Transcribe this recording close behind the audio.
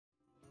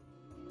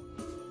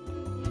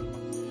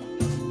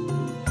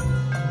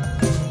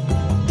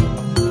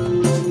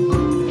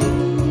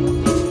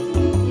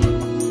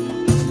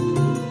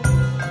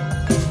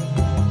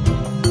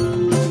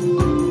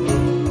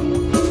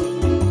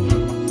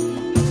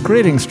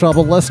Greetings,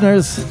 troubled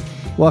listeners.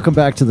 Welcome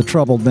back to the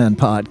Troubled Men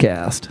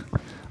podcast.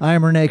 I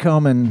am Renee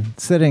Coman,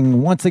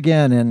 sitting once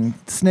again in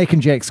Snake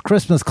and Jake's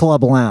Christmas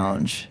Club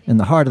Lounge in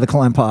the heart of the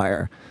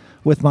Clempire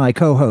with my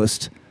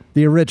co-host,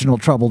 the original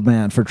troubled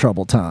man for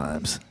troubled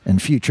times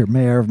and future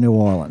mayor of New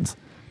Orleans,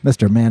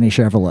 Mr. Manny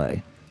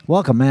Chevrolet.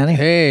 Welcome, Manny.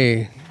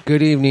 Hey,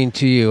 good evening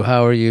to you.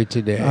 How are you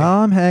today?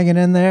 I'm hanging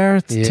in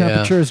there.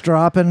 Temperature's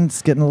dropping.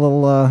 It's getting a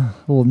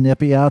little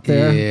nippy out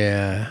there.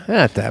 Yeah,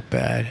 not that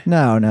bad.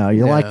 No.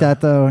 You like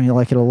that, though? You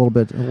like it a little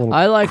bit?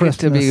 I like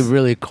Christmas? it to be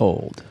really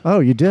cold. Oh,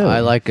 you do?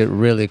 I like it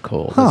really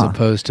cold as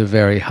opposed to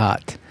very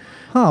hot.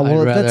 Well,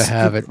 I'd rather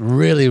have it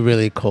really,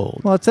 really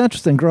cold. Well, it's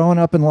interesting. Growing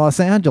up in Los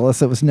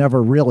Angeles, it was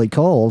never really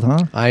cold,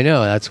 huh? I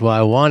know. That's why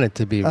I want it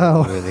to be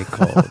really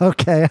cold.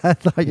 Okay. I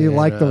thought you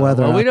liked the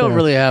weather. Well, we don't there.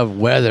 really have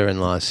weather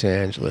in Los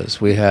Angeles.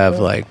 We have,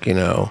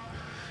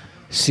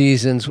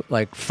 seasons,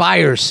 like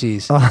fire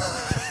season,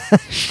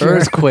 Sure.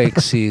 earthquake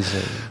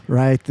season,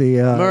 Right. The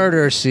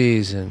murder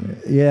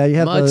season. Yeah, you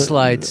have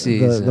mudslide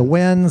season. The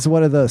winds.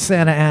 What are the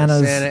Santa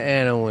Anas? Santa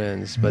Ana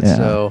winds. But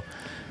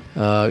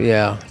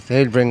Yeah.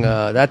 they'd bring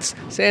that's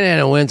Santa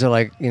Ana winds are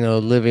like,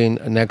 living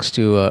next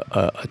to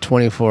a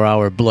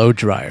 24-hour blow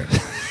dryer.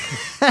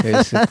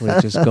 Basically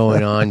just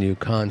going on you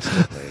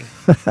constantly.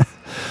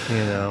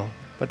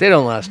 But they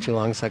don't last too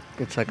long.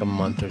 It's like a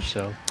month or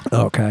so.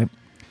 Okay.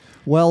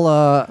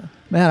 Well,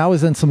 man, I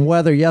was in some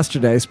weather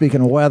yesterday.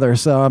 Speaking of weather,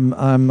 so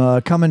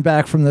I'm coming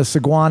back from this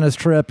iguanas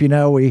trip.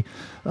 We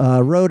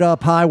rode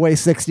up Highway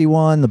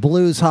 61, the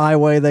Blues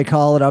Highway they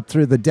call it, up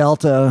through the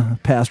Delta,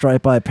 passed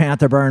right by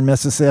Pantherburn,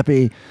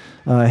 Mississippi,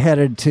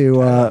 headed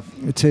to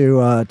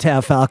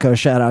Tav Falco.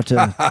 Shout out to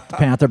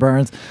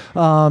Pantherburns.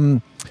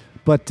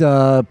 But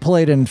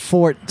played in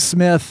Fort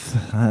Smith,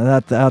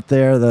 out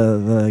there,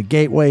 the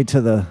gateway to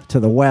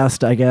the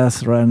west, I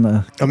guess, right on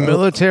the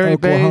military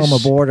Oklahoma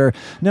base? border.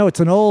 No,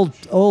 it's an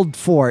old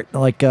fort,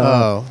 like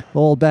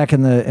old back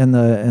in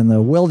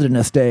the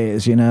wilderness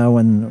days,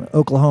 when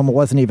Oklahoma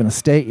wasn't even a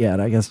state yet.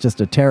 I guess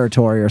just a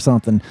territory or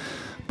something.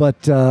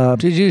 But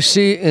did you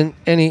see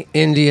any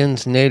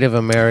Indians, Native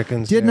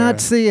Americans? Did there?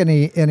 not see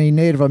any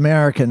Native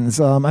Americans.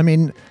 I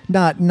mean,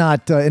 not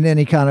in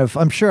any kind of.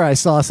 I'm sure I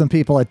saw some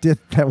people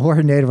that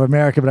were Native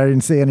American, but I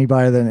didn't see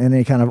anybody in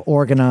any kind of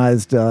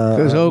organized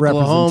because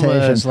Oklahoma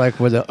representation. is like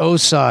where the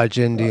Osage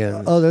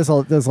Indians. There's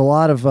a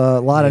lot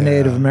of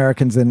Native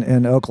Americans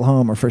in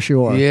Oklahoma for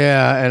sure.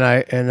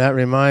 Yeah, and that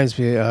reminds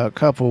me. A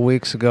couple of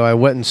weeks ago, I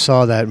went and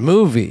saw that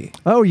movie.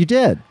 Oh, you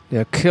did?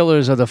 Yeah,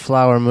 Killers of the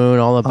Flower Moon,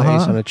 all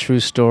based on a true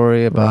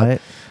story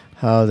about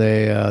how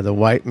they, the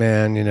white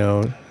man,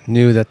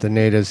 knew that the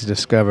natives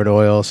discovered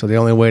oil, so the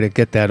only way to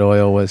get that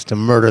oil was to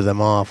murder them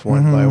off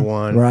one by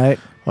one, right,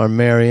 or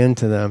marry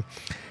into them.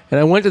 And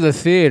I went to the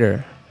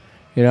theater.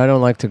 I don't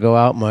like to go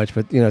out much,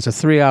 but it's a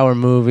 3-hour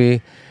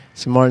movie.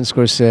 It's Martin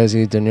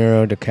Scorsese, De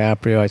Niro,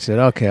 DiCaprio. I said,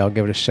 okay, I'll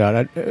give it a shot.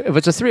 If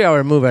it's a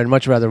 3-hour movie, I'd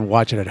much rather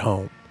watch it at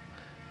home,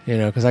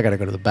 because I got to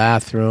go to the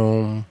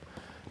bathroom.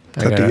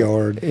 Cut the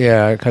yard.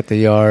 Yeah, I cut the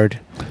yard.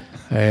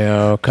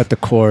 I cut the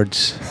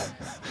cords,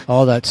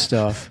 all that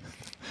stuff.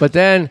 But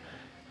then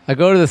I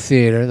go to the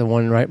theater, the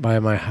one right by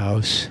my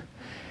house,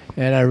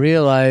 and I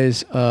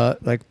realize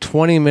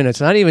 20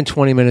 minutes, not even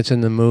 20 minutes in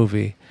the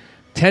movie,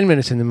 10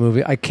 minutes in the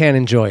movie, I can't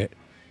enjoy it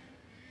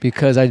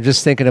because I'm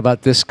just thinking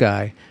about this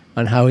guy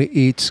on how he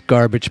eats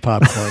garbage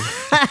popcorn.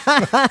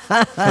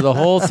 For the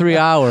whole 3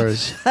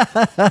 hours,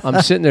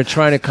 I'm sitting there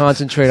trying to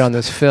concentrate on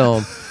this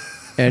film.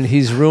 And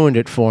he's ruined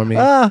it for me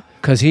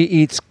because he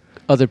eats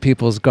other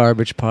people's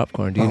garbage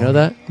popcorn. Do you know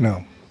that?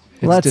 No.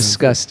 It's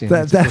disgusting.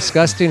 It's a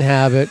disgusting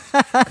habit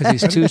because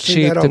he's too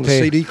cheap that to on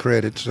pay. The CD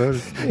credits.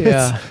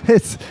 Yeah,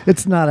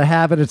 it's not a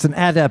habit; it's an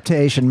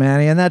adaptation,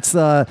 Manny, and that's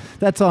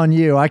on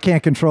you. I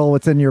can't control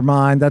what's in your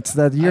mind.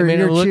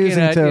 You're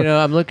choosing to.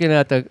 I'm looking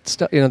at the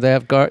stuff. They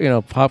have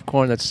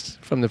popcorn that's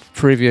from the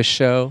previous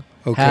show.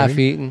 Okay. Half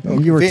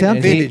eaten. You were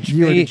tempted.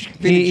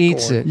 He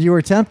eats corn. it. You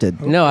were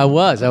tempted. No, I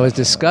was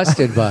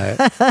disgusted by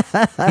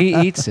it. He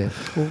eats it.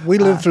 We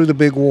lived through the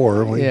big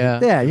war.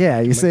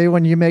 Yeah. You see,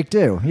 when you make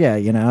do. Yeah,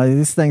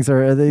 these things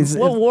are these.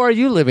 What war are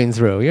you living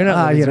through? You're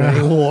not living through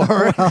any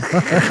war.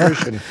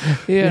 Attrition.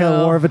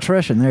 War of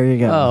attrition. There you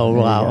go. Oh,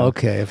 wow.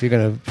 Okay, if you're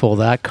going to pull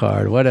that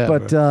card, whatever.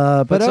 But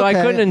so I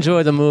okay. couldn't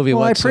enjoy the movie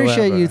whatsoever. I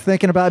appreciate you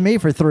thinking about me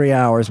for 3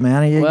 hours,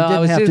 man. You didn't I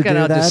was have just to do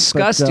how that.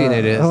 Disgusting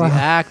it is. The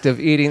act of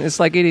eating. It's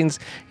like eating,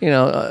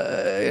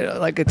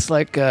 like it's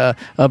like a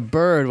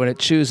bird when it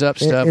chews up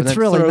stuff and then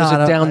really throws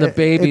it down the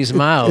baby's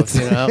mouth.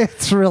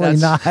 It's really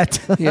not.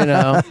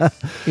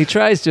 He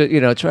tries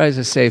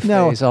to save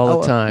face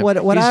all the time.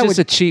 He's just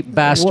a cheap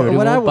bastard who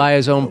won't buy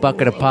his own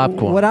bucket of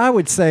popcorn. What I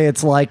would say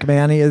it's like,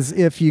 Manny, is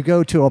if you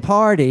go to a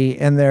party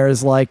and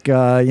there's like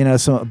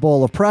some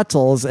bowl of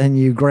pretzels and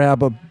you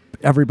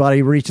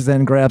everybody reaches in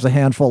and grabs a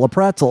handful of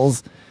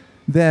pretzels,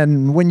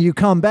 then when you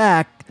come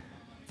back,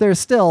 there's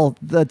still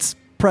that's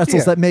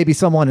pretzels that maybe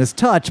someone has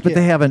touched, but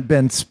they haven't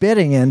been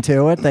spitting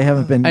into it. They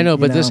haven't been. I know,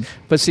 but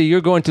see,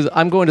 I'm going to the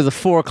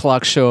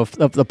 4:00 show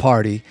of the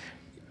party.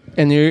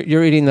 and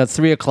you're eating the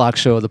 3 o'clock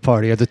show of the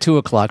party or the 2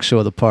 o'clock show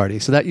of the party,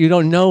 so that you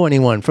don't know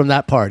anyone from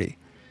that party,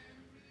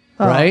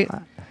 right?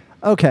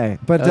 Okay,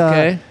 but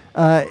Okay.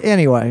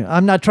 anyway,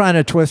 I'm not trying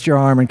to twist your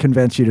arm and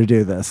convince you to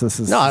do this. This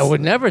is No, I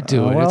would never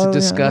do it. It's well, a yeah,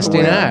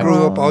 disgusting When I act.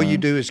 grew up, all you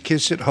do is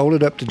kiss it, hold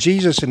it up to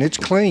Jesus, and it's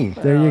clean.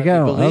 There you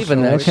go. You believe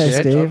in that okay,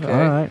 shit. Steve. Okay.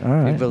 All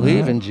right. You believe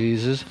all right. in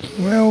Jesus.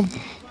 Well,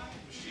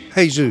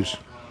 Jesus.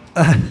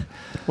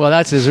 Well,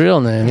 that's his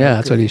real name. Yeah,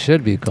 that's what he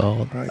should be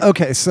called.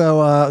 Okay,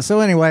 so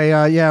anyway,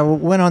 yeah,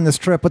 went on this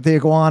trip with the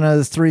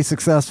Iguanas, 3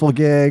 successful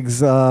gigs,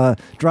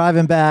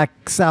 driving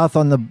back south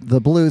on the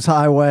Blues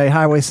Highway,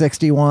 Highway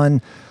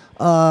 61.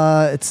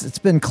 It's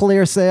been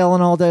clear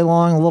sailing all day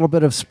long, a little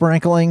bit of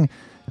sprinkling.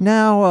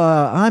 Now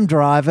I'm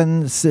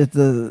driving,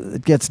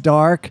 it gets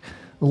dark,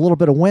 a little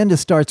bit of wind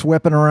starts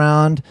whipping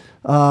around,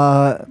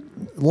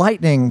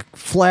 lightning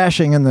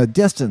flashing in the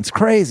distance,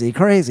 crazy,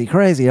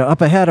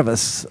 up ahead of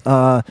us.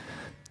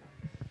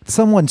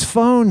 Someone's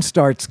phone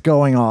starts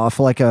going off,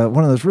 like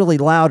one of those really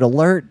loud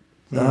alert,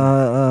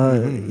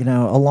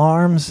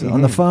 alarms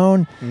on the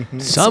phone.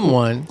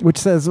 Someone. Which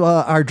says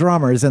our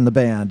drummer is in the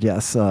band.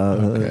 Yes,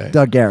 Okay.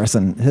 Doug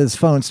Garrison. His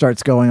phone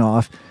starts going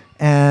off,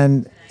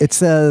 and it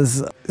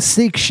says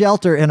 "Seek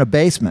shelter in a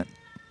basement."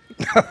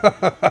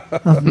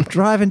 I'm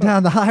driving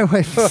down the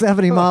highway for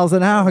 70 miles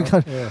an hour.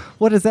 Going,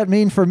 what does that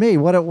mean for me?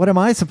 What am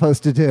I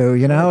supposed to do?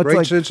 You know, it's Great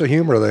like, sense of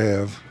humor they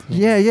have.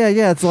 yeah.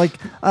 It's like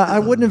I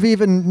wouldn't have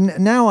even.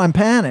 Now I'm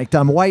panicked.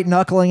 I'm white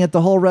knuckling it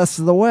the whole rest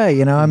of the way.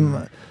 You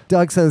know,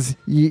 Doug says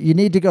you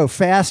need to go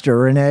faster,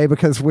 Renee,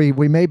 because we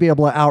may be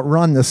able to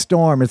outrun the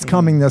storm. It's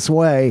coming this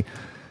way.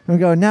 And we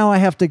go, now I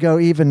have to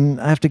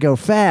go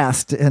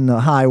fast in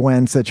the high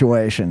wind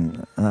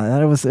situation.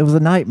 It was a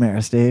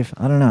nightmare, Steve.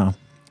 I don't know.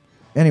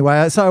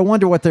 Anyway, so I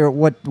wonder what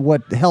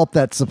help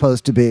that's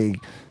supposed to be.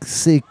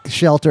 Seek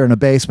shelter in a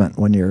basement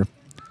when you're,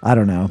 I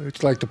don't know.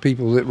 It's like the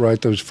people that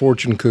write those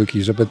fortune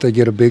cookies. I bet they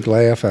get a big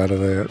laugh out of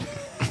that.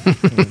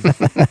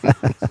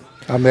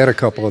 I met a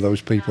couple of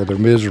those people. They're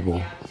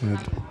miserable.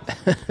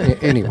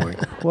 Anyway.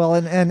 Well,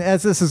 and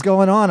as this is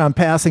going on, I'm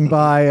passing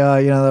by,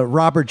 the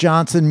Robert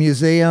Johnson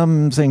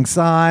Museum, seeing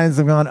signs.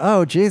 I'm going,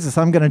 oh Jesus,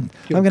 I'm gonna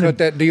Cut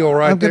that deal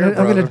right I'm there,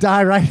 gonna brother.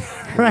 die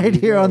right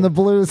here on the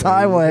Blues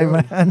Highway,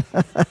 man.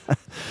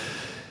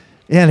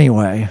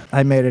 Anyway,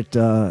 I made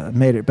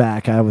it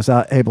back. I was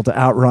able to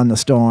outrun the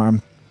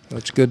storm.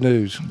 That's good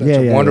news. That's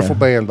Yeah, a wonderful yeah.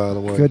 band, by the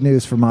way. Good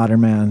news for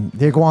Modern Man.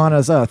 The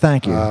Iguanas. Oh,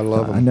 thank you. I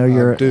love them. I know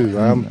you're. I do.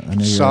 I I'm know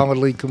you're-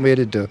 solidly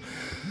committed to.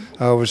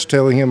 I was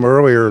telling him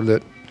earlier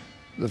that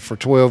for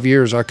 12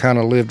 years I kind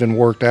of lived and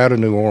worked out of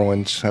New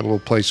Orleans. Had a little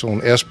place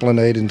on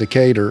Esplanade in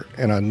Decatur,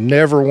 and I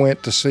never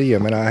went to see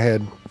him. And I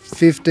had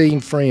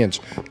 15 friends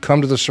come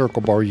to the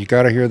Circle Bar. You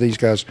got to hear these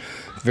guys.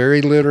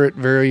 Very literate,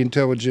 very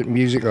intelligent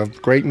music. A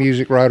great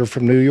music writer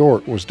from New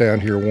York was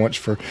down here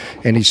once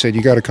and he said,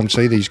 you got to come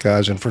see these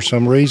guys. And for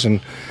some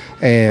reason,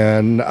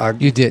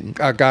 You didn't.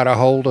 I got a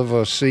hold of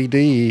a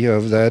CD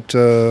of that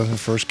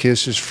First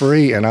Kiss is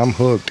Free, and I'm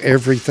hooked.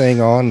 Everything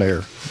on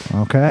there.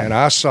 Okay. And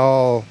I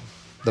saw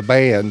the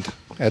band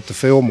at the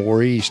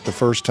Fillmore East the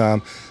first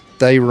time.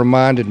 They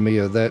reminded me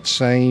of that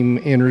same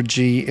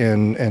energy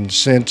and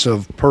sense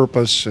of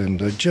purpose and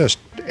just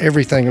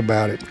everything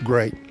about it.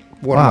 Great.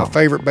 One Wow. of my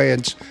favorite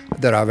bands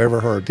that I've ever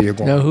heard, the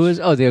Iguanas. No, who is?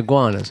 Oh, the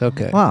Iguanas.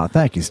 Okay. Wow,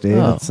 thank you, Steve.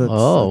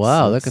 Oh,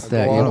 wow, look at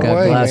that. Blown You've got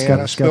away, glass man.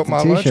 I cups. spilt the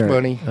my lunch t-shirt.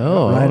 money.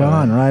 Oh,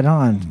 Right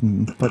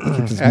on. But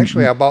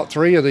Actually, I bought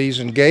 3 of these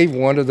and gave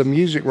one to the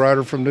music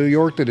writer from New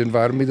York that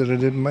invited me that I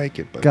didn't make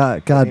it. But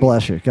God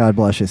bless you. God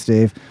bless you,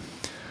 Steve.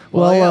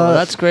 Well, Well,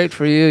 that's great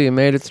for you. You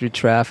made it through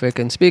traffic.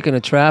 And speaking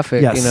of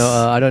traffic, Yes.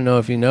 I don't know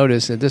if you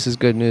noticed that this is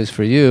good news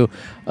for you.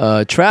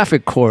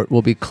 Traffic court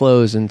will be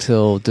closed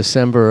until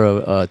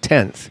December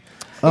 10th.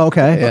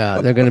 Okay.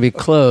 Yeah, they're going to be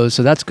closed.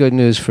 So that's good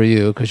news for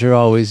you because you're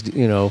always,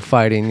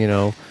 fighting,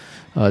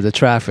 the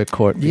traffic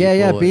court. Yeah,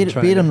 people and beat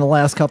trying them to- the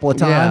last couple of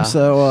times, Yeah,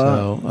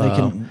 so so, they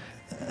can.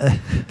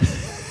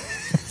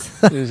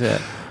 Who's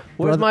that?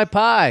 Where's my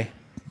pie?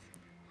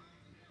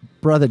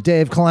 Brother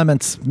Dave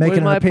Clements making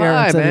an my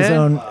appearance pie,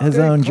 at his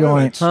Dave own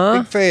joint. Clements,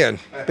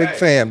 Huh? Big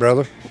fan,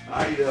 brother.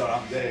 How you doing?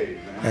 I'm Dave,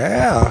 man.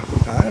 Yeah,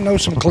 I know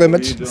some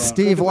Clements. How you doing?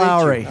 Steve Good to meet you.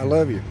 Lowry, I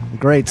love you.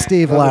 great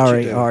Steve Love what you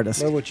Lowry do.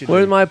 artist. Love what you do.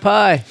 Where's my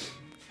pie?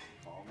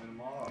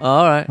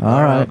 All right.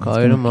 All right, I'll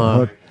call you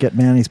tomorrow. Get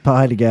Manny's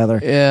pie together.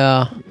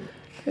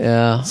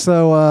 Yeah.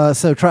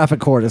 So traffic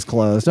court is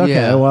closed. Okay,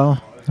 Yeah.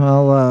 well,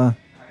 all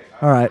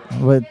right.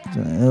 But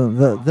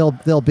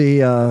they'll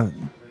be.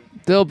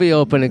 They'll be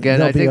open again.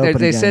 They'll I be think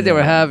open they again, said they were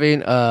yeah.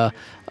 having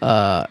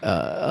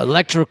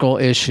electrical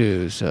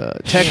issues,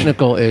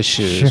 technical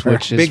issues, Sure.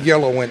 which is Big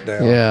Yellow went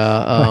down.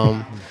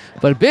 yeah.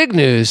 But big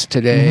news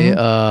today,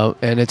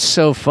 and it's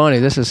so funny.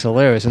 This is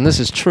hilarious, and this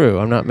is true.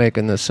 I'm not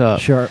making this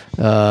up. Sure.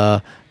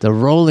 The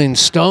Rolling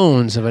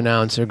Stones have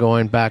announced they're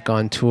going back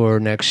on tour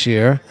next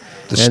year.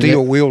 The And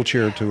steel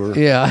wheelchair tour.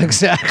 Yeah,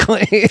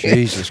 exactly.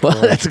 Jesus Well,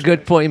 Christ. that's a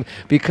good point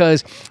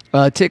because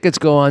tickets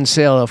go on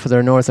sale for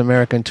their North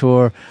American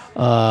tour,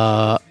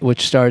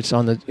 which starts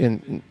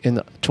in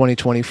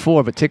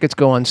 2024. But tickets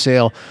go on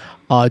sale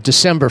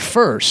December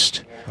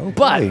 1st. Okay.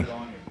 But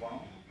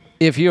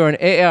if you're an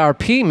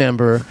AARP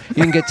member,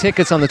 you can get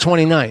tickets on the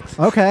 29th.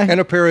 Okay. And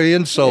a pair of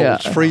insoles, Yeah.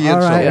 free All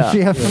insoles. right. Yeah. If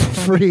you have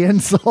free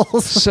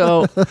insoles,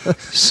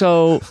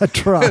 So a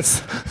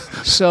truss.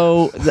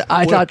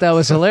 I thought that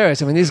was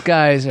hilarious. I mean, these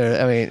guys are.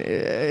 I mean,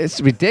 it's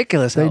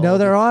ridiculous. They know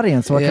their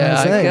audience. What can Yeah,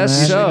 I say? I guess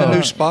man? so. The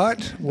new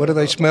spot? What do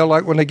they smell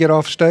like when they get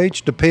off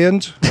stage?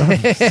 Depends.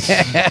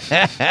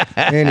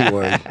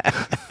 Anyway,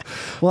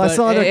 Well, I But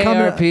saw they're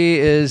coming. AARP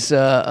is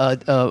a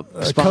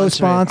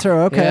co-sponsor,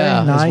 okay,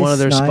 Yeah, nice, it's one of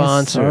their nice.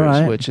 sponsors, All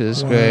right. which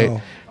is great.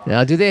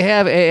 Now, do they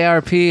have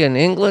AARP in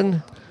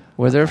England,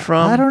 where they're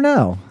from? I don't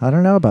know. I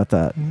don't know about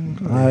that.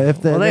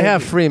 If Well, they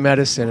have free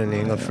medicine in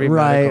England, free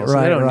Right, medical, so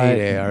right, they don't right.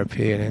 need AARP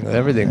in England.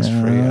 Everything's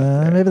free.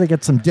 Out there. maybe they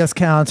get some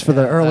discounts for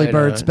the early I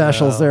bird don't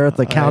specials know. there at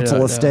the I council don't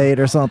know. estate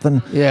or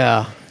something.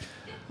 Yeah.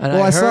 And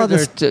Well, I I saw heard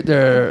this-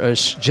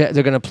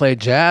 they're going to play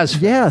jazz.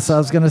 Yes, I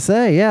was going to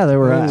say. Yeah, they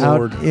were out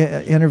Lord.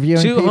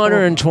 interviewing people.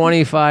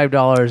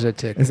 $225 a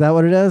ticket. Is that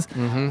what it is?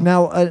 Mm-hmm.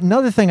 Now,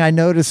 another thing I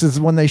noticed is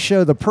when they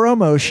show the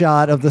promo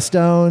shot of the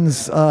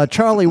Stones,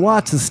 Charlie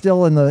Watts is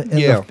still in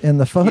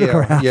the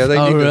photograph. Yeah, they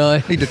Oh, need,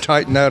 really? need to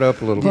tighten that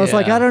up a little I was bit.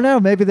 like, Yeah. I don't know.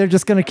 Maybe they're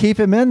just going to keep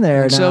him in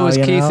there. And now, so is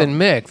you Keith know? and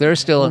Mick. They're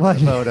still in the What?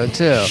 photo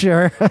too.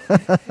 Sure.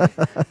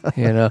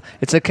 You know,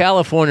 it's a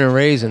California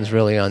Raisins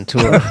really on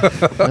tour.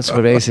 That's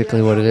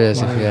basically what it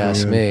is, if you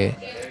ask me.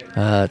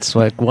 It's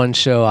like one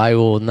show I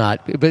will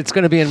not, but it's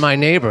going to be in my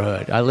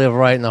neighborhood. I live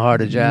right in the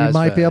heart of Jazz. You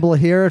might be able to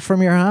hear it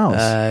from your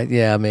house.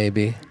 Yeah,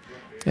 maybe.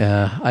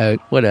 Yeah,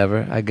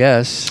 whatever. I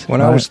guess.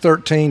 When I was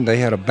 13, they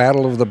had a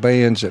battle of the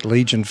bands at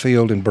Legion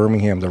Field in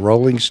Birmingham. The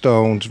Rolling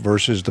Stones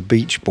versus the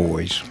Beach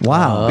Boys.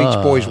 Wow.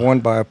 Beach Boys won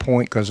by a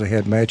point because they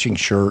had matching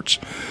shirts.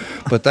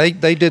 But they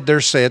did their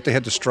set. They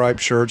had the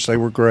striped shirts. They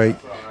were great.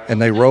 And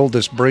they rolled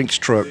this Brinks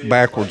truck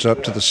backwards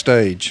up to the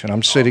stage. And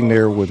I'm sitting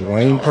there with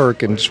Wayne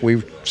Perkins.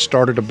 We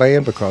started a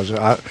band because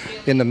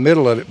in the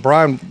middle of it,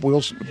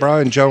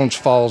 Brian Jones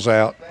falls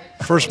out.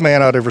 First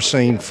man I'd ever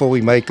seen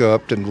fully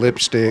make-upped and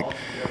lipstick.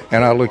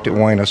 And I looked at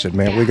Wayne. I said,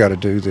 man, we got to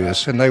do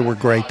this. And they were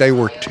great. They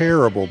were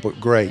terrible, but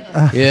great.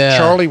 Yeah.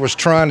 Charlie was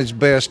trying his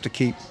best to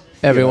keep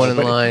Everyone in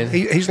but line.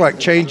 He's like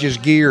changes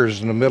gears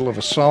in the middle of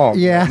a song.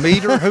 Yeah.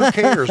 Meter, who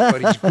cares? But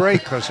he's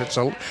great because it's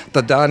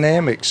the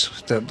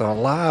dynamics, the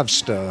live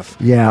stuff.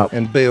 Yeah.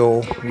 And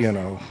Bill,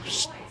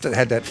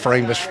 had that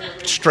famous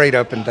straight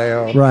up and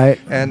down. Right.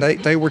 And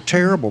they were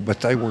terrible,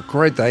 but they were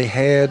great. They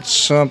had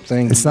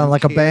something. It sounded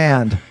like a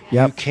band. You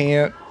Yep.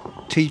 can't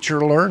teach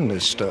or learn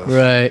this stuff.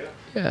 Right.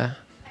 Yeah.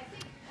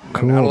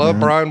 And I love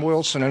Brian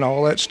Wilson and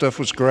all that stuff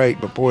was great,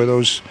 but boy,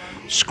 those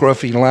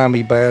scruffy,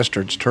 limey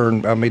bastards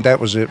that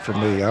was it for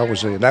me.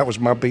 That was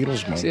my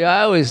Beatles moment. See,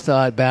 I always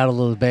thought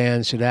Battle of the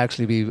Bands should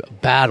actually be a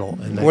battle.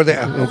 And Were they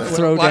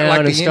throw like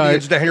down the and start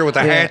Indians down here with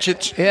the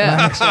hatchets?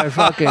 Yeah, start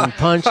fucking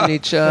punching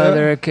each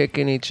other,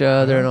 kicking each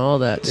other, and all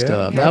that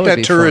stuff. Not would that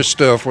be tourist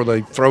stuff where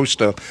they throw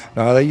stuff.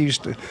 No, they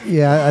used to.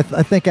 Yeah,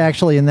 I think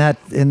actually in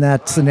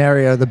that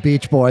scenario, the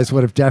Beach Boys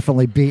would have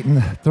definitely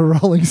beaten the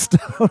Rolling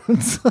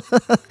Stones.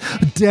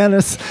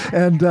 Dennis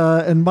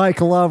and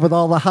Mike Love with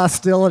all the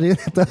hostility.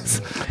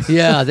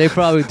 Yeah, they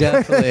probably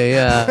definitely.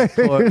 Yeah,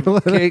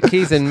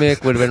 Keith and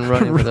Mick would have been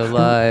running for their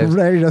lives.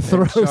 Ready to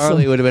throw And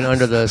Charlie some. would have been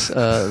under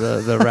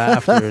the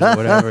rafters or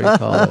whatever you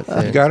call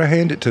it. You got to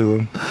hand it to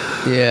him.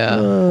 Yeah.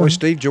 Boy,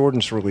 Steve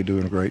Jordan's really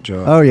doing a great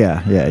job. Oh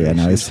yeah.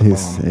 No,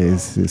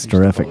 he's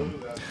terrific.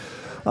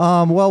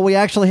 Well, we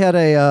actually had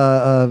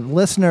a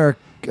listener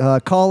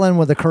call in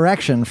with a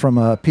correction from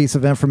a piece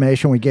of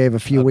information we gave a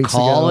few weeks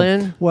ago. call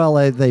in? Well,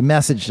 they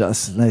messaged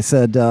us and they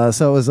said,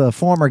 so it was a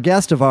former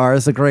guest of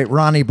ours, the great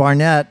Ronnie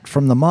Barnett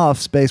from the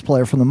Muffs, bass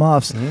player from the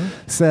Muffs,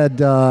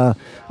 said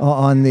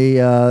on the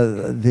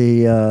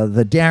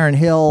Darren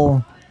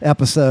Hill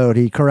episode,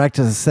 he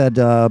corrected us, said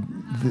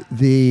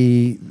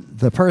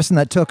the person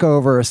that took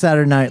over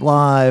Saturday Night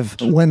Live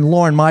when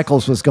Lorne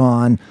Michaels was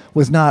gone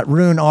was not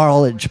Rune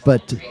Arledge,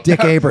 but Dick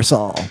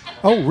Abersol.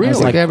 Oh,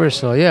 really? Like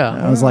Ebersol, yeah.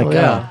 I was like, Oh,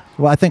 yeah.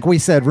 well, I think we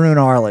said Rune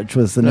Arledge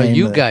was the No, name.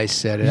 you that- guys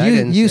said it. I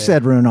didn't You say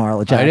said it. Rune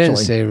Arledge, I actually. didn't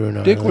say Rune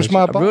Arledge. Dick was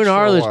my boss Rune for a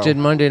Arledge while. did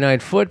Monday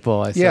Night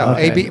Football, I Yeah, thought.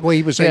 he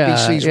was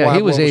ABC's yeah, Wide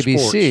he was World of ABC.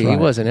 Sports. He Right.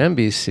 wasn't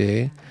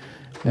NBC.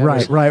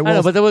 Right. I know,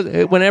 Well, but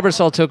when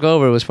Ebersol took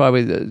over, it was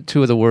probably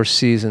two of the worst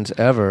seasons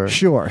ever.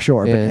 Sure.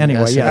 But in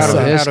anyway, SNL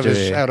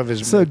yeah. Out of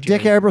his. So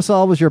Dick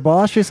Abersol was your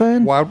boss, you're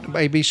saying?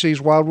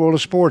 ABC's Wild World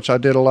of Sports. I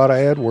did a lot of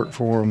ad work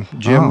for him.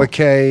 Jim Oh.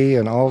 McKay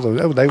and all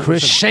those. They were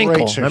Chris some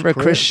Schenkel. great- Remember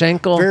Chris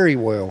Schenkel? Very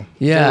well.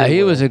 Yeah, Very he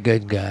well. was a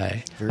good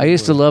guy. I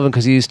used to love him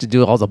because he used to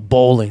do all the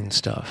bowling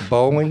stuff.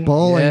 Bowling.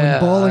 Bowling.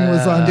 Yeah, When bowling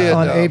was on, yeah.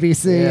 on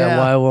ABC. Yeah,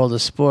 Wild World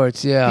of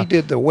Sports. Yeah. He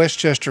did the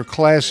Westchester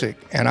Classic,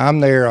 and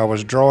I'm there. I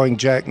was drawing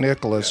Jack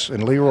Nicklaus,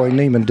 and Leroy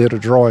Neiman did a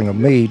drawing of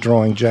me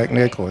drawing Jack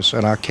Nicklaus,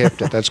 and I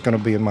kept it. That's going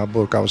to be in my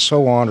book. I was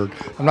so honored.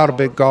 I'm not a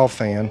big golf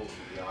fan.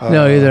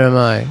 No, either am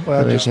I.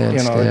 Well, I just can't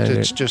stand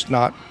it's it. just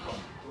not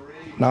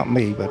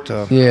me. But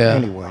Yeah.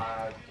 anyway,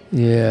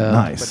 Yeah.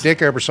 Nice. Dick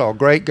Ebersol,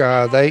 great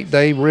guy.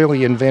 They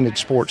really invented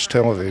sports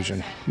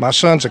television. My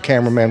son's a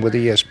cameraman with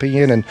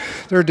ESPN, and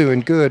they're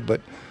doing good.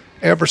 But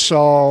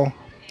Ebersol,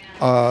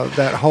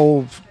 that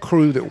whole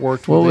crew that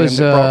worked with What him, was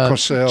that brought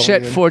Cosell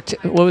Chet in. Forte?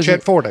 What was Chet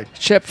it? Forte.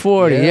 Chet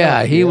Forte.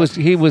 Yeah, He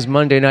yeah. was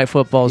Monday Night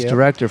Football's Yeah.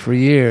 director for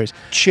years.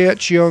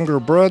 Chet's younger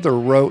brother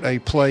wrote a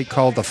play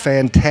called The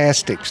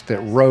Fantastics that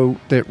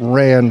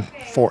ran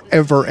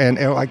forever and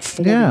ever, like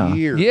 40 Yeah.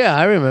 years. Yeah,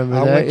 I remember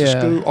I that. went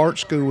to yeah. art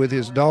school with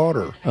his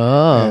daughter,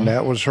 Oh. and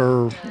that was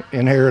her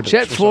inheritance.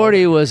 Chet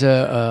Forte was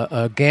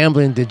a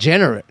gambling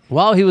degenerate.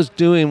 While he was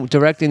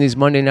directing these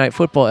Monday Night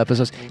Football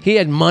episodes, he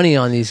had money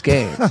on these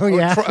games. Oh,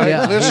 yeah.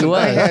 Yeah, Listen, he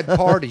was. they had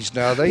parties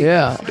now.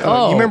 Yeah.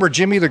 Oh. You remember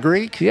Jimmy the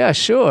Greek? Yeah,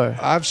 sure.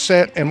 I've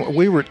sat, and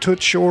we were at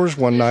Toots Shores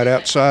one night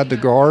outside the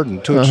garden.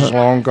 Toots Uh-huh. is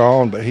long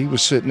gone, but he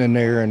was sitting in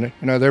there, and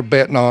they're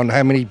betting on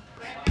how many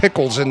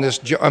pickles in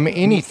this.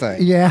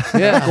 Anything. Yeah.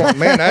 Yeah. Going,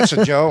 man, that's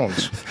a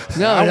Jones.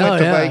 I went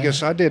to yeah.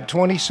 Vegas. I did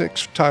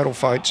 26 title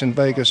fights in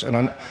Vegas,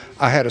 and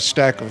I had a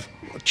stack of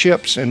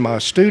chips in my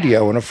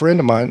studio, and a friend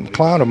of mine, a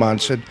client of mine,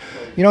 said,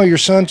 your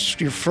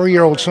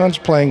 3-year-old son's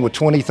playing with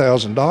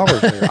 $20,000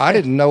 there. I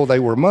didn't know they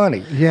were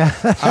money. Yeah.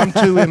 I'm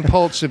too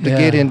impulsive to Yeah.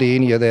 get into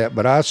any of that,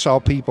 but I saw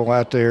people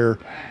out there,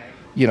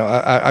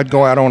 I'd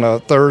go out on a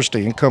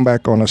Thursday and come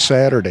back on a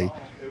Saturday.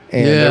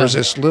 And Yeah. there was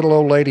this little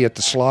old lady at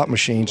the slot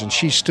machines, and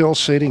she's still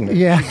sitting there.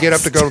 Yeah. She'd get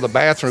up to go to the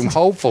bathroom,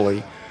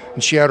 hopefully,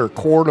 and she had her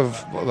quart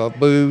of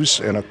booze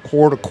and a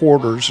quart of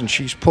quarters, and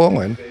she's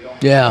pulling.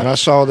 Yeah. And I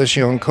saw this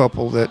young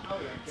couple that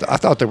I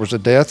thought there was a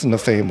death in the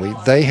family.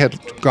 They had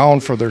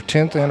gone for their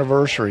 10th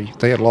anniversary.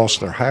 They had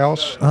lost their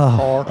house,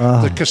 car.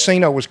 The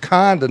casino was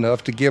kind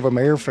enough to give them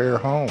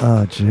airfare home.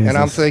 Oh, Jesus. And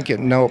I'm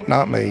thinking, nope,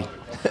 not me.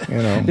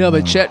 No,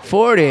 but Chet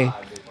Forte,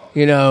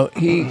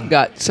 he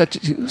got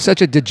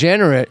such a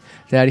degenerate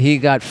that he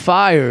got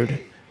fired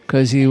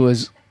because he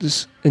was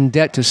just in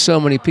debt to so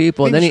many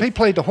people. And then He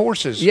played the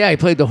horses. he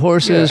played the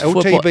horses. Yeah,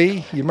 football. OTB.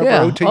 You remember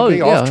Yeah. OTB, Oh,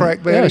 yeah.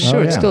 off-track betting? Yeah, sure,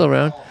 Oh, it's yeah. still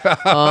around.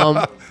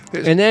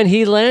 And then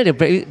he landed.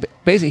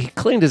 Basically, he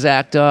cleaned his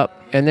act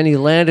up, and then he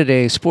landed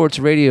a sports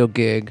radio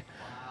gig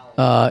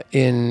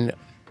in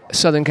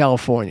Southern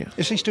California.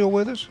 Is he still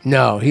with us?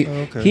 No,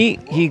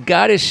 he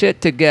got his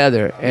shit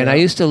together, and I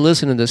used to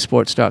listen to the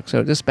sports talk.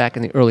 So this back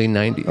in the early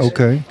 '90s.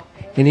 Okay.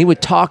 And he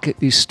would talk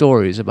these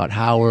stories about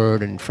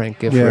Howard and Frank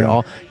Gifford,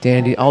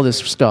 Yeah. all this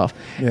stuff,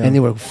 Yeah. and they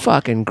were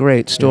fucking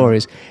great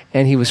stories.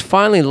 And he was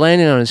finally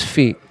landing on his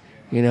feet.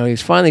 He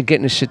was finally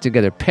getting his shit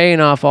together, paying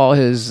off all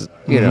his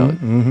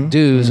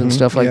dues and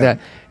stuff like Yeah. that.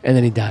 And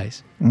then he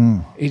dies.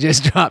 He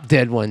just dropped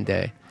dead one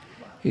day.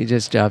 He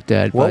just dropped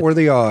dead. What But- were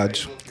the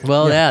odds?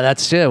 well, yeah,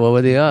 that's it. What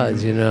were the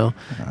odds?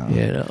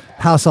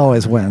 House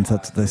always wins.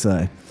 That's what they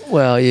say.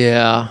 Well,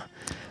 yeah.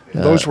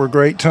 Those were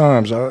great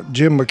times.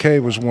 Jim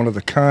McKay was one of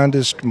the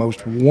kindest,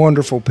 most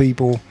wonderful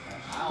people.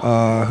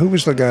 Who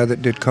was the guy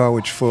that did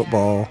college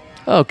football?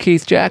 Oh,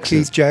 Keith Jackson.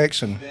 Keith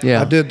Jackson.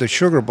 Yeah. I did the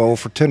Sugar Bowl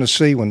for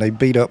Tennessee when they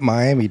beat up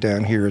Miami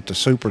down here at the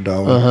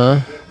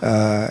Superdome.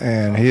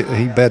 And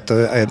he bet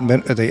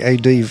the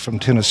AD from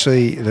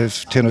Tennessee,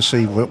 if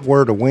Tennessee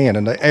were to win.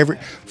 And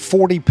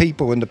 40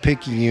 people in the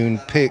Picayune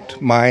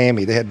picked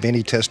Miami. They had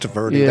Benny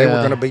Testaverde. They were Yeah.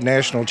 going to be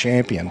national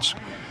champions.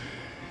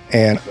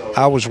 And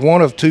I was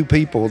one of two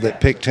people that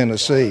picked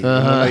Tennessee.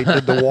 And when they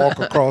did the walk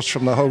across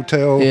from the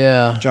hotel,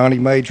 Yeah. Johnny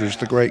Majors,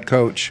 the great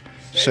coach,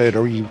 said,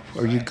 are you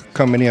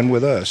coming in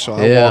with us? So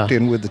I Yeah. walked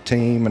in with the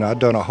team, and I'd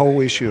done a whole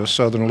issue of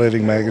Southern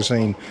Living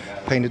magazine,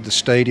 painted the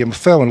stadium,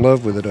 fell in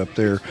love with it up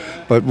there.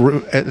 But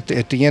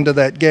at the end of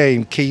that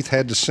game, Keith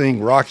had to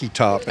sing Rocky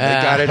Top, and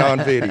they got it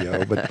on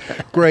video. But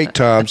great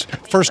times.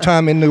 First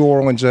time in New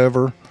Orleans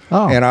ever.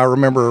 Oh. And I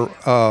remember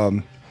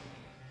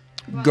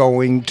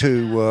going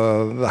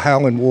to the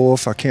Howlin'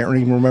 Wolf. I can't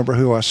even remember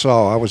who I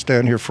saw. I was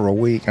down here for a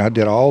week, and I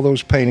did all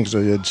those paintings. I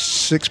did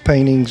 6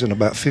 paintings and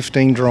about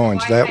 15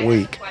 drawings that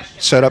week.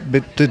 Set up,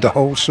 did the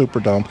whole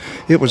Superdome.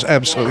 It was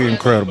absolutely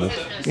incredible.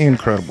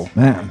 Incredible.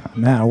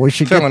 Man, we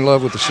should Fell get in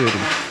love with the city.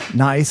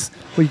 nice.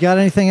 We got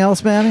anything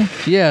else, Manny?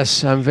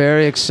 Yes, I'm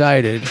very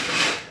excited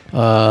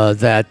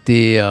that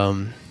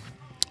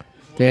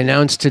they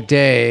announced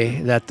today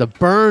that the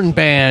burn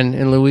ban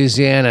in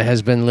Louisiana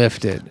has been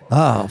lifted.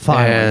 Oh,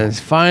 fine. And it's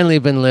finally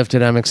been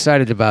lifted. I'm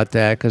excited about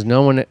that because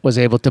no one was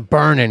able to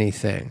burn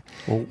anything.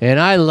 And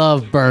I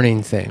love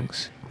burning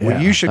things.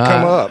 Well, you should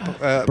come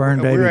up.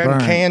 Burn, baby, we're in burn.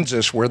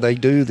 Kansas where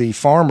the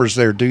farmers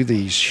there do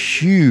these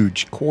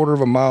huge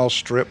quarter-of-a-mile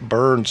strip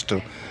burns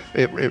to.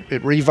 It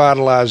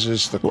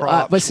revitalizes the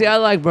crops. But see, I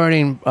like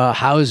burning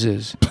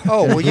houses.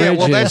 Oh, well, yeah,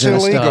 well, that's bridges and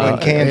illegal in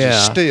stuff. Kansas Yeah.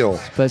 still.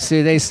 But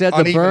see, they said the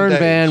Uneven burn days.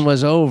 ban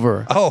was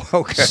over. Oh,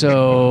 okay.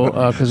 So,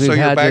 because we've So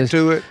you're had back this,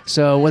 to it?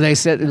 So when they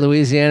said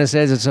Louisiana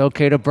says it's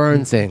okay to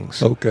burn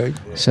things. Okay.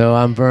 So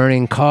I'm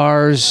burning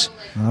cars,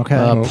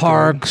 Okay.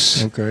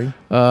 parks, Okay.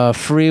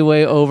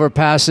 freeway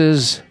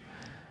overpasses.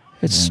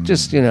 It's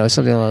just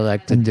something I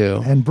like to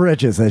do. And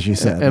bridges, as you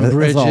said. And as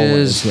bridges.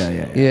 always.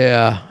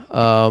 Yeah.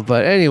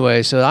 But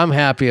anyway, so I'm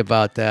happy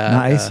about that.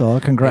 Nice. Well,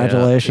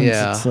 congratulations.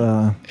 Yeah. It's,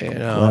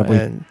 glad we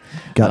and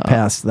got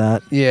past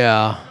that.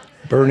 yeah.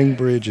 Burning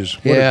Bridges.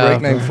 What a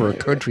great name for a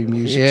country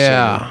music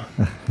Yeah.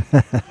 song.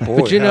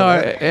 Boy, But you know,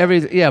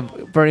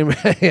 that- Burning,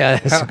 yeah,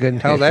 that's a good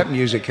name. how that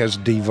music has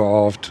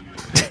devolved.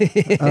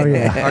 Oh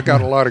yeah. I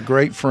got a lot of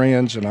great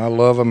friends, and I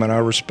love them and I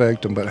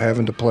respect them, but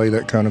having to play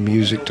that kind of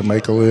music to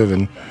make a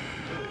living,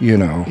 you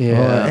know. Yeah.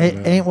 Well,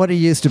 ain't what it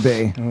used to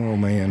be. Oh,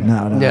 man.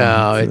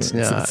 No, it's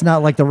not. It's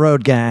not like the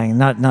Road Gang.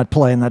 Not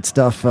playing that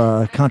stuff,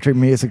 country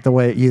music the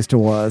way it used to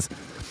was.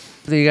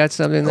 You got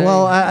something there?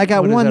 Well, I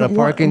got What is one that, a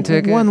parking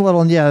ticket? One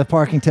little, the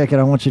parking ticket.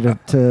 I want you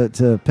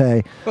to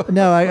pay.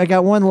 No, I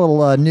got one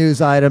little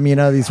news item. You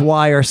know, these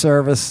wire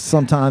service.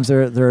 Sometimes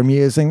they're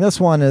amusing. This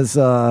one is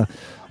a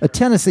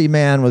Tennessee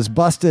man was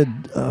busted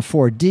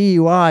for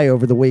DUI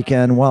over the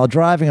weekend while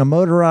driving a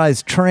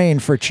motorized train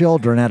for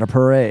children at a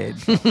parade.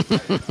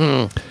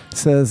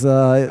 Says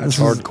That's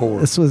hardcore.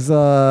 This was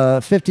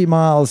 50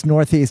 miles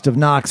northeast of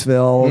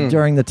Knoxville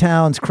during the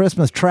town's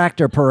Christmas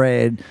tractor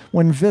parade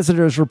when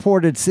visitors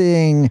reported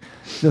seeing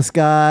this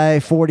guy,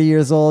 40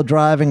 years old,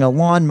 driving a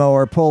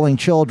lawnmower pulling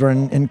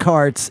children in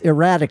carts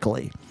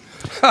erratically.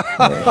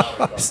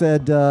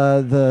 Said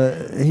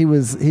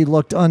he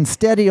looked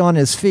unsteady on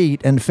his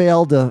feet and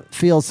failed a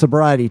field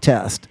sobriety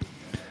test.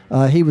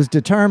 He was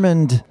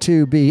determined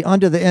to be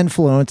under the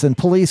influence, and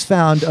police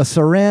found a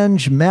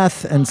syringe,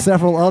 meth, and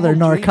several other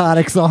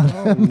narcotics on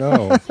him.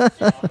 Oh,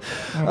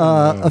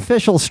 no.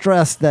 Officials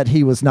stressed that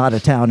he was not a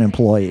town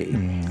employee.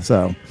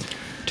 So,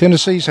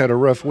 Tennessee's had a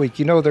rough week.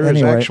 You know, there is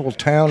Anyway. actual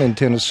town in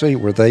Tennessee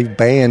where they've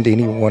banned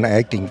anyone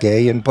acting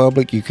gay in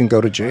public. You can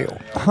go to jail.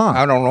 Huh.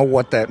 I don't know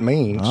what that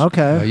means.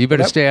 okay. You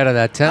better stay out of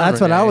that town.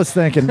 That's what I Renee. was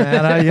thinking,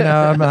 man.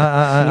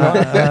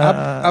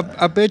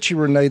 I bet you,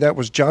 Renee, that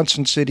was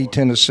Johnson City,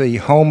 Tennessee,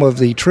 home of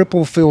the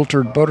triple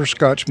filtered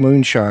butterscotch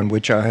moonshine,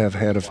 which I have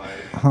had.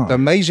 The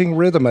Amazing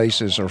Rhythm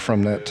Aces are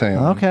from that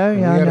town. Okay, And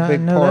yeah, we had I a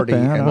big know that party,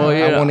 band. and Well,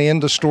 I want to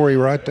end the story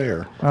right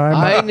there.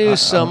 I knew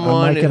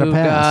someone get a who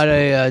pass. got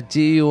a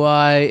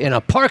DUI in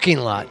a parking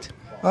lot.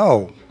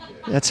 Oh,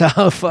 That's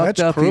how fucked That's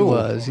up he cruel.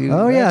 was.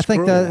 Oh yeah, I That's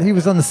think cruel. that he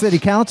was on the city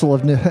council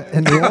of in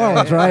New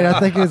Orleans, right? I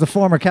think he was a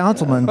former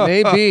councilman.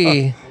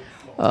 Maybe.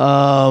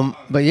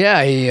 But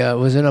yeah, he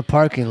was in a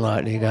parking lot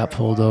and he got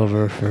pulled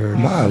over for,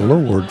 my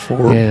Lord,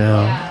 for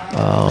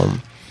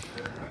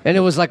and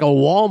it was like a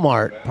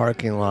Walmart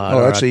parking lot Oh,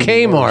 or a that's even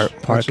Kmart worse.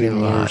 That's parking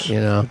even lot, worse. you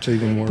know. That's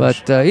even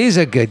worse. But he's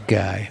a good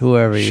guy,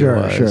 whoever he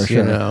was,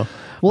 you know.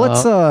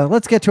 Well,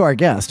 let's get to our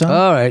guest. Huh?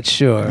 All right,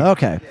 sure.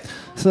 Okay.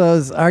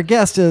 So our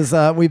guest is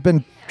we've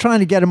been trying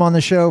to get him on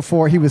the show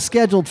he was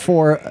scheduled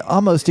for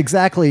almost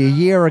exactly a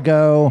year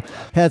ago,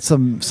 had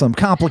some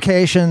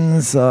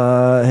complications, he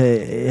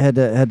had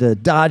to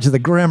dodge the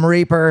Grim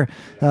Reaper,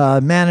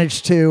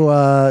 managed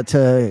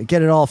to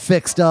get it all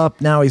fixed up.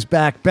 Now he's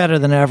back better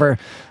than ever.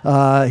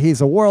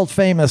 He's a world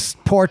famous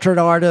portrait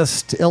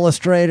artist,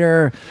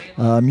 illustrator,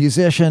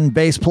 musician,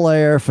 bass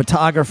player,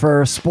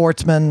 photographer,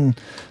 sportsman,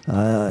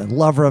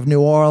 lover of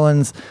New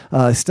Orleans,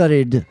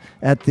 studied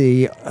at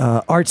the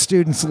Art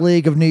Students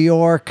League of New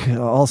York,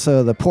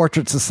 also the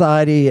Portrait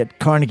Society at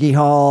Carnegie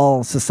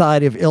Hall,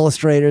 Society of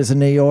Illustrators in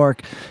New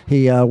York.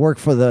 He worked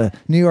for the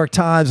New York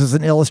Times as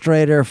an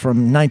illustrator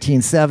from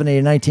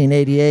 1970 to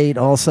 1988,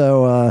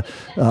 also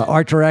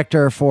art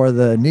director for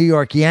the New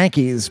York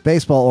Yankees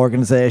baseball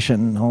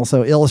organization,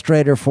 also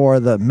illustrator for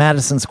the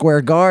Madison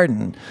Square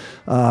Garden,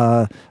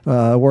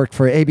 worked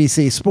for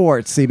ABC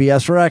Sports,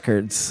 CBS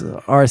Records,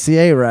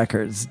 RCA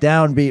Records,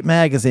 Downbeat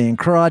Magazine,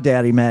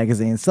 Crawdaddy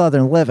Magazine,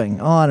 Southern Living,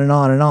 on and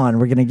on and on.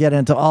 We're going to get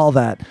into all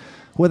that.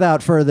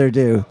 Without further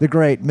ado, the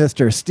great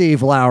Mr.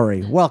 Steve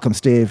Lowery. Welcome,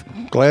 Steve.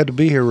 Glad to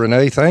be here,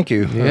 Renee. Thank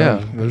you.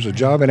 Yeah. There's a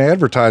job in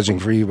advertising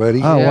for you,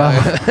 buddy. Oh, Yeah.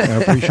 wow. I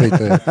appreciate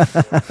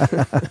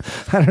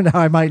that. I don't know.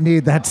 I might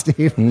need that,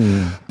 Steve.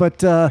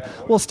 But,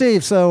 well,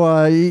 Steve,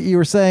 so you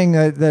were saying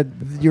that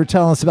you were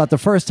telling us about the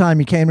first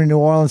time you came to New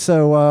Orleans.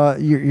 So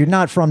you're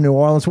not from New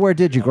Orleans. Where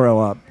did you grow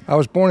up? I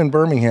was born in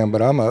Birmingham,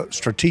 but I'm a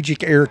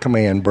Strategic Air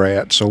Command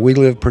brat, so we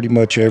lived pretty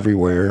much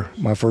everywhere.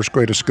 My first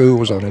grade of school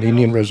was on an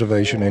Indian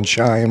reservation in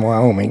Cheyenne,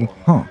 Wyoming,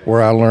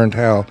 where I learned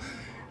how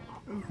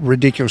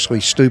ridiculously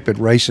stupid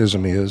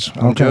racism is.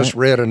 I'm Okay. just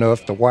read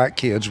enough the white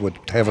kids would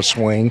have a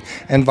swing,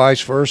 and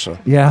vice versa.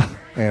 Yeah.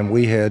 And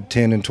we had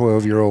 10 and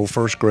 12-year-old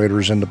first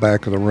graders in the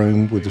back of the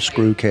room with the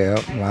screw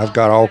cap, and I've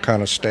got all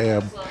kind of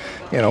stab,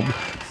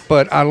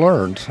 But I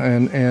learned,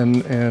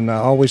 and I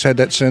always had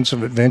that sense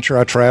of adventure.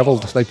 I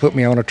traveled. They put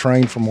me on a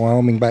train from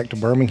Wyoming back to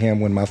Birmingham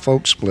when my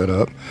folks split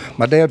up.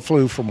 My dad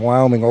flew from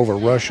Wyoming over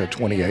Russia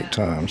 28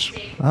 times.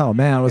 Oh,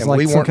 man. It was And like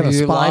we some weren't- kind of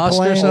You spy lost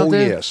or plane?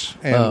 something? Oh, yes.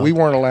 And we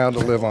weren't allowed to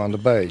live on the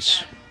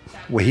base.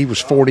 Well, he was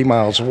 40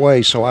 miles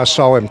away, so I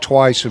saw him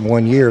twice in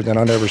 1 year. Then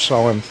I never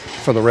saw him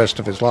for the rest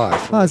of his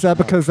life. Oh, is that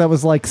because that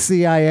was like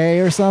CIA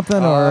or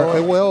something?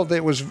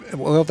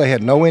 They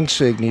had no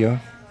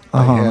insignia. They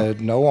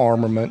had no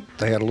armament.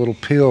 They had a little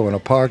pill in a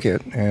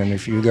pocket, and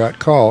if you got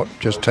caught,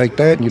 just take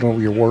that, and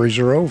your worries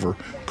are over.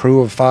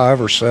 Crew of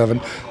 5 or 7,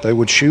 they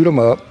would shoot them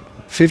up.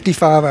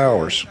 55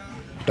 hours,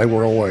 they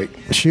were awake.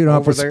 Shoot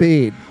up Over with there.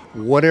 speed.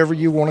 whatever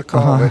you want to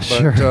call it.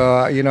 But,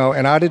 sure.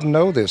 And I didn't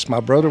know this. My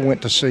brother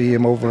went to see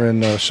him over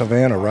in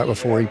Savannah right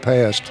before he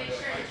passed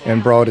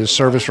and brought his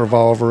service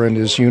revolver and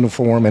his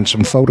uniform and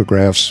some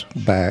photographs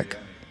back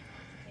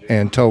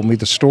and told me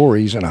the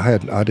stories, and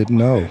I didn't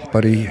know.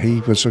 But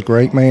he was a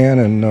great man,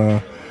 and,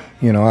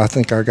 I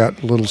think I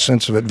got a little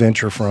sense of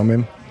adventure from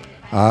him.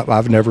 I've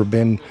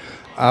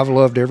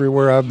loved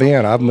everywhere I've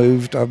been. I've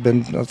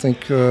been, I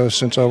think,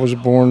 since I was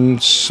born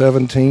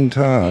 17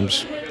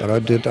 times.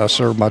 But I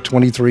served my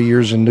 23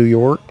 years in New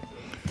York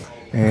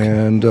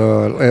and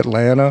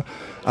Atlanta.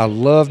 I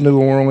love New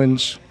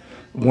Orleans.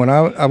 When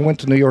I went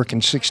to New York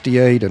in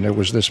 '68, and there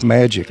was this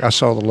magic. I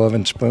saw the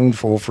Lovin'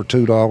 Spoonful for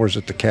 $2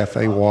 at the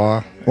Cafe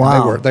Wah.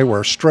 Wow. They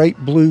were a straight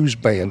blues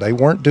band. They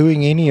weren't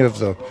doing any of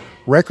the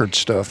record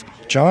stuff.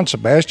 John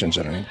Sebastian's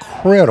an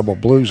incredible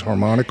blues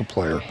harmonica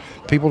player.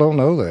 People don't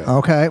know that.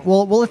 Okay.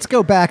 Well, let's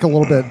go back a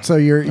little bit. So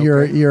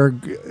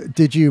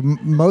did you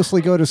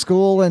mostly go to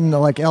school in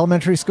like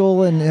elementary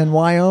school in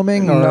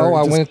Wyoming? Or no,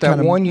 I went that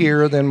 1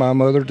 year. Then my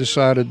mother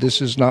decided this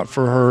is not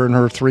for her and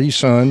her 3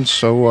 sons.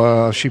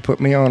 So she put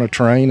me on a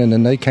train, and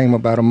then they came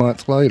about a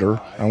month later.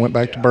 I went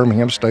back to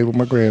Birmingham, stayed with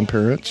my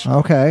grandparents.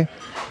 Okay.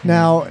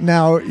 Now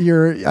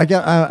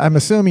I'm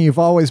assuming you've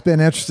always been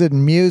interested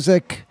in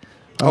music.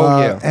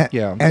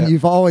 And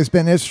you've always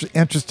been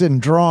interested in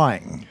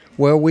drawing.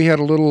 Well, we had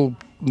a little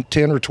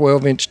 10 or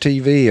 12-inch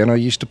TV, and I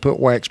used to put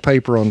wax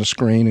paper on the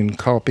screen and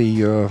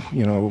copy,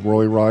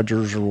 Roy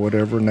Rogers or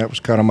whatever, and that was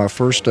kind of my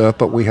first stuff.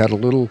 But we had a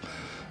little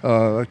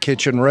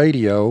kitchen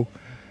radio,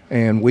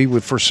 and we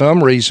would, for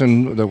some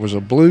reason, there was a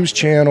blues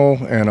channel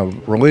and a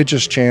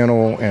religious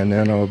channel, and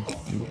then I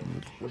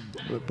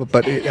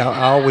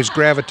always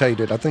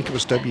gravitated. I think it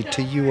was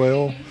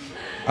WTUL.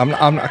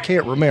 I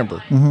can't remember.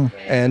 Mm-hmm.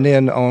 And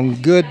then on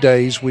good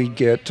days, we'd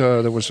get,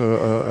 there was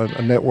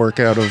a network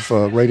out of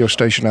a radio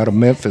station out of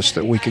Memphis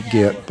that we could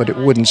get, but it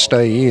wouldn't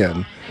stay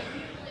in.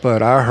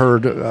 But I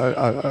heard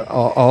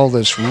all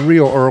this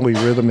real early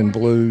rhythm and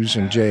blues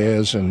and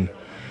jazz. And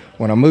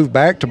when I moved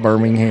back to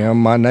Birmingham,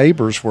 my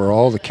neighbors were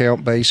all the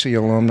Count Basie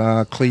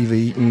alumni, Cleve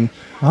Eaton.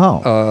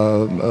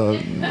 Oh.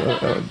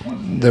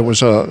 There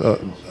was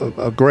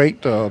a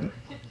great...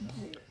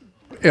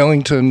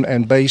 Ellington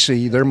and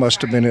Basie, there must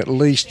have been at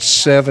least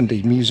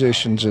 70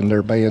 musicians in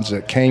their bands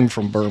that came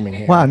from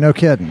Birmingham. Wow, no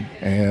kidding.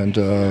 And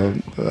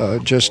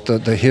just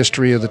the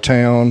history of the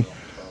town.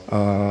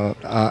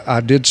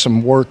 I did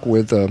some work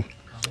with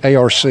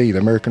ARC, the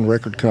American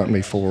Record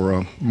Company,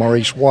 for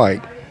Maurice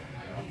White.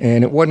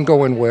 And it wasn't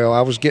going well.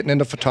 I was getting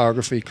into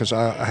photography because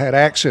I had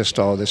access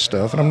to all this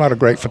stuff. And I'm not a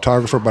great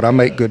photographer, but I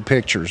make good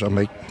pictures. I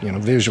make,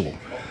 visual.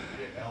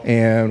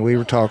 And we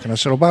were talking. I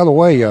said, "Oh, by the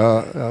way,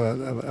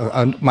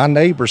 my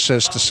neighbor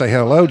says to say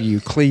hello to you,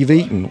 Cleve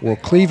Eaton." Well,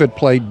 Cleve had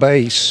played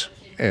bass,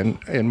 and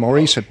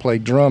Maurice had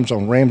played drums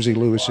on Ramsey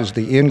Lewis's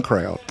The In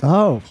Crowd.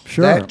 Oh,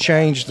 sure. That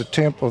changed the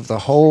tempo of the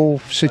whole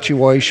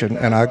situation,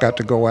 and I got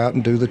to go out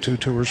and do the 2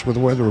 tours with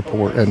the Weather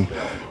Report, and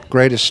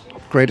greatest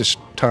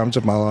times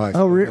of my life.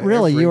 Oh,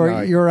 really? You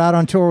were out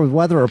on tour with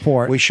Weather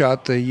Report. We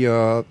shot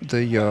the.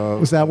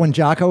 Was that when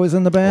Jocko was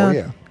in the band?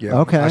 Oh yeah.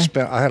 Okay.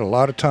 I had a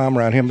lot of time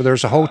around him, but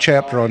there's a whole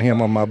chapter on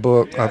him on my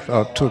book.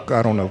 I took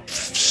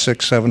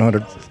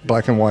 600-700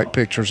 black and white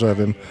pictures of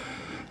him.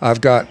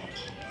 I've got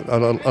a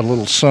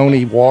little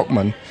Sony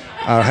Walkman.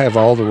 I have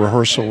all the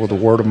rehearsal with the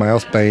Word of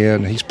Mouth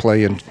band. He's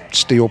playing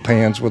steel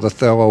pans with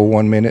Othello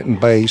 1 minute and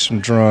bass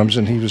and drums,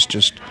 and he was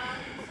just.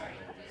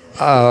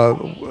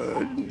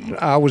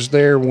 I was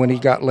there when he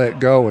got let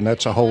go, and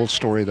that's a whole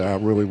story that I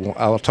really want.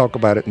 I'll talk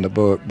about it in the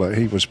book, but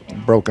he was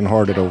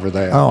brokenhearted over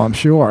that. Oh, I'm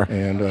sure.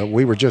 And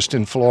we were just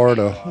in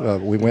Florida.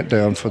 We went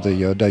down for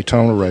the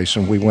Daytona race,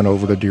 and we went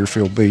over to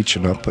Deerfield Beach,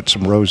 and I put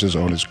some roses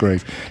on his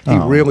grave. He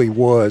really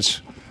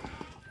was.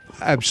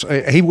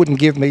 He wouldn't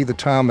give me the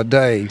time of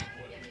day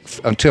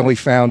until he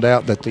found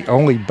out that the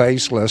only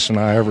bass lesson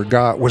I ever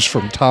got was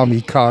from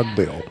Tommy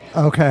Cogbill.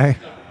 Okay.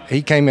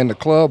 He came in the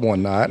club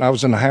one night, and I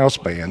was in the house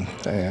band,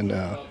 and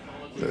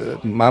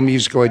my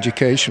musical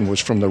education was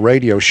from the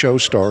radio show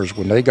stars.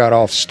 When they got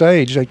off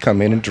stage, they'd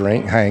come in and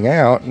drink, hang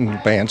out, and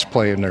the band's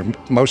playing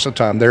most of the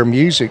time their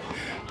music.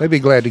 They'd be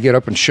glad to get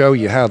up and show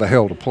you how the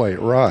hell to play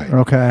it right.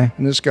 Okay.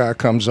 And this guy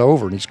comes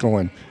over, and he's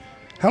going,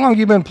 "How long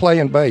you been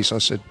playing bass?" I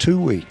said, 2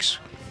 weeks.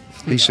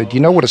 He said, "You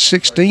know what a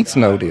 16th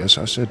note is?"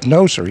 I said,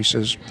 "No, sir." He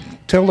says,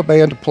 "Tell the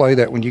band to play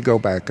that when you go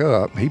back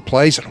up." He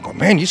plays it. I'm going,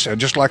 "Man, you sound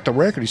just like the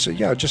record." He said,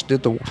 "Yeah, I just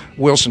did the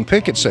Wilson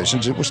Pickett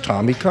sessions. It was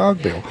Tommy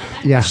Cogbill."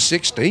 Yeah.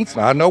 16th.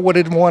 I know what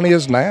one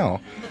is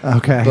now.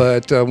 Okay.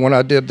 But when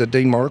I did the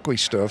Dean Markley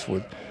stuff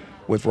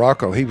with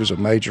Rocco, he was a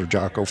major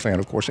Jocko fan,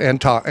 of course,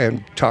 and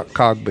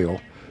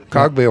Cogbill.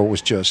 Cogbill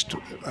was just,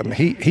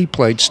 he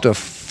played stuff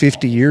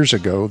 50 years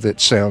ago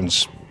that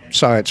sounds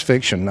science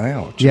fiction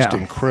now. Just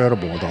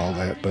incredible with all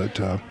that. But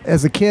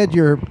as a kid,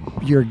 you're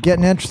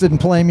getting interested in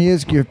playing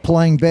music. You're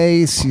playing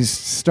bass. You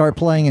start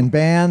playing in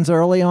bands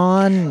early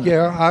on.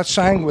 Yeah, I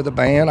sang with a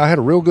band. I had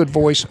a real good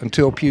voice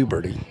until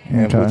puberty,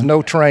 and with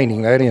no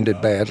training, that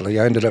ended badly.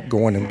 I ended up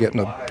going and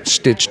getting a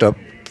stitched up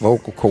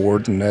vocal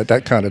cord and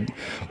that kind of.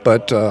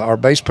 But our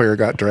bass player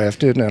got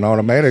drafted, and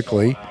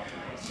automatically,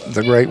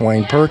 the great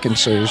Wayne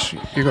Perkins says,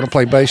 "You're going to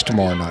play bass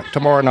tomorrow night."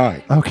 Tomorrow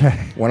night. Okay.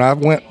 When I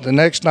went the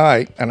next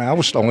night, and I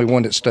was the only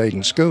one that stayed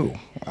in school,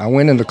 I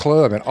went in the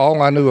club, and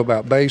all I knew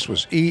about bass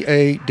was E,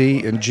 A,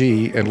 D, and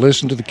G, and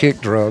listen to the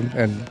kick drum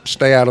and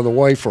stay out of the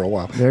way for a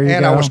while. There you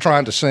and go. I was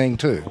trying to sing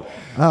too.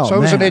 Oh, so it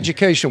was an man.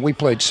 education. We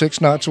played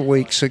 6 nights a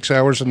week, 6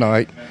 hours a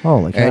night.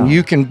 Holy cow. And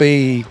you can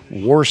be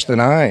worse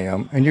than I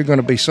am, and you're going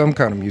to be some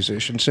kind of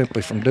musician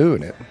simply from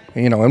doing it.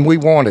 And we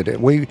wanted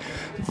it. We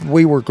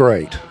were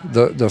great.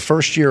 The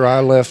first year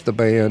I left the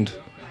band,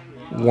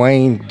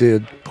 Wayne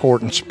did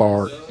Court and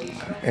Spark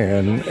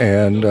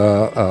and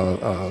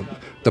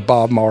the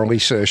Bob Marley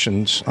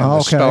sessions and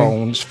the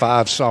Stones,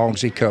 5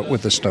 songs he cut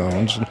with the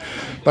Stones.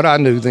 But I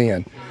knew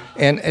then.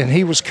 And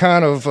he was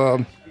kind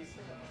of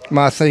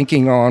my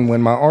thinking on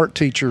when my art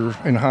teacher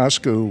in high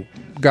school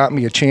got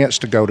me a chance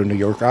to go to New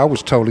York. I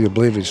was totally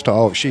oblivious to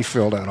all of it. She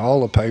filled out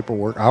all the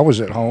paperwork. I was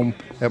at home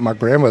at my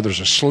grandmother's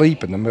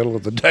asleep in the middle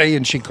of the day,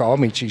 and she called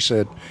me and she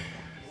said,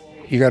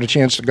 "You got a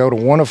chance to go to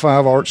one of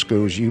 5 art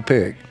schools, you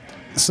pick."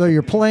 So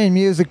you're playing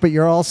music, but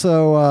you're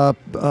also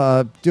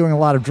doing a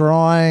lot of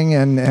drawing,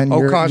 and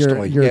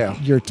constantly,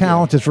 your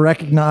talent is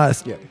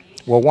recognized. Yeah.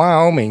 Well,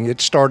 Wyoming, it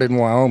started in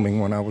Wyoming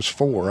when I was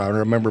 4. I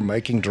remember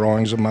making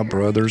drawings of my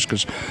brothers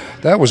because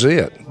that was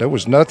it. There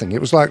was nothing. It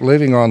was like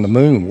living on the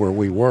moon where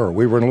we were.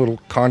 We were in a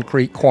little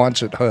concrete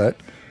Quonset hut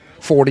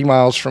 40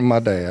 miles from my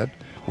dad.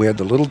 We had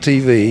the little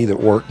TV that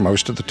worked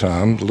most of the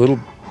time, the little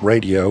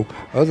radio.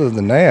 Other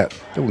than that,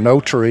 there were no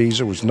trees.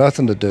 There was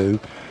nothing to do.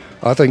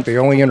 I think the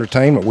only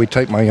entertainment, we'd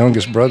take my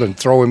youngest brother and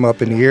throw him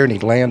up in the air, and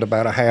he'd land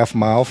about a half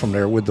mile from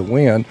there with the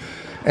wind.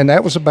 And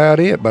that was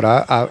about it. But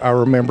I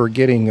remember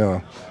getting...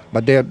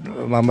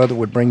 my mother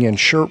would bring in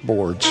shirt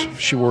boards.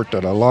 She worked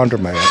at a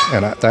laundromat,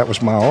 and that was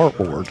my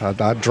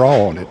artboard. I'd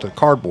draw on it, the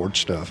cardboard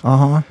stuff.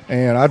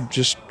 And I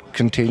just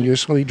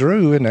continuously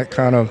drew, and that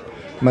kind of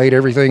made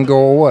everything go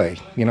away.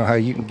 You know how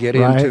you can get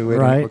into it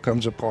and it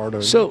becomes a part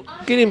of it. So,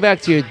 getting back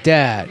to your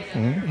dad,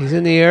 he's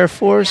in the Air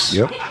Force?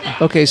 Yep.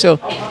 Okay, so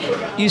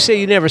you say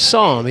you never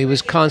saw him. He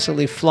was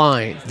constantly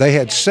flying. They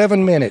had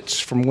 7 minutes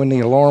from when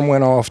the alarm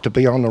went off to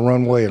be on the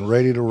runway and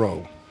ready to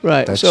roll.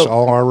 Right. That's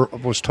all I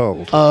was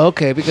told. Oh,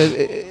 okay, because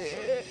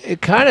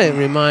it kind of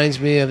reminds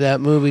me of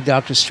that movie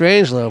Dr.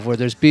 Strangelove, where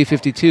there's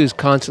B-52s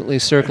constantly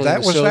circling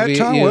That the was Soviet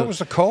that time. Union. It was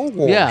the Cold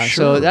War. Yeah,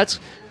 sure. so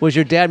was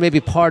your dad maybe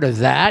part of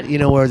that?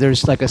 Where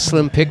there's like a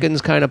Slim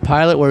Pickens kind of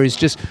pilot where he's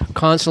just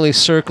constantly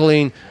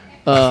circling,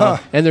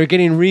 and they're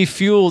getting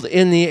refueled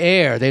in the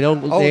air. They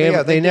don't.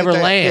 They never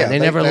land. Yeah, they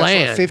never that's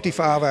land. Like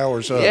 55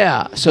 hours up.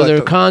 Yeah, so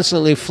they're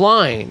constantly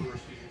flying,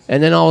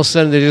 and then all of a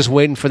sudden they're just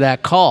waiting for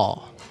that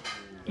call.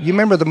 You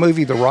remember the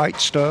movie The Right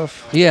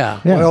Stuff?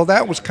 Yeah. Well,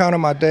 that was kind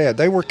of my dad.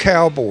 They were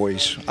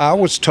cowboys. I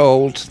was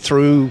told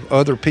through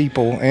other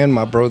people and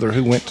my brother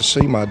who went to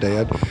see my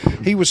dad,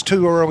 he was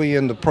too early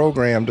in the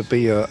program to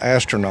be an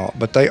astronaut.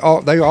 But they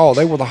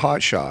were the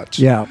hot shots.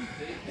 Yeah.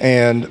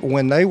 And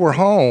when they were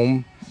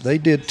home, they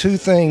did 2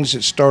 things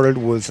that started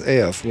with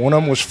F. One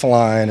of them was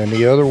flying, and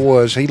the other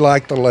was he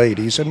liked the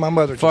ladies. And my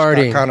mother just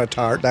Farting. got kind of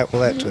tired. That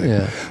too.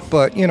 Yeah.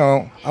 But,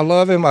 I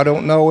love him. I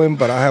don't know him,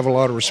 but I have a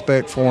lot of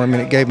respect for him,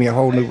 and it gave me a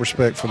whole new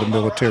respect for the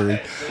military.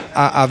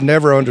 I've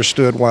never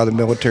understood why the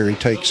military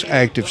takes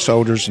active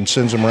soldiers and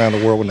sends them around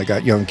the world when they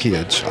got young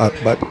kids.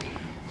 But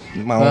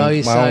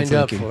He signed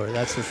up for it.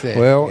 That's the thing.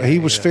 Well, he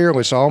was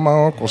fearless. All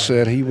my uncle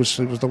said he was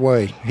the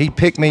way. He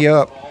picked me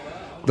up.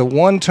 The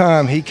one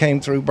time he came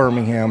through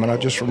Birmingham, and I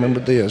just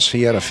remembered this,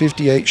 he had a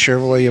 58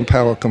 Chevrolet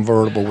Impala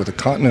convertible with a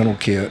Continental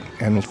kit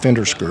and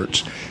fender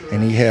skirts,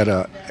 and he had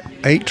a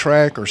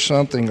 8-track or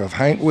something of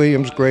Hank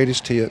Williams'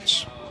 greatest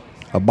hits,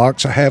 a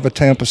box of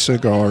Hava-Tampa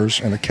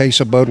cigars, and a case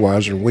of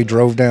Budweiser. We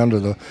drove down to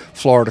the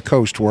Florida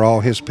coast where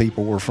all his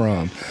people were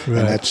from, and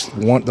that's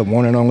the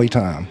one and only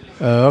time.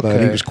 Okay.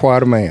 But he was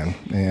quite a man,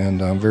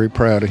 and I'm very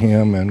proud of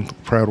him and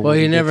proud of what Well,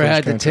 he you did never for his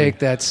had to country. take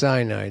that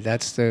cyanide.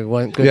 That's the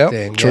one good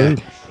thing. True.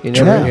 Yeah. You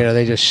never, True.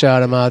 they just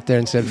shot him out there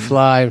and said,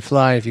 fly and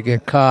fly. If you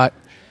get caught,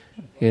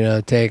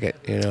 take it,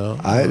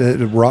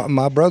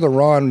 My brother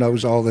Ron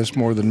knows all this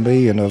more than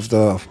me, and of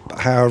the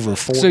however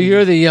 40. So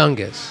you're the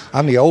youngest.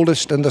 I'm the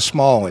oldest and the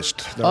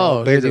smallest. They're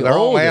all bigger. you're the They're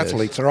all oldest.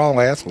 athletes. They're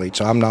all athletes.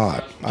 I'm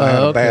not. I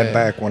had a bad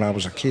back when I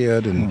was a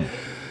kid, and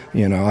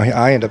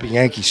I ended up at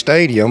Yankee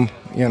Stadium.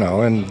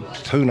 And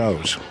who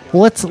knows?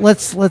 Well,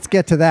 let's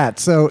get to that.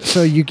 So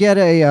you get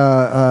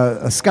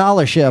a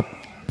scholarship.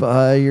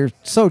 You're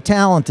so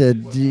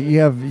talented. You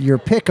have your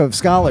pick of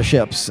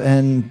scholarships,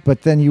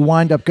 but then you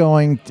wind up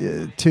going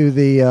to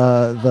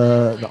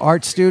the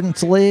Art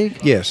Students League.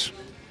 Yes.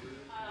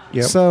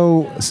 Yep.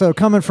 So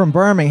coming from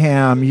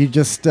Birmingham, you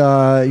just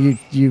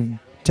you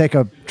take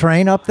a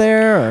train up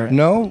there? Or?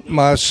 No,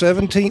 my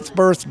 17th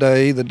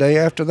birthday, the day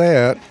after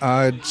that,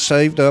 I'd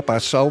saved up. I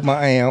sold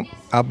my amp.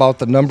 I bought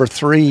the number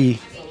 3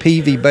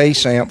 PV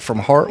bass amp from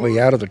Hartley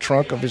out of the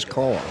trunk of his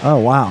car. Oh,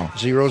 wow.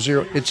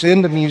 00. It's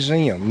in the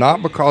museum,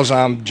 not because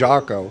I'm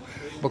Jocko,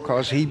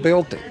 because he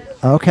built it.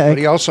 Okay. But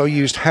he also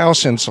used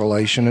house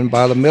insulation, and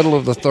by the middle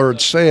of the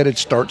third set, it'd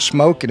start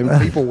smoking,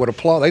 and people would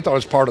applaud. They thought it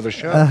was part of the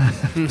show.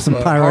 Some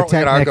Hartley pyrotechnics.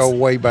 and I go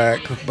way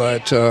back,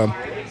 but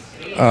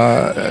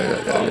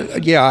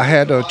yeah, I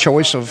had a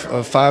choice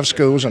of 5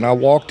 schools, and I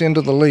walked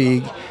into the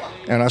league,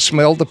 and I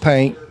smelled the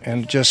paint,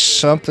 and just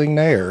something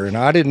there. And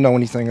I didn't know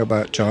anything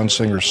about John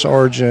Singer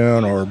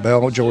Sargent or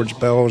George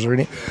Bells or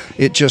anything.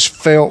 It just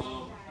felt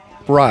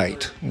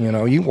right. You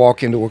know, you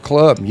walk into a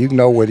club and you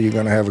know whether you're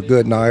going to have a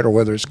good night or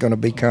whether it's going to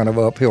be kind of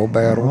uphill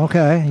battle.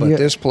 Okay. But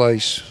this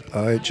place,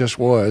 it just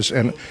was.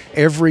 And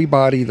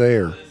everybody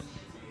there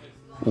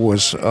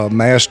was a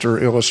master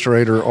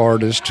illustrator,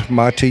 artist.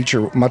 My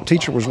teacher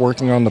was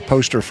working on the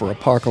poster for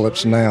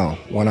Apocalypse Now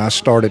when I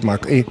started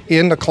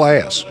in the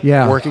class,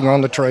 working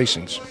on the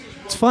tracings.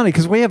 It's funny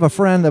because we have a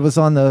friend that was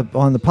on the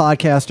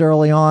podcast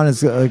early on,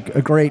 is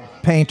a great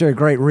painter, a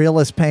great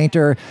realist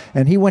painter,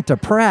 and he went to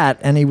Pratt,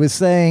 and he was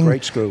saying,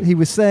 great school. He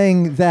was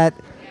saying that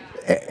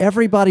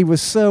everybody was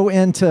so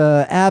into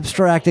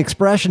abstract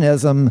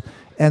expressionism,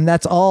 and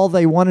that's all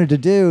they wanted to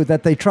do,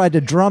 that they tried to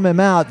drum him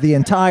out the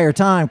entire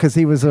time because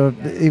he was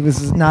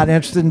not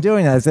interested in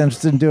doing that. He was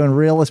interested in doing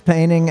realist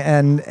painting,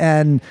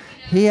 and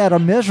he had a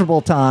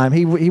miserable time.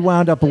 He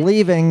wound up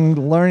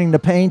leaving, learning to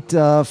paint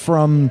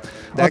from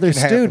other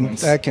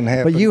students. That can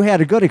happen. But you had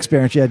a good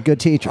experience. You had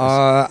good teachers.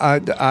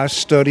 I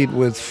studied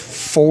with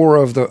 4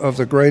 of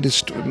the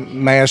greatest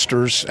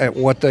masters at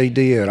what they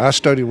did. I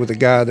studied with a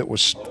guy that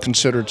was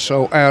considered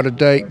so out of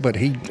date, but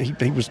he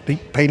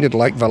painted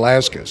like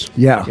Velázquez.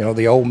 Yeah. You know,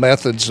 the old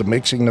methods of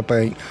mixing the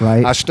paint.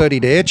 Right. I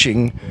studied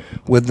etching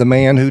with the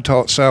man who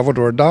taught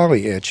Salvador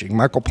Dali etching,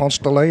 Michael Ponce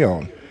de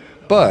Leon.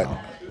 But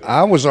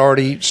I was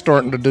already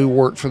starting to do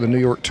work for the New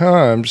York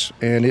Times,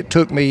 and it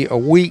took me a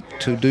week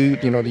to do,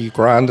 you know, you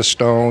grind the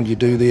stone, you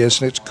do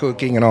this, and it's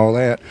cooking and all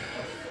that,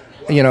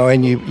 you know,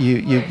 and you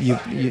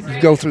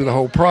go through the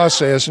whole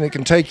process, and it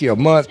can take you a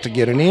month to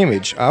get an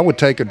image. I would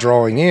take a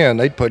drawing in,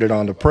 they'd put it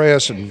on the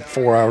press, and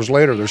 4 hours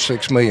later, there's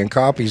 6 million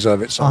copies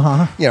of it.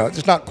 So, you know,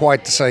 it's not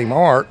quite the same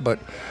art, but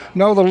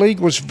no, the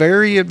league was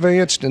very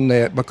advanced in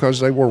that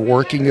because they were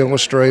working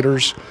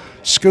illustrators.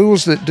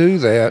 Schools that do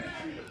that,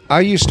 I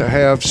used to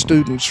have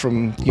students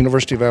from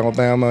University of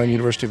Alabama and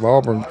University of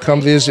Auburn come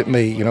visit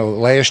me. You know,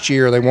 last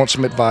year they want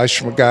some advice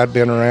from a guy who'd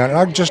been around, and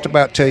I can just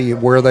about tell you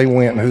where they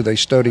went and who they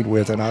studied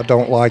with, and I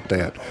don't like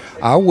that.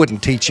 I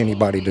wouldn't teach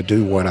anybody to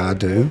do what I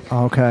do.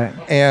 Okay.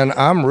 And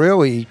I'm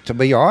really, to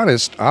be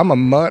honest, I'm a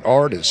mutt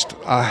artist.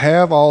 I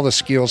have all the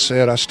skill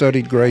set. I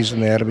studied Gray's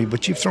Anatomy,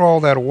 but you throw all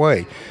that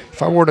away.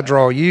 If I were to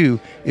draw you,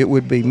 it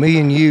would be me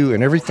and you,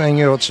 and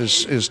everything else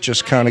is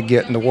just kind of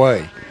getting in the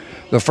way.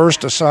 The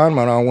first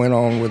assignment I went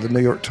on with the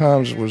New York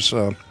Times was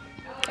I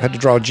had to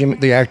draw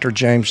the actor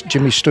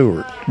Jimmy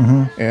Stewart.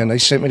 And they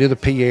sent me to the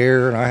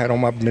Pierre, and I had on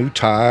my new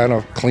tie and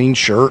a clean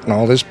shirt and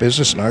all this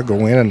business, and I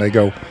go in and they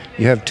go,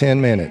 "You have 10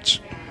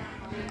 minutes."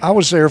 I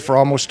was there for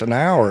almost an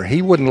hour.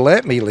 He wouldn't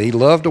let me leave. He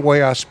loved the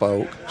way I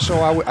spoke. So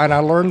I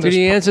learned this. Did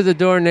he answer the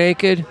door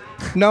naked?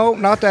 No,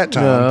 not that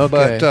time. No,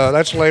 okay. But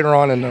that's later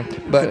on in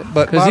the. But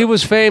because he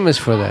was famous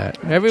for that.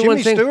 Everyone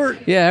Jimmy Stewart?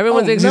 Yeah,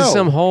 everyone thinks he's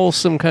some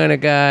wholesome kind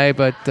of guy.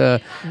 But I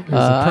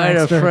had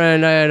a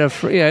friend.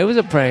 Yeah, he was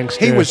a prankster.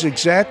 He was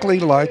exactly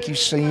like you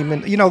see him.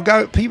 And you know,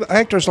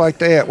 actors like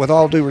that, with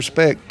all due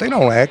respect, they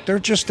don't act. They're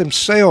just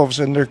themselves,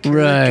 and their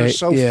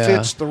character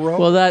fits the role.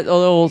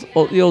 Well,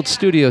 the old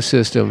studio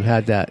system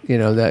had that. You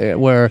know, that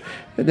where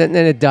then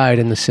it died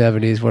in the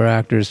 70s, where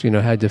actors, you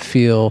know, had to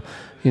feel,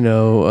 you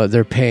know,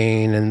 their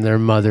pain and their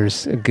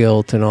mother's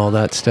guilt and all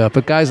that stuff.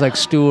 But guys like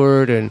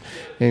Stewart and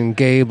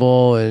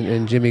Gable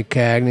and Jimmy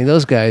Cagney,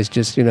 those guys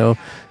just, you know,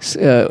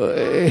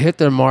 hit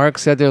their mark,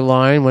 said their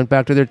line, went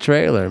back to their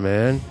trailer,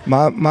 man.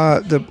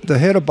 The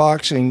head of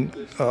boxing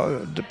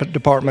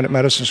department at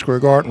Madison Square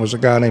Garden was a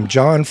guy named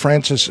John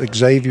Francis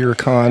Xavier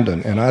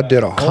Condon, and I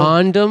did a whole...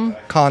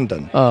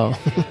 Condon. Oh,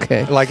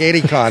 okay. Like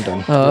Eddie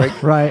Condon.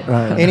 Right.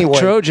 Anyway,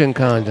 Trojan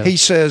Condon. He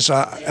says,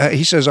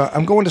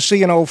 I'm going to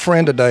see an old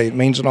friend today. It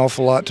means an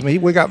awful lot to me.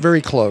 We got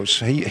very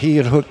close. He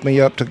had hooked me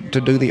up to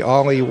do the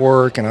Ollie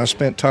work, and I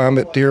spent time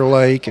at Deer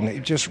Lake, and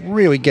it just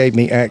really gave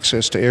me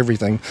access to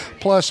everything.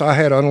 Plus, I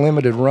had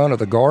unlimited run of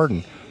the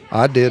garden.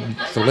 I did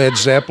the Led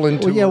Zeppelin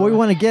tour. Well, yeah, we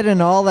want to get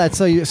into all that.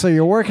 So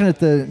you're working at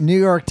the New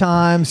York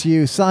Times.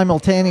 You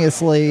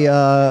simultaneously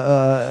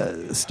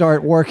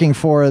start working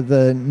for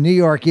the New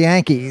York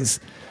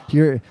Yankees.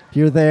 You're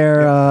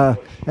there,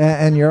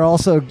 and you're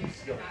also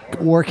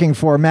working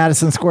for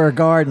Madison Square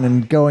Garden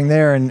and going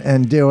there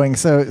and doing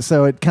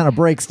so it kind of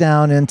breaks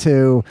down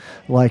into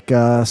like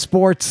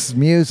sports,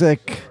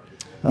 music.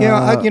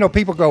 Yeah,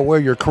 people go, well,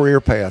 your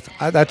career path.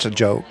 That's a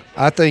joke.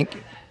 I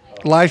think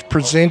life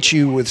presents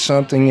you with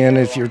something, and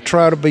if you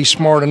try to be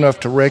smart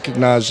enough to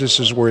recognize this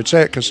is where it's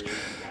at, because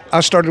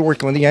I started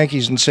working with the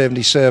Yankees in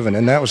 '77,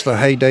 and that was the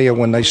heyday of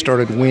when they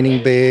started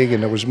winning big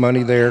and there was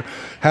money there.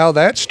 How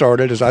that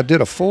started is I did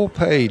a full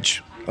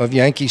page of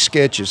Yankee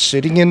sketches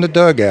sitting in the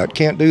dugout.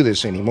 Can't do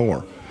this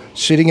anymore.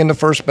 Sitting in the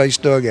first base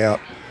dugout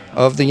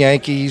of the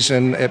Yankees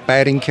and at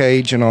batting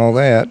cage and all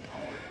that.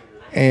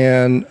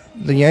 And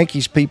the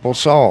Yankees people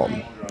saw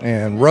him.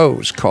 And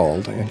Rose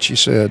called, and she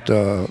said,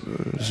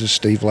 "This is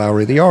Steve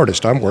Lowery, the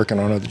artist. I'm working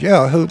on it."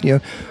 Yeah, who? Yeah.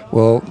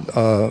 Well,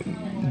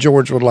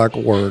 George would like a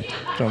word.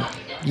 So,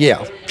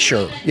 yeah,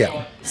 sure,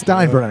 yeah.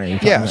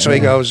 Steinbrenner. Yeah. So he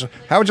goes,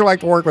 "How would you like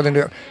to work with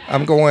him?"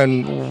 I'm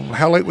going,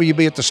 "How late will you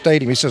be at the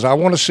stadium?" He says, "I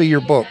want to see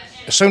your book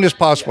as soon as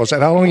possible." I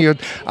said, "How long you?"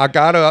 I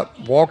got up,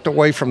 walked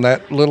away from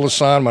that little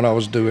assignment I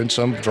was doing,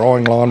 some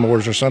drawing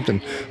lawnmowers or something,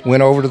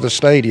 went over to the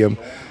stadium,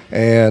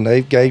 and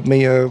they gave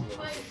me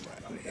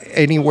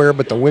anywhere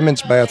but the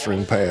women's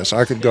bathroom pass.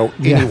 I could go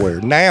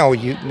anywhere. Now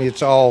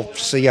it's all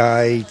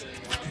CIA,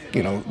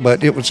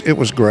 but it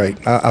was great.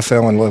 I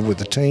fell in love with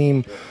the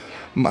team.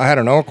 I had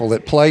an uncle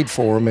that played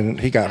for him, and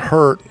he got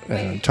hurt,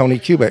 and Tony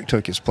Kubek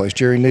took his place.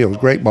 Jerry Neal was a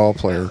great ball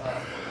player.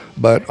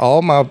 But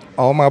all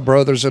my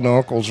brothers and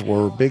uncles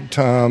were big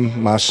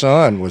time. My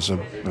son was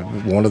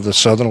one of the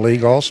Southern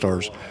League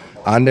All-Stars.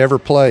 I never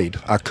played.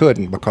 I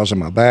couldn't because of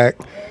my back.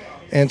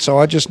 And so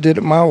I just did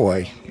it my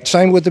way.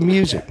 Same with the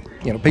music.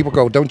 People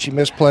go, "Don't you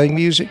miss playing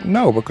music?"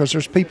 No, because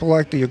there's people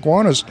like the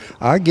Iguanas.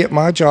 I get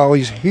my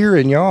jollies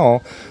hearing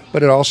y'all,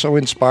 but it also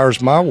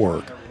inspires my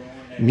work.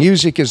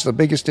 Music is the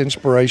biggest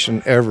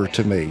inspiration ever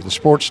to me. The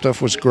sports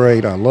stuff was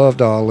great. I loved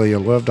Ali. I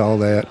loved all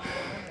that.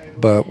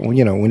 But,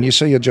 when you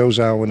see a Joe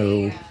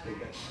Zawinu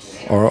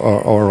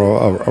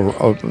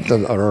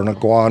or an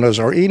Iguanas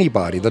or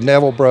anybody, the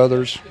Neville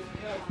brothers,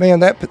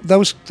 man,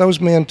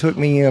 those men took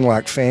me in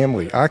like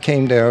family. I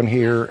came down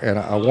here and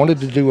I wanted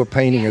to do a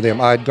painting of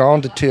them. I had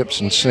gone to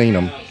Tips and seen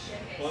them,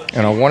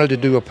 and I wanted to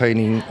do a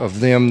painting of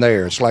them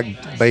there. It's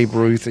like Babe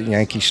Ruth at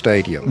Yankee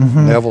Stadium,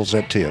 Neville's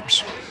at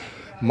Tips.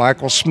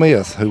 Michael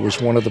Smith, who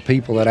was one of the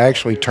people that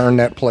actually turned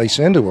that place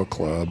into a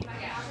club.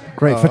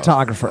 Great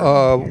photographer.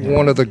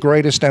 One of the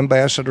greatest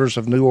ambassadors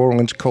of New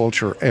Orleans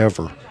culture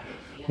ever.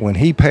 When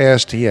he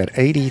passed, he had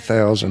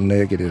 80,000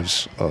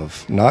 negatives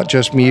of not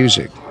just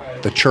music,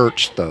 the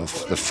church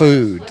stuff, the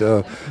food,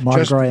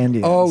 Mardi Gras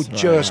Indians.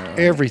 Just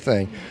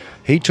everything.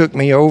 He took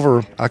me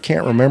over. I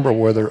can't remember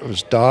whether it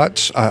was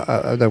Dots.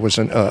 There was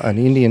an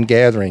Indian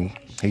gathering.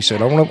 He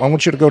said, I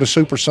want you to go to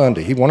Super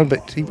Sunday." He wanted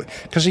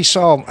because he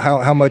saw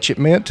how much it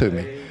meant to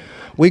me.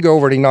 We go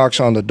over and he knocks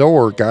on the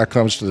door. Guy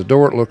comes to the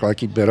door. It looked like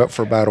he'd been up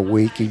for about a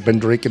week. He'd been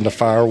drinking the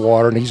fire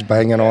water, and he's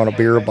banging on a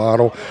beer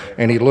bottle.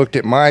 And he looked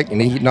at Mike,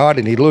 and he nodded,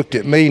 and he looked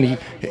at me,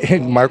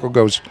 and Michael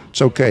goes, "It's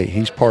okay.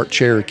 He's part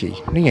Cherokee."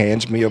 And he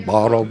hands me a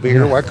bottle of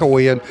beer. I go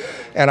in,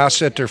 and I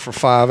sat there for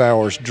 5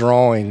 hours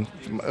drawing.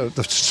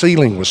 The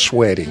ceiling was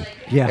sweating.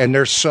 Yeah. And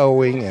they're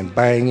sewing and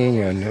banging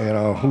and,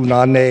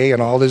 hunane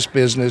and all this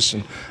business.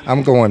 And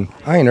I'm going,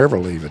 I ain't ever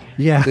leaving.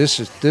 Yeah. This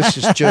is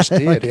just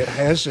it. It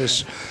has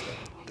this...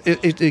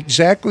 It's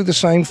exactly the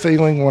same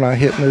feeling when I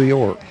hit New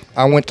York.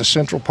 I went to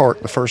Central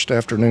Park the first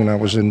afternoon I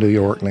was in New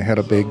York, and they had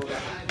a big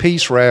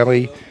peace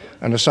rally.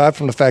 And aside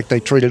from the fact they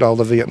treated all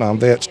the Vietnam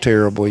vets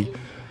terribly,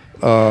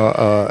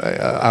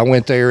 I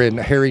went there, and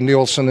Harry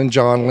Nilsson and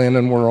John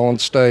Lennon were on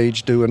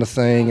stage doing a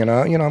thing.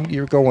 And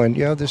you're going,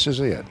 yeah, this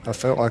is it. I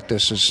felt like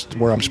this is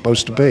where I'm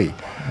supposed to be.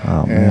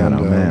 Oh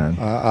man!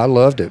 I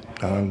loved it.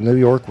 New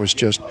York was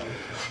just.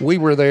 We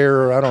were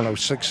there,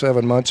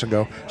 6-7 months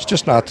ago. It's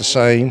just not the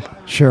same.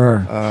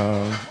 Sure.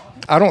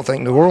 I don't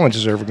think New Orleans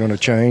is ever going to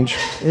change.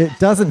 It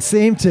doesn't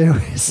seem to.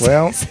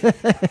 Well,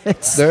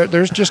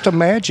 there's just a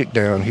magic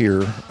down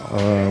here.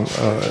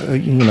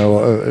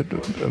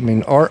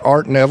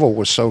 Art Neville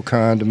was so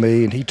kind to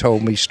me, and he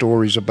told me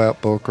stories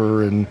about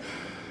Booker, and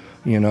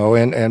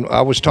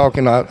I was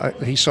talking.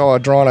 He saw a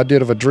drawing I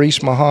did of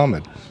Idris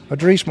Muhammad.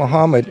 Idris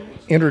Muhammad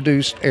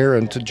introduced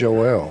Aaron to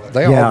Joel.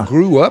 They all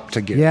grew up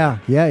together.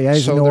 Yeah.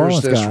 He's a New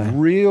Orleans there's this guy.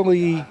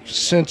 really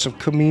sense of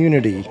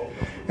community,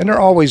 and there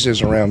always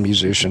is around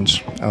musicians.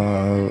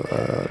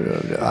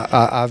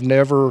 I've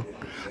never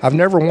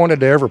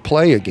wanted to ever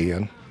play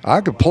again. I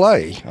could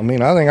play. I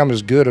think I'm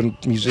as good a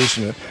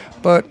musician,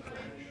 but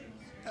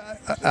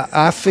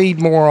I feed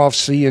more off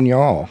seeing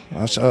y'all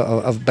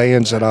of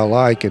bands that I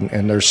like,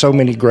 and there's so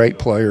many great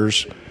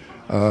players.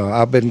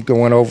 I've been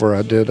going over.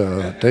 I did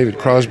a David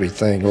Crosby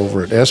thing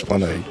over at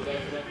Esplanade.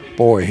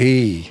 Boy,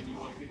 he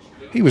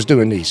was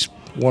doing these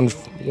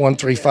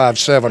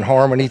 1-3-5-7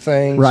 harmony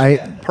things. Right.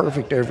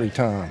 Perfect every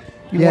time.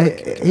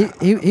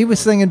 He was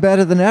singing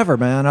better than ever,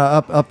 man.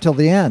 Up till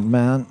the end,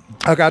 man.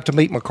 I got to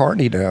meet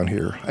McCartney down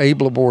here.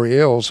 Abe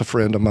Laboriel's a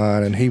friend of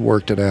mine, and he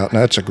worked it out, and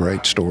that's a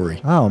great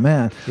story. Oh,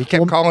 man. He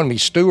kept calling me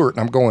Stewart,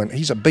 and I'm going,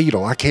 he's a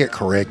Beatle. I can't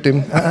correct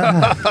him.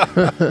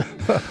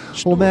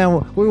 Well,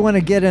 man, we want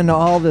to get into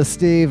all this,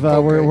 Steve.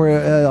 Okay.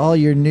 We're all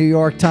your New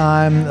York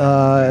time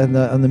and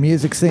the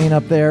music scene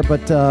up there.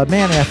 But,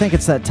 Manny, I think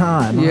it's that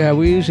time. Huh? Yeah,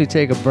 we usually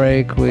take a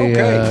break. We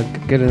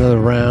get another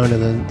round,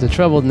 and then the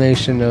Troubled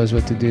Nation knows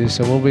what to do,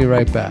 so we'll be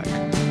right back.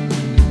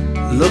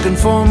 Looking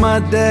for my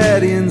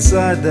daddy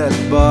inside that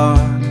bar.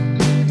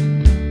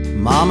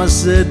 Mama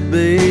said,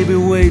 baby,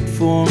 wait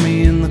for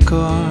me in the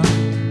car.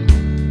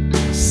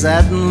 I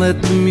sat and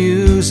let the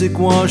music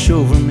wash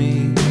over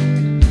me.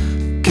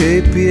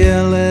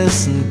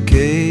 KPLS and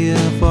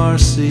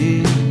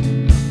KFRC.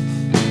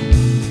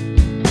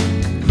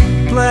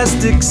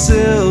 plastic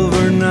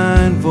silver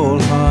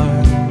 9-volt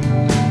heart.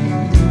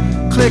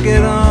 Click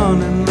it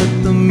on and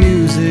let the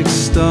music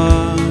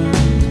start.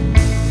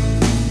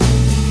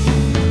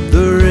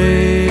 The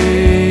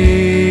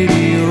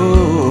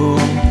radio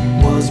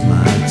was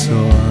my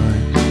toy.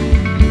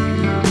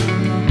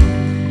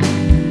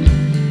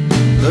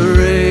 The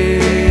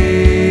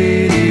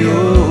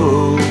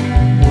radio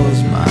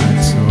was my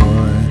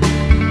toy.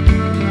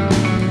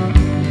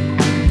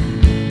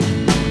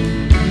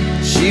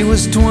 She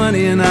was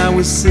 20 and I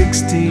was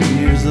 16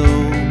 years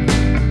old,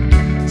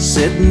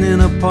 sitting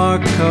in a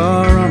parked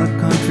car on a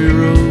country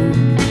road,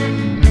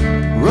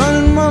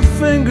 running my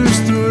fingers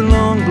through her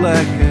long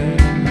black hair.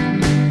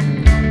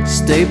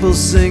 Staples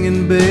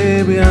singing,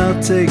 baby,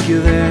 I'll take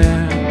you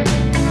there.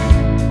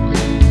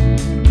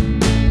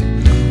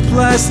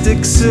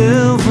 Plastic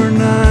silver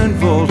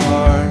 9-volt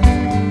heart.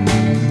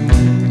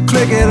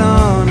 Click it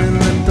on and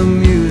let the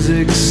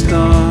music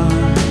start.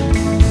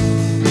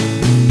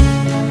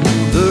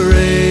 The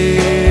radio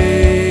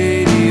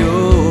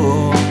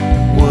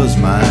was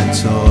my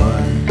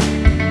toy.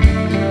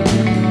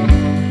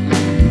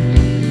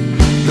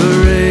 The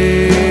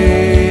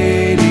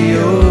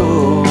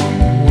radio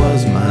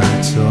was my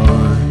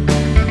toy.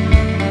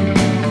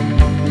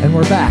 And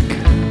we're back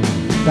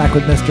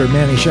with Mr.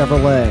 Manny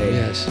Chevrolet.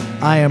 Yes.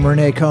 I am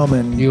Renee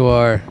Coman. You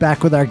are.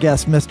 Back with our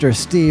guest, Mr.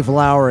 Steve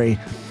Lowery.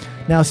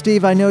 Now,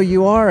 Steve, I know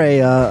you are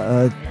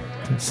a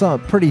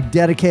pretty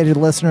dedicated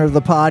listener of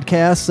the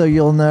podcast, so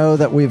you'll know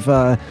that we've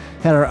had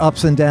our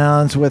ups and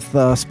downs with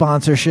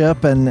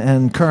sponsorship,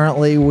 and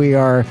currently we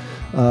are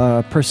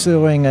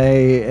pursuing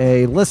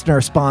a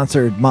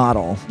listener-sponsored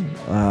model,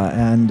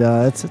 and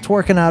it's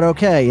working out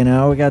okay. You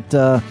know, we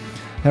got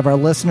have our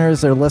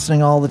listeners; they're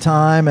listening all the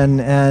time,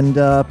 and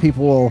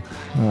people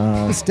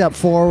will step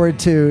forward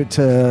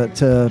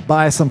to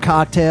buy some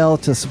cocktail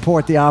to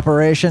support the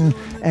operation.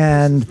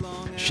 And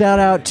shout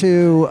out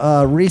to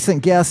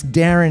recent guest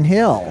Darren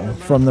Hill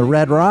from the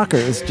Red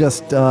Rockers.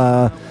 Just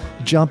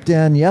jumped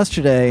in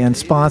yesterday and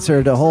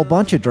sponsored a whole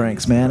bunch of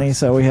drinks, Manny.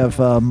 So we have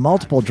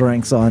multiple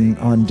drinks on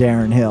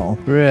Darren Hill.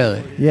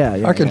 Really?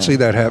 Yeah, I can see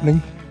that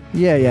happening.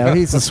 Yeah.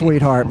 He's a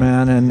sweetheart,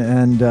 man,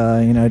 and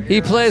you know.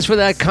 He plays for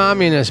that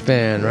communist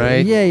band,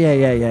 right?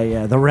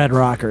 Yeah. The Red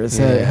Rockers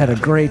had a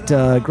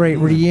great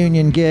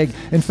reunion gig.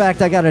 In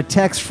fact, I got a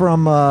text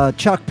from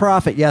Chuck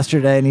Prophet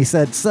yesterday, and he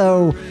said,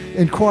 "So,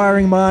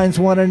 inquiring minds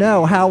want to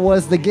know, how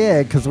was the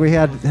gig?" Because we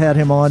had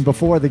him on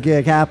before the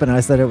gig happened.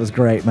 I said it was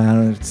great,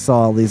 man. I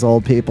saw all these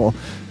old people,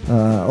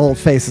 old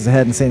faces I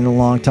hadn't seen in a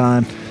long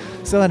time.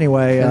 So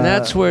anyway, and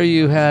that's where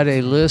you had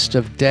a list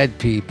of dead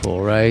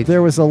people, right?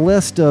 There was a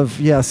list of,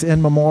 yes,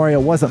 in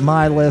memoriam. It wasn't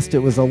my list. It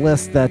was a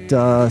list that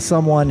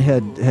someone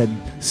had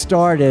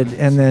started,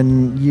 and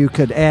then you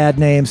could add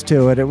names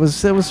to it. It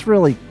was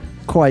really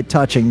quite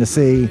touching to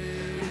see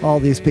all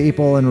these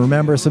people and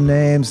remember some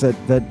names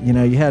that you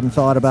know you hadn't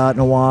thought about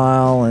in a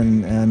while,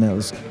 and it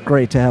was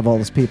great to have all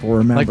those people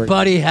remembered. Like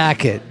Buddy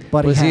Hackett.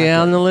 Was he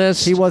on the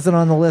list? He wasn't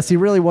on the list. He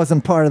really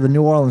wasn't part of the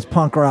New Orleans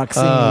punk rock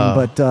scene,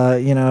 but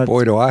you know.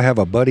 Boy, do I have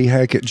a Buddy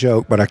Hackett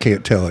joke, but I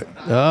can't tell it.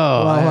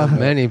 I have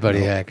many Buddy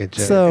Hackett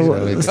jokes.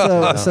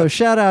 So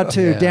shout out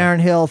to Darren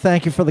Hill.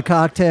 Thank you for the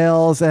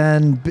cocktails,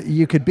 and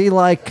you could be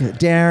like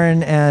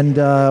Darren,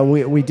 and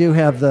we do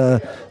have the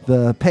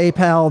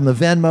PayPal and the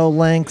Venmo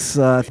links.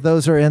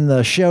 Those are in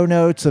the show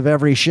notes of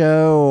every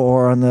show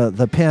or on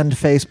the pinned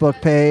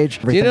Facebook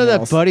page. Do you know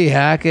that Buddy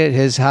Hackett,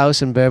 his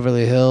house in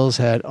Beverly Hills,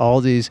 had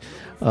all these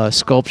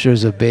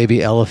sculptures of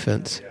baby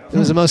elephants? It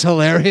was the most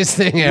hilarious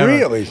thing ever.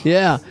 Really?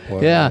 Yeah, wow.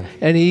 Yeah.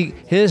 And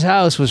his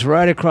house was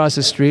right across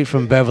the street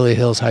from Beverly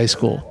Hills High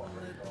School.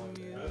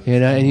 You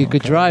know, and you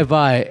could drive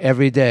by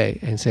every day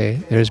and say,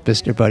 "There's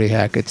Mr. Buddy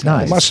Hackett's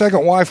house." My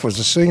second wife was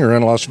a singer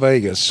in Las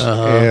Vegas,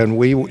 and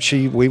we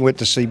went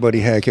to see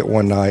Buddy Hackett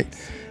one night,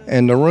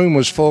 and the room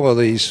was full of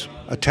these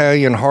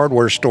Italian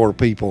hardware store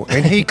people,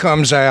 and he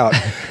comes out,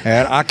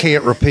 and I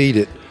can't repeat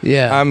it.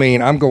 Yeah. I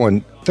mean, I'm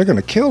going, they're going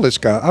to kill this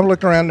guy. I'm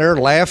looking around there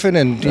laughing,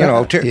 and you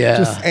know,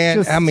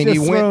 he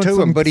went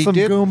to him, but he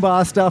did some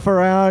Goomba stuff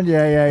around.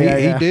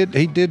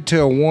 He did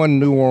tell one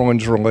New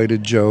Orleans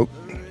related joke.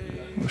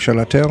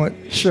 Shall I tell it?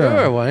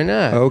 Sure, why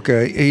not?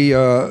 Okay.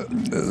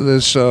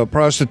 This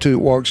prostitute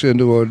walks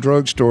into a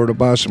drugstore to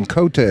buy some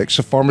Kotex.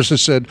 The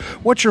pharmacist said,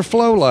 "What's your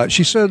flow like?"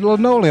 She said,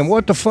 "Linoleum."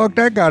 What the fuck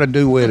that got to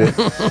do with it?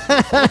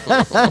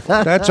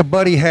 That's a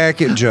Buddy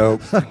Hackett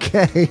joke.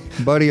 Okay.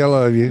 Buddy, I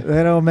love you.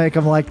 They don't make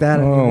them like that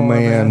anymore. Oh,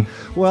 man.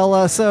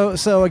 Well,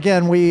 so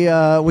again, we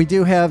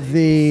do have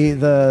the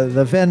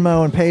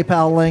Venmo and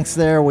PayPal links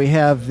there. We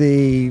have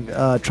the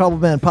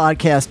Troublemen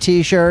Podcast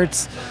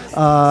T-shirts.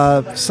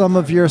 Some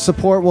of your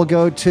support will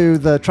go to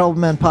the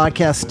Troublemen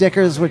Podcast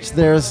stickers, which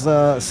there's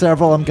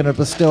several I'm going to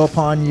bestow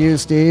upon you,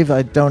 Steve.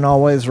 I don't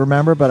always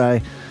remember, but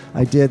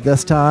I did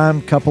this time.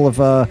 A couple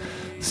of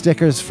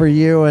stickers for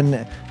you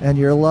and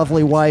your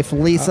lovely wife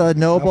Lisa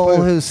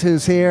Noble,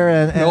 who's here,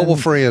 and Noble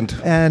friend,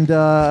 and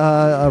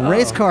a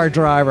race car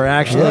driver,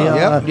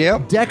 actually.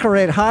 Yep.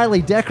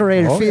 Highly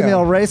decorated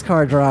female race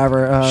car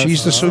driver.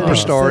 She's the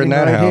superstar in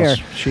that house.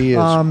 Here. She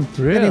is.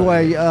 Really?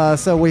 Anyway,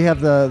 so we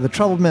have the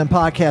Troublemen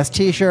podcast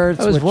T-shirts.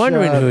 I was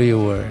wondering who you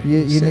were.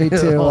 You need to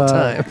the whole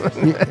time.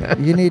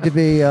 you need to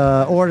be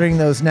ordering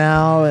those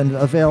now, and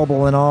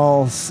available in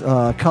all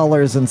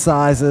colors and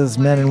sizes,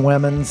 men and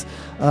women's.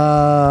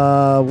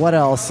 What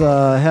else?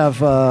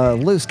 Have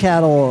Loose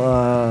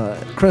Cattle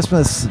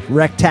Christmas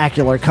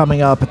Rectacular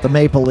coming up at the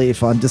Maple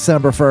Leaf on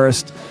December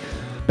 1st.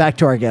 Back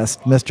to our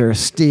guest, Mr.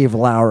 Steve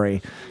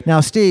Lowery.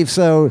 Now, Steve,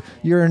 so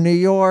you're in New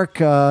York.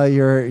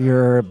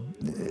 You're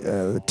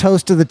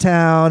toast of the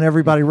town.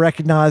 Everybody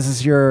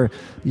recognizes your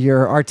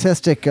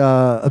artistic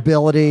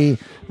ability.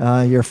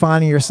 You're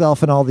finding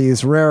yourself in all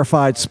these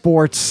rarefied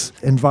sports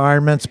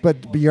environments, but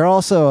you're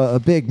also a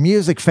big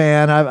music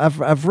fan.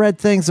 I've read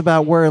things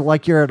about where,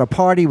 like, you're at a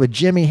party with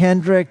Jimi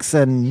Hendrix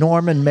and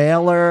Norman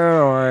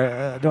Mailer,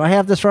 or do I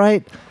have this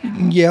right?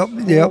 Yep.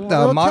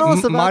 Well, tell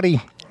us about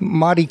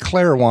Monty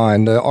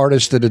Clarewine, the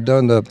artist that had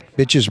done the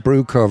Bitches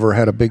Brew cover,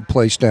 had a big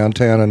place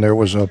downtown, and there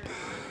was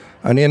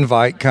an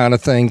invite kind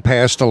of thing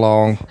passed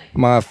along.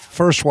 My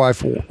first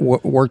wife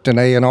worked in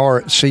A&R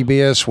at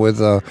CBS with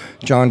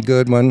John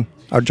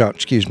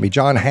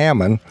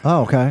Hammond.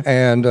 Oh, okay.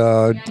 And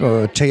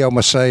Teo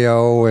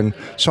Maceo, and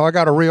so I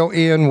got a real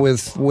in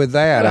with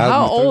that.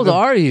 How old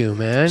are you,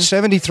 man?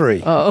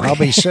 73. Oh, okay. I'll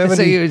be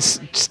 70.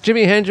 So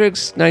Jimi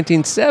Hendrix,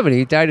 1970.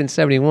 He died in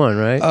 71,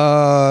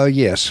 right?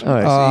 Yes. All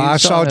right, so I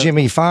saw him.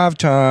 Jimmy 5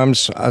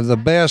 times. The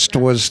best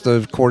was,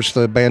 of course,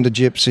 the Band of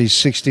Gypsies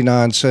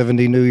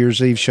 69-70 New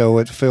Year's Eve show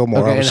at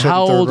Fillmore. Okay, and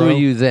how old were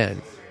you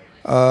then?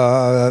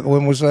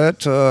 When was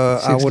that?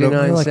 I would have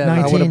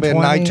 69, 70.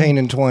 been 19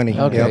 and 20.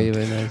 Okay, Yep. you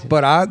were 19.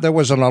 But there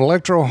was an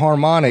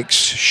Electro-Harmonics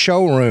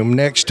showroom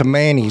next to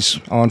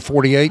Manny's on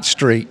 48th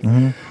Street,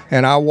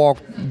 and I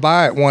walked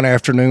by it one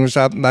afternoon.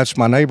 That's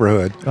my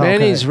neighborhood.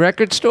 Manny's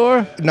record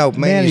store? No,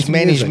 Manny's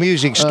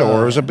music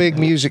store. It was a big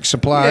music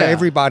supply. Yeah.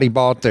 Everybody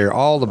bought there,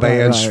 all the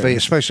bands, right.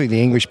 especially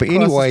the English. But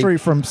Across anyway, the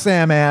street from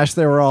Sam Ash,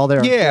 they were all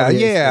there.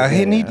 yeah.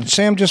 And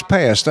Sam just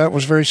passed. That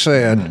was very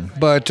sad.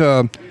 But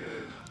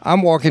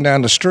I'm walking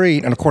down the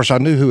street, and of course I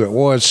knew who it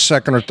was,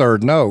 second or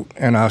third note,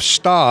 and I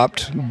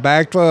stopped,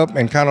 backed up,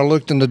 and kind of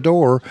looked in the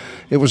door.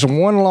 It was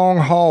one long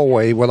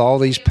hallway with all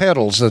these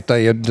pedals that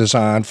they had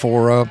designed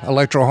for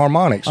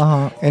Electro-Harmonics.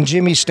 And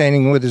Jimmy's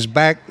standing with his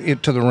back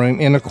to the room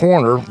in the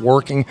corner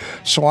working.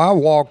 So I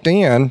walked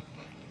in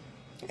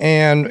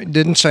and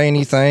didn't say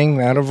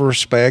anything out of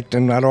respect,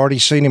 and I'd already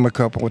seen him a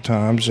couple of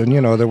times, and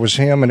there was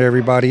him and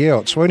everybody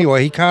else. So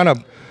anyway, he kind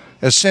of,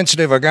 as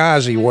sensitive a guy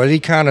as he was, he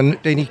kind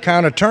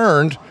of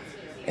turned,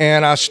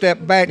 and I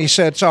stepped back, and he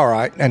said, "It's all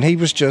right." And he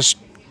was just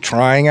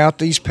trying out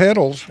these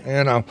pedals,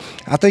 and I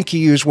think he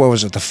used, what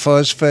was it, the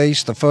fuzz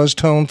face, the fuzz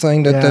tone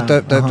thing.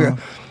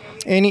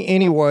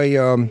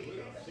 Anyway,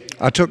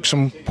 I took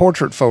some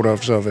portrait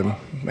photos of him,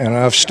 and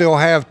I still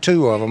have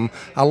 2 of them.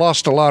 I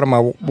lost a lot of my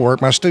work.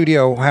 My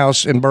studio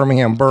house in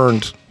Birmingham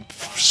burned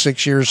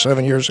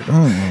 7 years ago.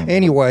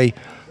 Anyway,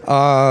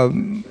 I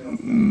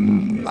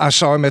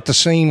saw him at the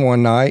Scene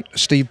one night,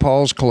 Steve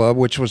Paul's club,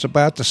 which was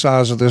about the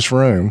size of this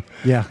room.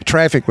 Yeah.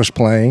 Traffic was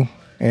playing,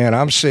 and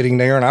I'm sitting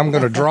there, and I'm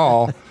going to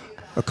draw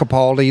a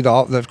Capaldi,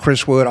 the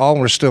Chris Wood, all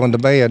were still in the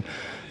band.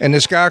 And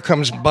this guy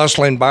comes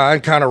bustling by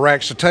and kind of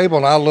racks the table,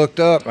 and I looked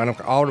up, and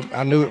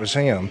I knew it was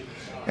him.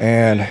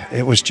 And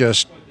it was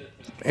just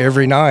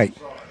every night.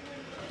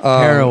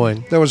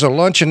 Heroin. There was a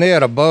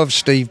luncheonette above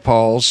Steve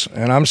Paul's,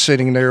 and I'm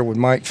sitting there with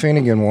Mike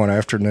Finnegan one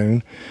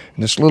afternoon,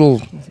 and this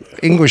little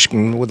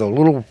Englishman with a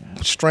little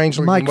strange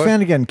looking Mike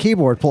Finnegan,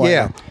 keyboard player.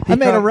 Yeah. I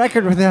made a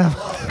record with him.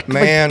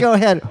 Man. Go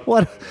ahead.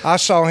 What? I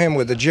saw him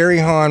with the Jerry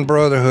Hahn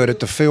Brotherhood at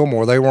the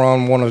Fillmore. They were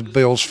on one of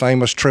Bill's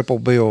famous triple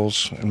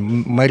bills,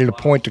 and made it a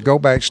point to go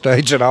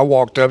backstage, and I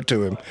walked up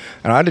to him,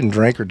 and I didn't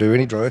drink or do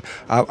any drugs.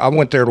 I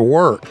went there to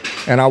work,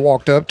 and I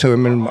walked up to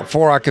him, and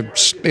before I could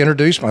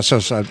introduce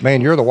myself, I said,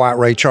 "Man, you're the White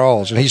Ray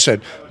Charles." And he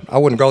said, "I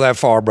wouldn't go that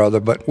far, brother,"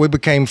 but we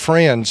became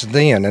friends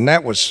then, and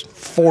that was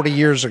 40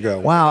 years ago.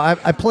 Wow,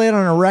 I played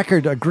on a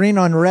record, a Green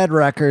on Red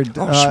record.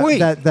 Sweet.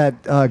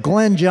 That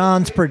Glenn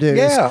Johns produced.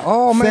 Yeah,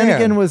 oh, man.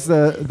 Finnegan was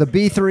the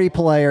B3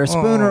 player.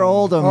 Spooner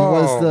Oldham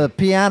was the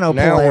piano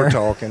player. Now we're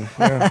talking.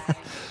 Yeah.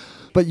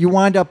 But you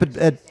wind up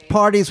at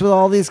parties with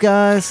all these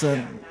guys?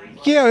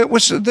 Yeah, it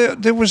was.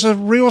 There was a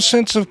real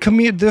sense of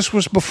community. This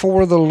was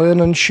before the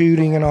Lennon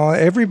shooting and all.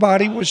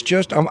 Everybody was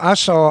just. I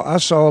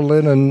saw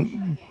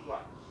Lennon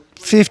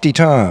 50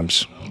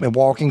 times,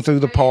 walking through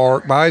the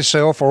park by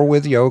himself or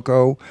with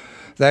Yoko.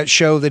 That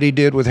show that he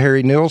did with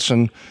Harry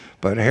Nilsson,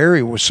 but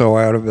Harry was so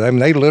out of it. I mean,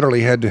 they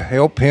literally had to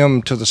help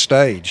him to the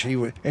stage.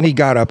 And he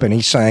got up and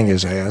he sang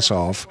his ass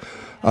off.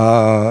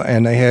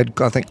 And they had,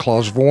 I think,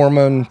 Klaus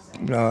Vormann,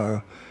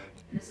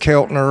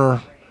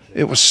 Keltner,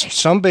 it was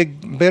some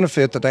big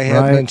benefit that they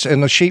had Right.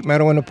 in the sheep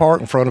meadow in the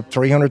park in front of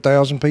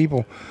 300,000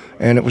 people.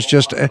 And it was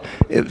just,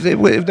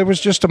 there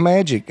was just a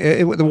magic.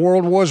 The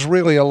world was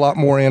really a lot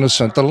more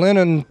innocent. The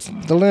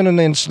Lennon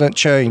incident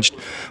changed.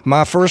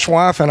 My first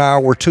wife and I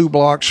were 2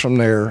 blocks from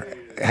there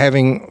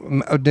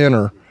having a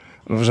dinner.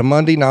 It was a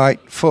Monday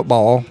night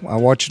football. I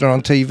watched it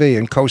on TV,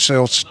 and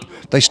Cosell,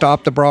 they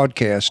stopped the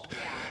broadcast.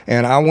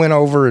 And I went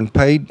over and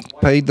paid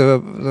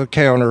the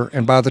counter,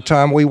 and by the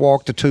time we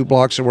walked the 2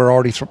 blocks, there were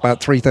already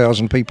about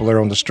 3,000 people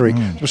there on the street.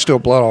 There was still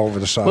blood all over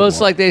the sidewalk. Well,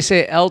 it's like they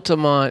say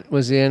Altamont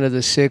was the end of the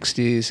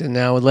 60s, and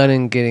now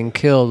Lennon getting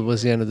killed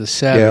was the end of the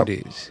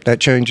 70s.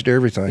 That changed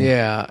everything.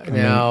 Yeah.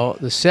 Now,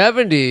 the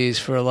 70s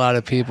for a lot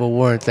of people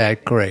weren't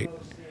that great.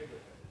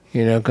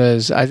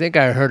 Because I think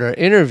I heard an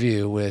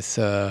interview with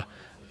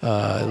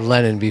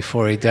Lennon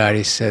before he died.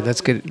 He said,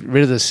 let's get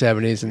rid of the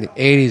 70s and the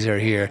 80s are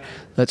here.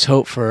 Let's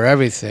hope for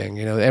everything.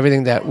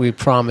 Everything that we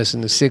promised in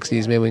the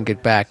 60s, maybe we can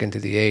get back into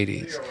the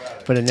 80s.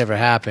 But it never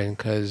happened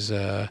because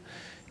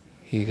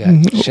he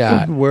got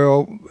shot.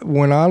 Well,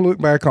 when I look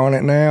back on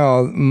it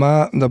now,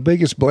 the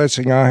biggest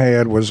blessing I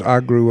had was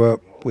I grew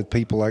up with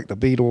people like the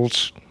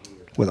Beatles,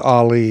 with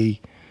Ali.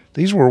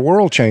 These were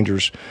world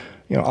changers.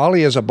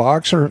 Ali as a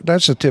boxer,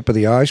 that's the tip of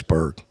the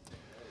iceberg.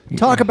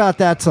 Talk about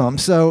that some.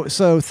 So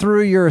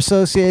through your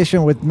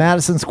association with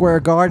Madison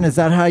Square Garden, is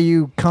that how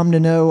you come to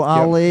know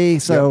Ali?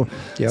 So,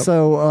 Yep.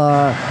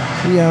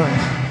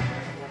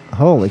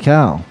 Holy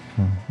cow!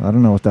 I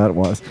don't know what that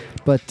was,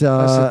 but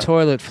That's the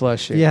toilet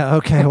flushing. yeah.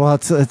 Okay, well,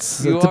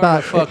 it's You are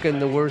about fucking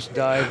the worst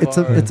dive it's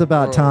bar in it's the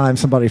about world. time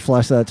somebody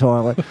flushed that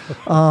toilet.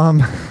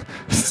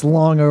 It's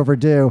long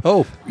overdue.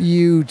 Oh.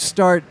 You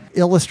start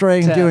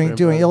illustrating, Tavern,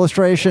 doing brother.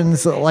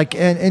 illustrations,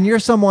 and you're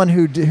someone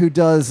who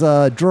does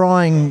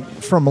drawing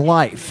from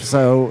life.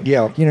 So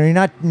Yeah. you're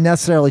not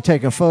necessarily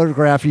taking a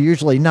photograph. You're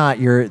usually not.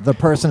 The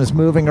person is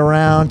moving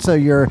around, so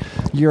you're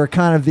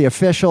kind of the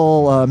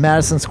official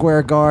Madison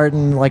Square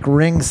Garden, like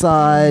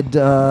ringside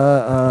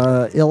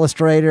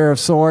illustrator of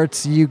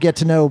sorts. You get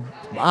to know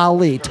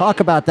Ali. Talk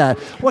about that.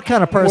 What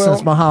kind of person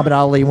is Muhammad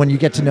Ali when you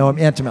get to know him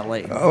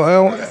intimately?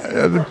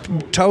 Well,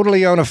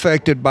 totally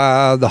unaffected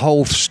by the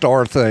whole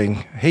star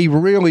thing. He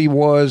really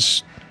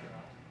was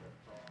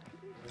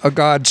a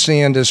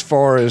godsend as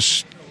far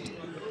as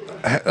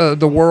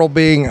the world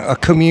being a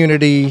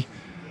community,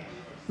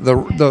 the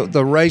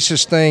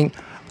racist thing.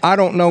 I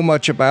don't know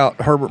much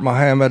about Herbert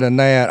Muhammad and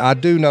that. I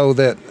do know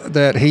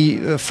that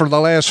he, for the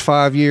last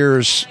 5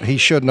 years, he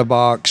shouldn't have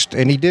boxed,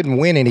 and he didn't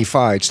win any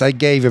fights. They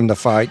gave him the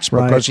fights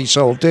because he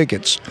sold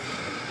tickets.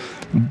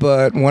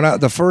 But when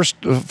the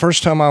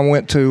first time I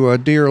went to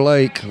Deer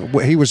Lake,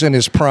 he was in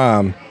his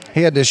prime.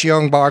 He had this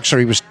young boxer.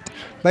 He was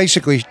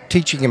basically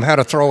teaching him how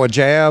to throw a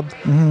jab.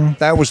 Mm-hmm.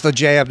 That was the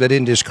jab that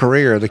ended his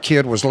career. The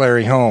kid was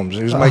Larry Holmes.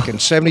 He was making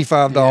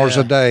 $75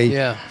 a day.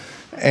 Yeah.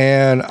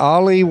 And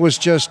Ali was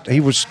he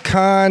was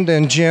kind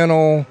and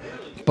gentle,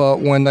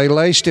 but when they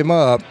laced him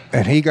up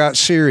and he got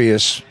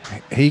serious,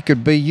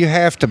 you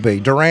have to be.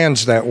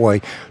 Duran's that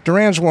way.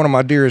 Duran's one of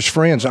my dearest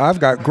friends. I've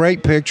got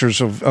great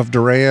pictures of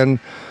Duran.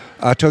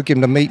 I took him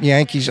to meet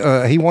Yankees.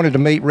 He wanted to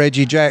meet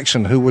Reggie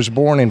Jackson, who was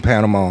born in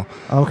Panama.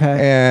 Okay.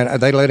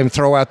 And they let him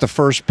throw out the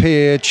first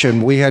pitch,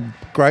 and we had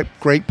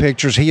great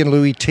pictures. He and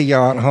Louis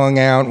Tiant hung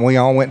out, and we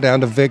all went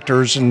down to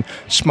Victor's and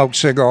smoked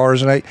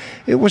cigars. And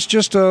it was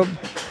just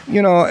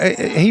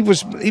he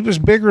was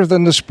bigger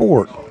than the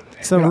sport.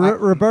 So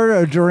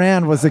Roberto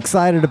Duran was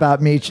excited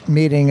about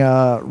meeting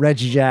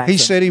Reggie Jackson. He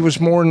said he was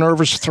more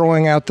nervous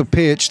throwing out the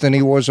pitch than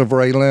he was of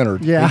Ray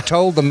Leonard. Yeah. He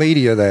told the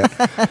media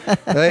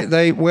that.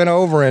 They went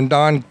over, and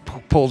Don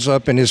pulls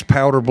up in his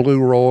powder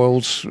blue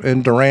Royals,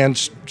 and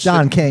Duran's...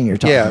 Don King you're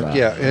talking about.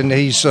 Yeah, and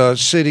he's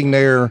sitting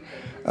there,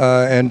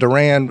 and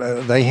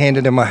Duran, they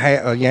handed him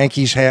a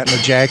Yankees hat and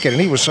a jacket,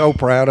 and he was so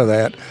proud of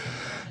that.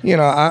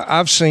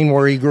 I've seen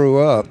where he grew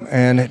up,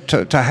 and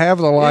to have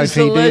the life he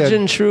did. Is the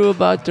legend true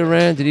about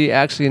Duran? Did he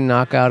actually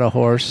knock out a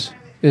horse?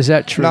 Is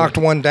that true? Knocked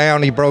one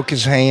down, he broke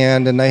his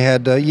hand, and they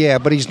had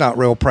but he's not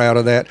real proud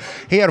of that.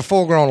 He had a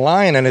full-grown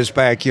lion in his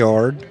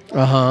backyard.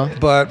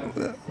 But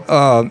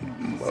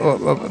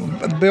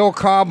Bill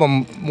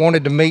Cobham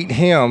wanted to meet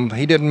him.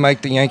 He didn't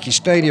make the Yankee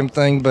Stadium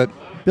thing, but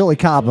Billy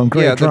Cobham,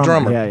 great the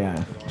drummer.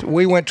 Yeah.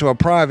 We went to a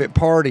private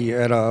party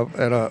at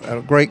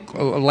a great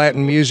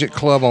Latin music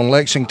club on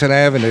Lexington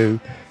Avenue,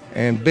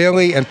 and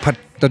Billy and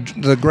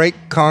the great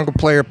conga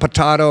player,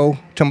 Potato,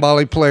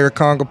 timbale player,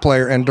 conga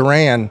player, and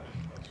Duran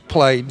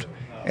played,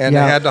 and they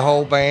had the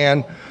whole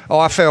band. Oh,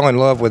 I fell in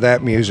love with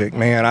that music,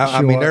 man.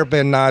 I mean, there have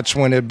been nights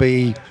when it'd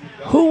be...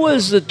 Who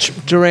was the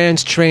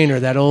Duran's trainer,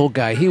 that old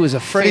guy? He was a...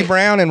 Freddie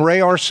Brown and Ray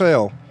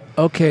Arcel.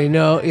 Okay,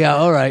 no, yeah,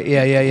 all right,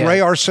 yeah. Ray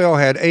Arcel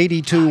had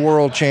 82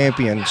 world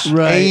champions.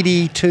 Right.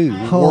 82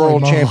 Holy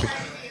world moly. champions.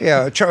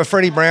 Yeah,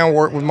 Freddie Brown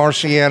worked with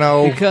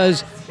Marciano,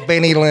 Because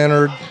Benny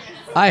Leonard.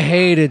 I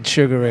hated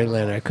Sugar Ray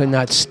Leonard. I could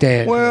not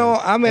stand him.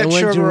 Well, I met and when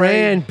Sugar Ray.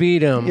 Duran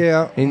beat him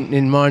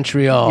in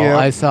Montreal, Yeah.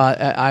 I thought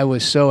I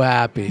was so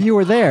happy. You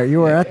were there. You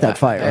were at that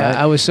fight, right?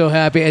 I was so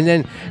happy. And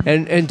then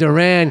and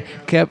Duran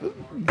kept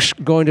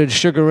going to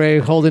Sugar Ray,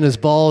 holding his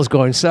balls,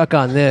 going suck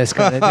on this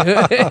kind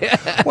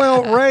of.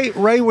 Well,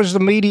 Ray was the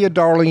media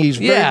darling. He's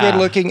very good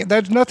looking.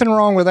 There's nothing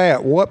wrong with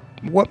that. What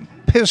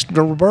pissed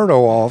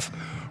Roberto off?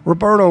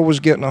 Roberto was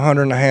getting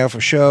 $150 a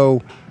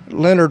show.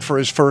 Leonard, for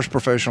his first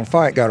professional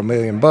fight, got $1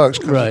 million because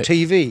of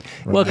TV.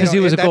 Well, because he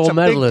was a gold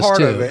medalist part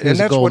too. Of it. And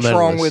that's what's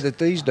wrong with it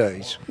these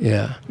days.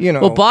 Yeah.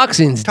 Well,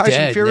 boxing's Tyson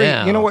dead Fury.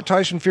 now. You know what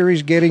Tyson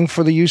Fury's getting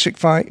for the Usyk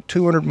fight?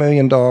 $200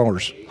 million.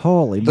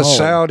 Holy the moly.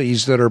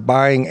 Saudis that are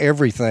buying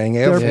everything,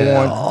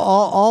 F1.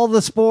 All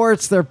the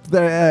sports, they're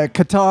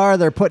Qatar.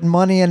 They're putting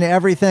money into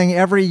everything.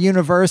 Every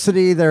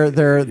university, they're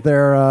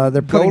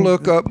putting. Go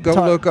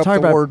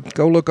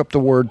look up the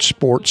word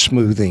sports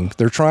smoothing.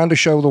 They're trying to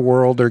show the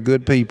world they're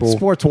good people.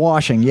 Sports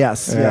washing,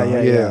 yes,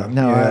 yeah.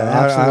 No,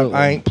 absolutely.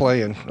 I ain't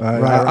playing.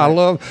 I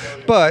love,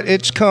 but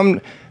it's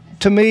come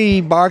to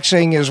me.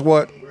 Boxing is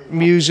what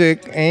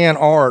music and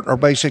art are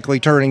basically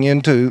turning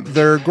into.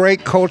 They're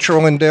great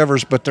cultural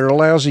endeavors, but they're a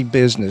lousy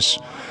business.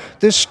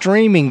 This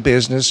streaming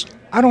business,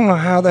 I don't know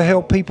how the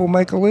hell people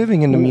make a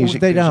living in the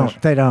music business.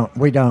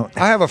 We don't.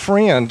 I have a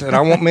friend, and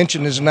I won't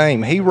mention his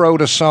name. He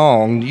wrote a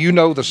song, you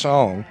know the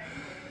song,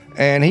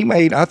 and he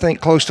made, I think,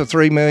 close to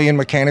 $3 million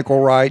mechanical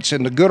rights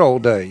in the good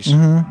old days.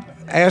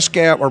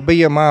 ASCAP or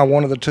BMI,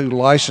 one of the two,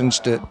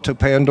 licensed it to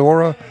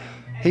Pandora.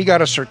 He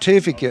got a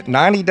certificate.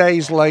 90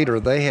 days later,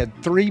 they had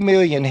 3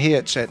 million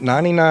hits at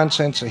 99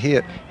 cents a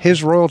hit.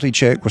 His royalty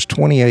check was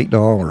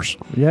 $28.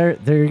 Yeah,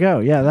 there you go.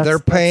 Yeah, they're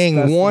paying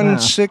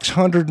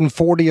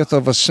 1/640th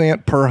of a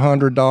cent per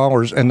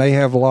 $100, and they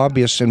have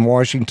lobbyists in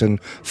Washington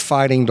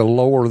fighting to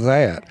lower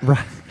that.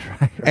 Right.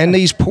 And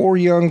these poor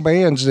young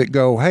bands that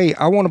go, hey,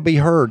 I want to be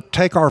heard.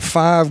 Take our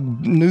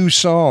 5 new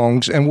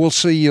songs, and we'll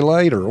see you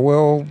later.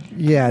 Well,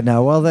 yeah,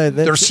 no. Well, they're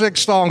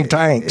 6-song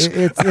tanks.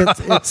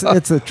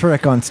 It's a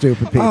trick on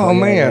stupid people. Oh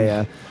man.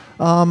 Yeah.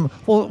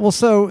 Well.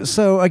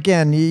 So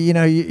again,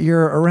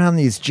 you're around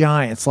these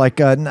giants like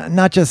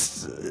not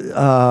just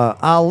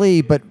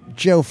Ali, but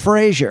Joe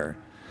Frazier.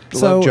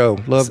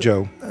 Love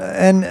Joe.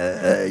 And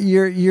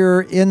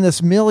you're in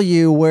this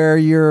milieu where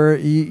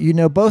you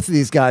know both of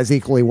these guys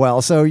equally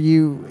well. So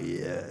you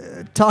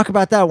talk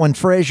about that when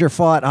Frazier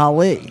fought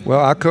Ali.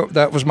 Well,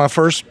 that was my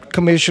first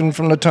commission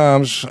from the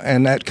Times,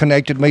 and that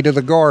connected me to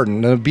the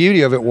Garden. And the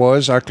beauty of it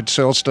was I could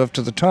sell stuff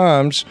to the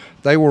Times.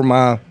 They were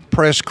my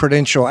press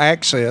credential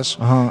access,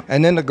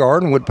 and then the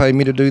Garden would pay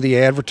me to do the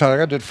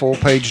advertising. I did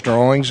full-page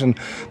drawings,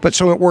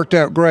 so it worked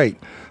out great.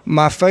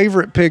 My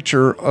favorite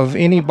picture of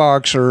any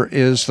boxer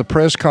is the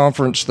press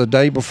conference the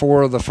day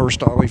before the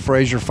first Ali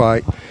Frazier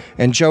fight,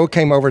 and Joe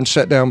came over and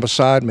sat down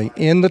beside me.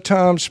 In the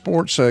Times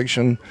sports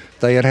section,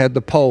 they had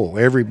the poll.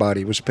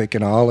 Everybody was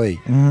picking Ali.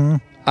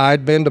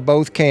 I'd been to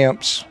both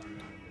camps.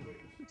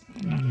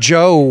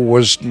 Joe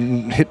was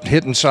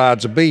hitting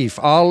sides of beef.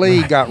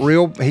 Ali got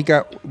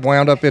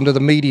wound up into the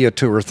media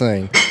tour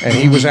thing, and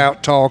he was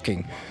out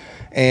talking.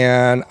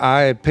 And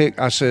I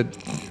said,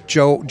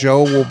 Joe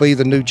will be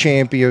the new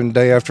champion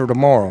day after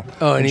tomorrow.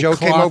 Oh, and Joe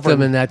he clocked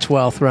him in that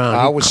 12th round.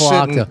 I was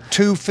sitting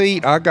 2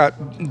 feet. I got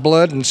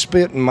blood and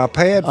spit in my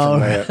pad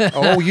from that.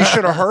 Oh, you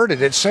should have heard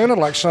it. It sounded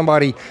like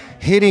somebody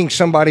hitting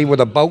somebody with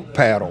a boat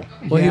paddle.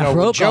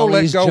 Well, Joe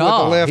let go with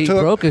the left hook.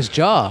 He broke his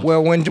jaw.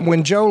 Well,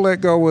 when Joe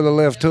let go with the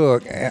left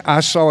hook,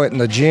 I saw it in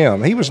the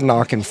gym. He was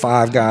knocking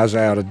 5 guys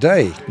out a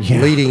day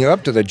leading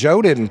up to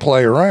Joe didn't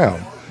play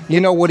around.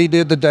 You know what he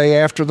did the day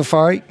after the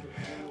fight?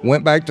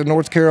 Went back to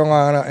North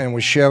Carolina and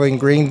was shelling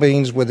green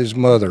beans with his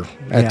mother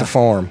at the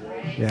farm.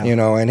 Yeah.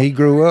 And he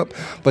grew up.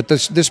 But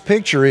this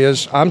picture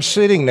is, I'm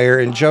sitting there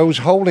and Joe's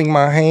holding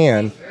my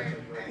hand,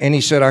 and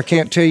he said, I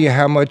can't tell you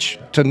how much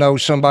to know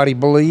somebody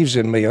believes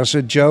in me. I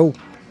said, Joe,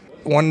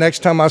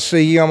 next time I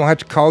see you, I'm going to have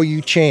to call you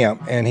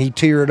champ. And he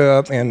teared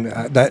up, and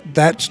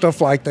that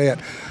stuff like that.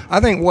 I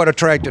think what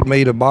attracted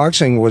me to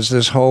boxing was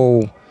this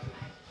whole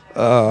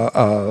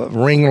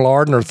Ring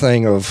Lardner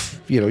thing of,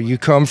 you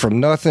come from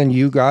nothing,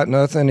 you got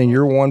nothing, and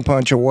you're one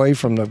punch away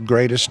from the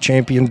greatest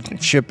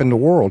championship in the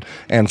world.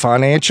 And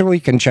financially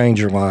can change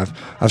your life.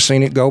 I've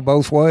seen it go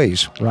both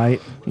ways.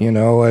 Right.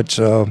 It's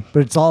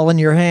but it's all in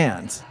your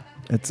hands.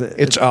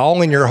 It's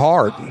all in your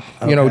heart.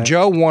 Okay.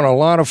 Joe won a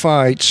lot of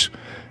fights.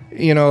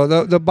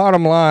 The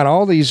bottom line,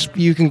 all these,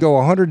 you can go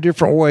 100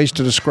 different ways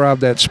to describe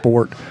that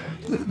sport.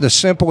 The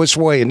simplest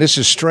way, and this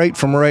is straight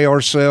from Ray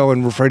Arcel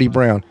and Freddie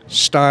Brown,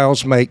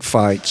 styles make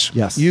fights.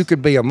 Yes. You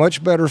could be a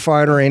much better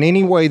fighter in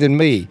any way than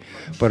me,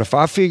 but if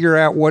I figure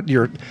out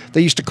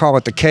they used to call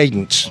it the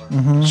cadence.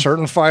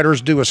 Certain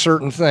fighters do a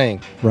certain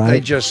thing. Right. They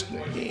just,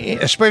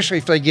 especially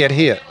if they get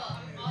hit,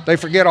 they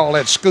forget all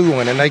that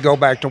schooling and they go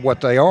back to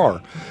what they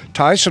are.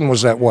 Tyson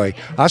was that way.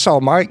 I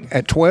saw Mike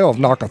at 12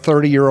 knock a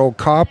 30-year-old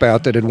cop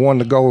out that had won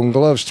the Golden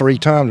Gloves 3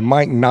 times, and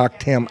Mike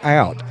knocked him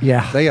out.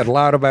 Yeah. They had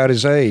lied about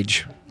his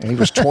age. And he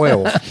was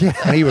 12,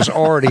 and he was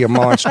already a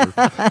monster.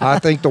 I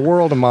think the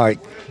world of Mike.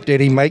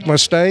 Did he make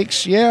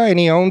mistakes? Yeah, and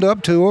he owned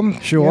up to them.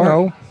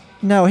 Sure.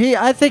 No,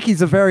 I think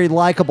he's a very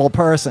likable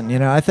person.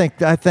 I think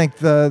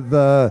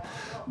the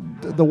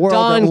the world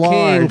Don at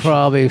large. King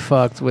probably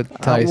fucked with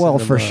Tyson. well,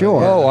 the for most.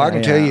 sure. Oh, I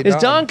can tell you. Is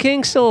Don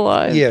King still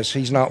alive? Yes,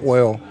 he's not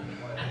well.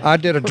 I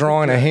did a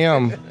drawing of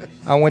him.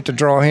 I went to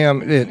draw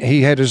him.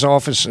 He had his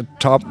office at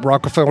top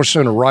Rockefeller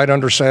Center right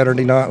under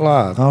Saturday Night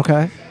Live.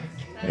 Okay.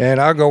 And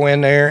I go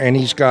in there, and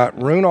he's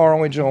got Rune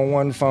Arledge on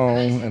one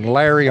phone and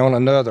Larry on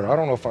another. I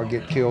don't know if I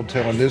get killed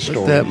telling this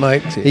story. That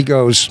might. He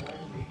goes,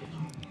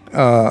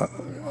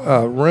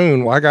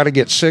 Rune, well, I got to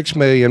get $6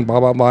 million, blah,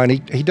 blah, blah.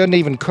 And he doesn't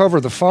even cover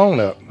the phone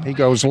up. He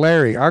goes,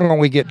 Larry, I can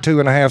only get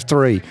 2.5,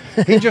 3.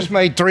 He just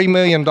made $3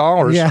 million.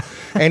 Yeah.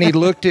 And he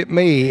looked at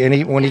me,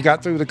 and when he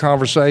got through the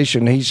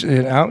conversation,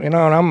 and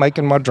I'm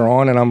making my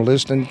drawing, and I'm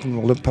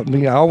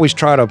listening. I always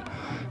try to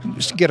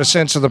get a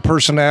sense of the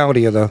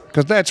personality of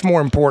because that's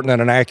more important than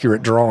an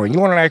accurate drawing. You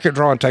want an accurate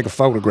drawing, take a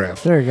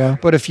photograph. There you go.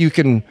 But if you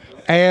can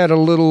add a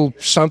little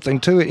something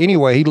to it.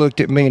 Anyway, he looked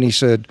at me and he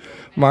said,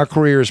 my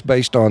career is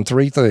based on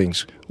 3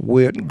 things: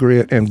 wit,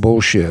 grit, and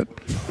bullshit.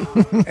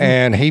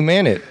 And he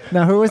meant it.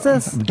 Now, who is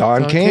this?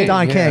 Don King.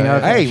 Don King.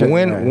 Okay. Hey,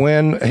 when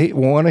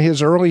one of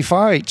his early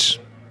fights,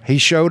 he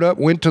showed up,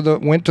 went to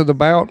the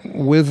bout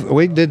with.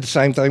 We did the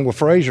same thing with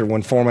Frazier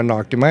when Foreman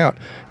knocked him out.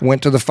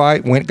 Went to the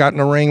fight, got in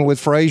the ring with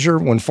Frazier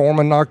when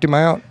Foreman knocked him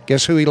out.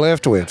 Guess who he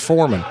left with?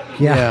 Foreman.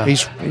 Yeah.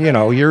 He's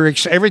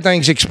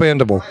everything's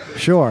expendable.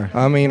 Sure.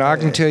 I mean, I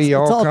can tell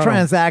you It's all kind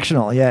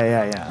transactional.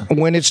 Yeah.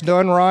 when it's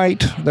done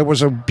right. There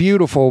was a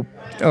beautiful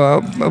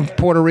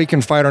Puerto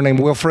Rican fighter named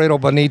Wilfredo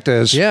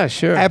Benitez. Yeah,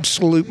 sure.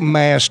 Absolute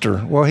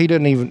master. Well, he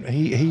didn't even.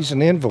 He's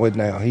an invalid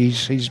now.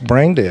 He's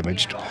brain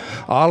damaged.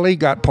 Ali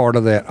got part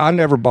of that. I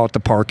never bought the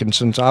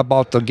Parkinson's. I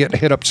bought the getting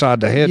hit upside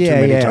the head too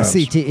many times.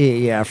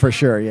 CTE. Yeah, for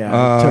sure.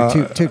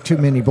 Yeah, took too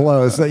many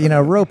blows.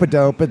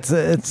 Rope-a-dope.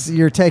 It's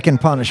you're taking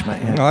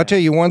punishment. Yeah. I'll tell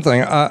you one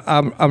thing. I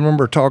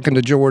remember talking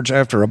to George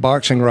after a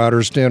boxing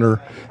writers'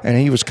 dinner, and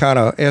he was kind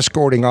of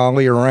escorting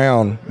Ali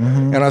around.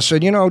 Mm-hmm. And I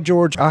said,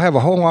 George, I have a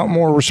whole lot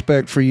more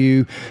respect for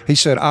you. He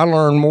said, I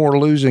learned more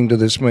losing to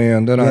this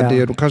man than I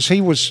did, because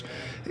he was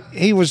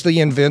the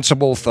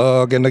invincible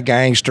thug and the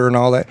gangster and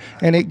all that,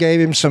 and it gave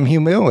him some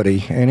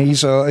humility. And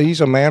he's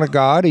a man of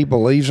God. He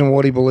believes in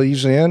what he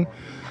believes in.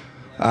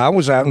 I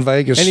was out in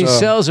Vegas, and he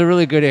sells a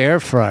really good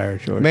air fryer,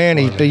 George. Man,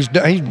 you wouldn't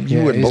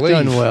believe.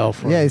 Done well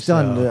for he's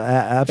himself. done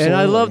absolutely. And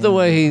I love the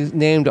way he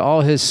named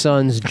all his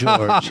sons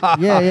George.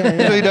 Yeah.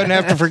 So he doesn't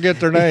have to forget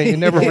their name. He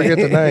never forget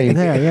the name.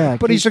 Yeah.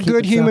 But he's a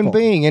good human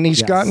being, and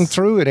he's gotten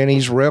through it, and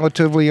he's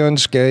relatively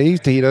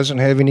unscathed. He doesn't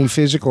have any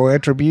physical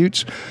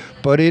attributes.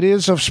 But it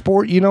is a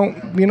sport you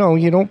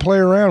don't play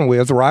around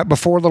with. Right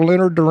before the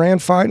Leonard Duran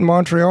fight in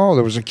Montreal,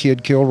 there was a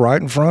kid killed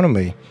right in front of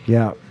me.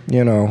 Yeah.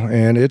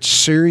 And it's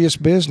serious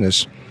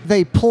business.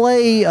 They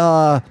play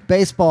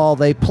baseball.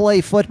 They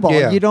play football.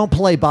 Yeah. You don't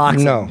play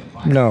boxing.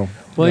 No.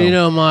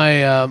 Well,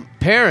 my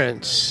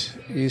parents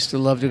used to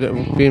love to go,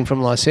 being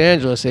from Los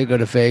Angeles, they go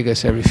to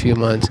Vegas every few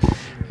months,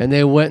 and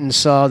they went and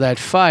saw that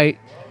fight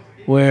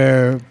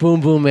where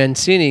Boom Boom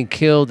Mancini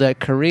killed that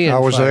Korean I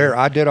was fighter. there.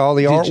 I did all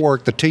the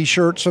artwork, the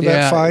T-shirts of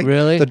that fight.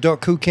 Really? The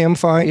Duck Koo Kim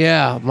fight.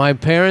 Yeah, my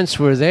parents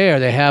were there.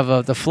 They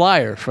have the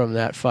flyer from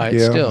that fight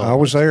still. I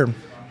was there.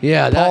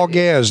 Yeah, Paul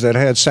Gaz, that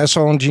had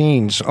Sasson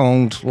Jeans,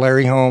 owned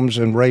Larry Holmes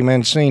and Ray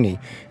Mancini,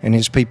 and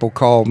his people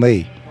called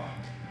me.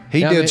 He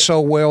did so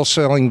well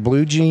selling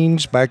blue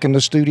jeans back in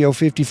the Studio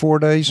 54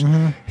 days.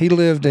 Mm-hmm. He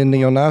lived in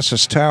the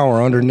Onassis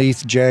Tower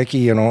underneath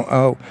Jackie, and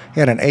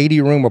had an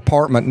 80-room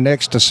apartment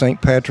next to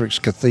St. Patrick's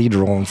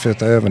Cathedral on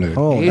Fifth Avenue.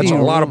 Oh, that's a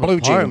lot of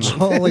blue jeans.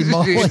 Holy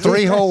moly.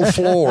 3 whole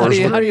floors.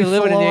 How do you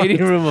live in an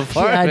 80-room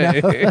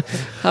apartment?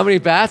 How many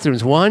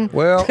bathrooms? 1?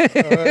 Well,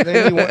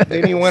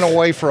 then he went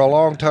away for a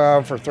long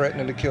time for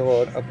threatening to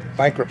kill a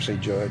bankruptcy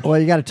judge. Well,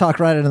 you got to talk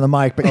right into the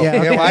mic, but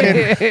Well,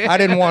 I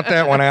didn't want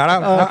that one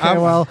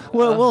out.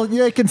 Well,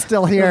 you can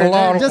still hear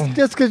it.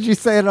 Just because you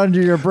say it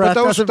under your breath.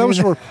 But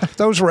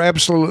those were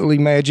absolutely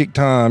magic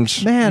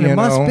times. Man, it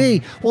must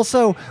be.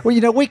 Well,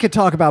 we could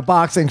talk about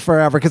boxing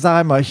forever, because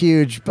I'm a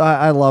huge.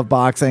 I love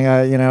boxing.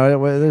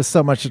 There's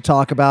so much to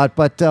talk about.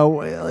 But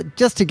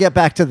just to get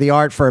back to the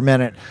art for a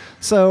minute.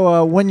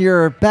 So when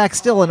you're back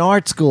still in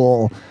art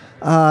school,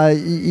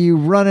 you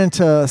run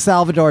into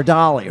Salvador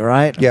Dali,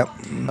 right? Yep.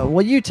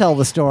 Well, you tell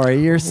the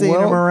story. You're seeing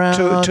him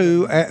around.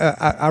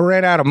 I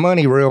ran out of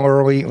money real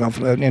early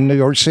in New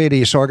York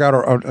City, so I got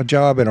a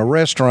job in a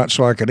restaurant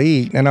so I could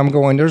eat. And I'm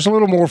going, there's a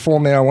little more for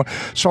me.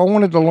 So I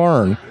wanted to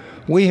learn.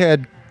 We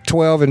had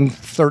 12 and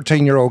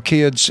 13-year-old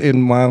kids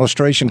in my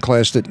illustration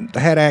class that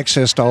had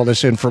access to all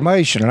this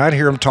information, and I'd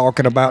hear them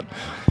talking about.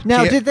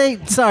 Now, did they?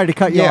 Sorry to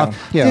cut you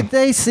off. Yeah. Did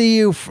they see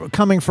you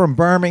coming from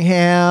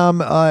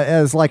Birmingham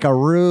as like a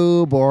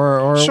rube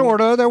or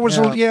sort of? There was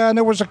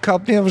there was a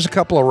couple. There was a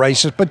couple of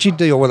races, but you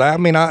deal with that. I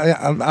mean,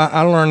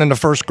 I learned in the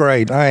first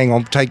grade. I ain't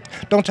gonna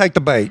don't take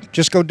the bait.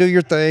 Just go do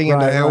your thing and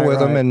to hell with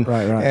them,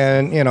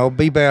 and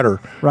be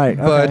better. Right.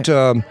 Okay.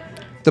 But.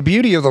 The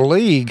beauty of the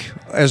league,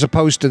 as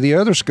opposed to the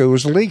other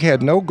schools, the league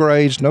had no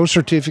grades, no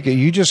certificate.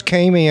 You just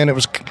came in. It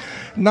was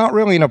not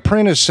really an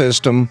apprentice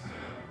system,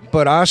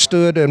 But I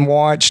stood and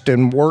watched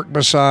and worked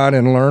beside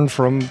and learned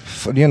from,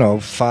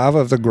 5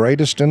 of the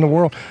greatest in the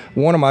world.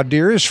 One of my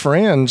dearest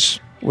friends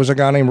was a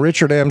guy named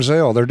Richard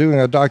Amzell. They're doing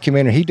a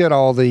documentary. He did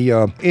all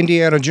the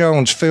Indiana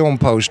Jones film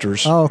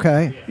posters. Oh,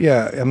 okay.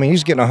 Yeah, I mean,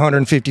 he's getting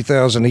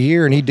 $150,000 a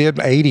year, and he did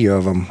 80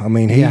 of them. I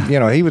mean,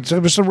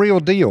 it was the real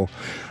deal.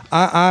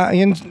 I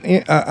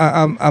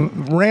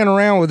ran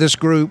around with this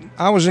group.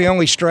 I was the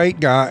only straight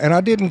guy, and I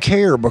didn't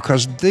care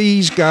because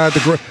these guys,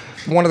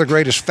 one of the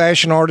greatest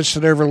fashion artists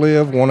that ever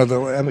lived.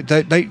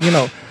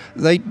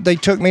 They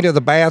took me to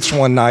the baths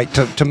one night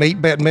to meet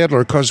Bette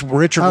Midler because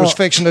Richard was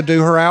fixing to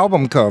do her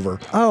album cover.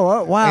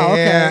 Oh, wow!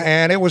 Okay,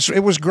 and it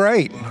was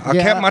great. I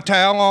kept my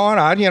towel on.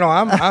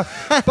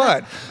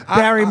 But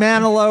Barry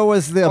Manilow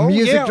was the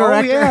music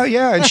director. Oh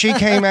yeah, and she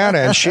came out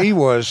and she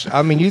was.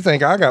 I mean, you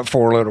think I got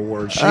 4 little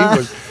words? She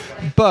was.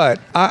 But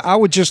I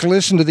would just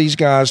listen to these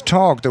guys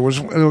talk. There was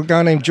a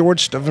guy named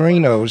George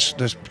Stavrinos,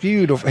 this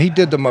beautiful. He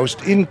did the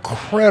most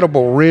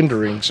incredible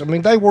renderings. I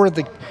mean, they were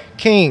the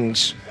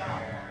kings.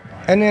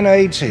 And then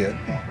AIDS hit,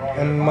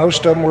 and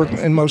most of them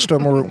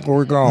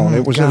were gone.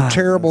 It was a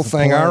terrible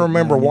thing. I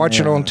remember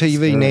watching on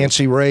TV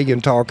Nancy Reagan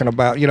talking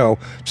about,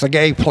 it's a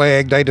gay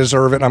plague. They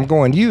deserve it. And I'm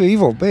going, you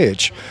evil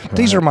bitch. Right.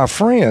 These are my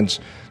friends.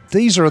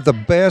 These are the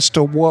best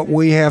of what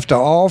we have to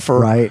offer.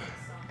 Right.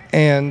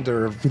 And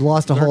you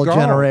lost a whole gone.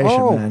 generation.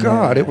 Oh, man.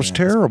 God, it was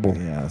terrible.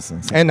 Yeah,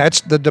 and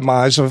that's the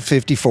demise of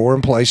 54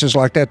 and places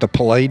like that. The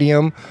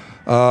Palladium.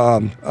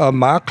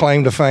 My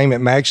claim to fame at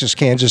Max's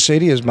Kansas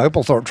City is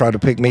Mapplethorpe tried to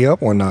pick me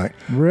up one night.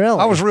 Really?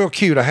 I was real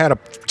cute. I had a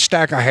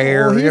stack of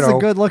hair. Well, he's a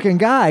good-looking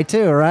guy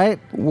too, right?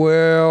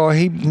 Well,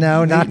 he beat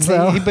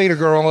a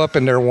girl up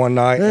in there one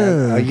night.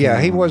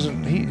 He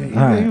wasn't.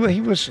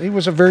 He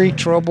was a very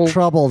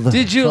troubled.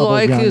 Did you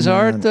like his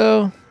art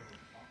though?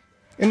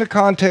 In the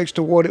context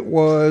of what it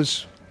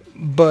was,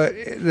 but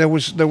there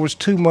was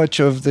too much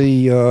of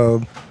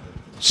the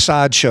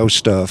sideshow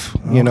stuff.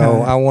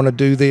 I want to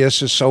do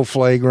this is so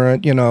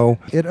flagrant.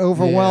 It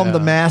overwhelmed the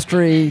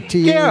mastery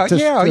to a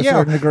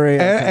certain degree.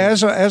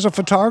 As a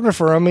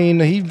photographer, I mean,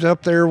 he's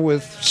up there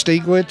with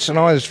Stieglitz and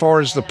all as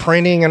far as the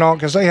printing and all,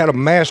 because they had a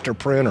master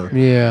printer.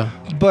 Yeah.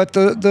 But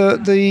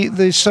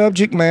the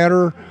subject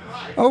matter,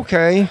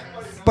 okay.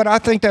 But I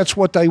think that's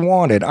what they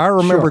wanted. I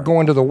remember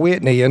going to the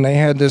Whitney, and they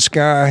had this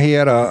guy. He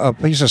had a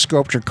piece of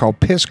sculpture called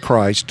Piss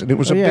Christ, and it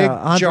was a big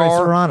Andre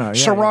jar.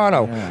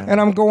 Serrano. And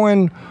I'm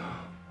going,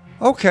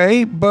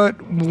 okay, but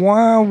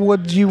why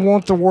would you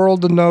want the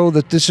world to know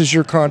that this is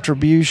your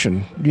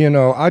contribution?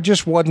 I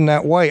just wasn't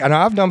that way. And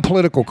I've done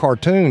political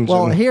cartoons.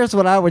 Well, here's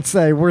what I would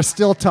say. We're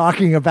still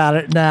talking about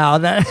it now.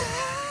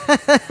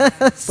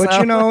 But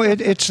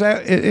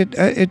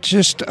it's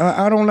just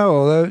I don't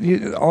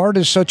know. Art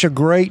is such a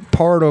great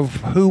part of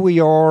who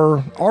we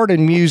are. Art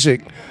and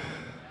music.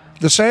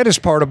 The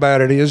saddest part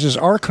about it is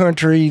our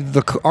country,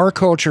 our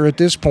culture at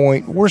this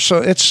point,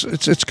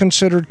 it's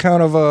considered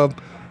kind of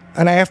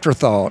an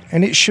afterthought,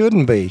 and it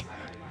shouldn't be.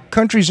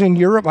 Countries in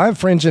Europe, I have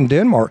friends in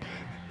Denmark.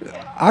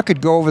 I could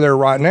go over there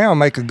right now and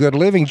make a good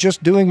living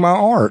just doing my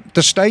art.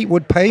 The state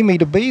would pay me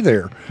to be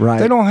there. Right.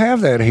 They don't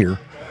have that here.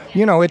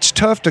 It's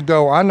tough to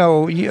go. I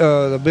know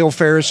the Bill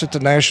Ferris at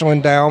the National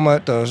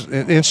Endowment,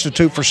 the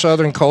Institute for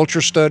Southern Culture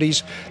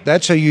Studies.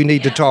 That's who you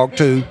need to talk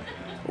to.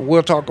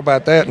 We'll talk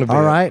about that in a bit.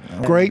 All right.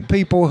 Great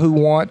people who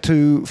want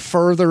to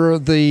further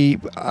the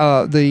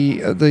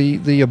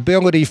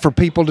ability for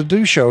people to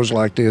do shows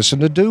like this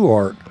and to do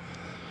art.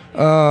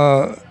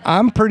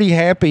 I'm pretty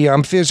happy.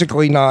 I'm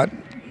physically not.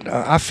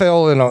 I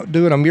fell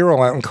doing a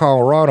mural out in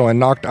Colorado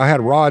and I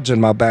had rods in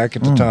my back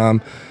at the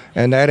time.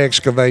 And that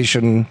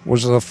excavation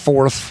was the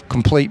 4th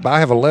complete.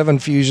 I have 11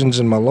 fusions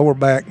in my lower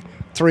back,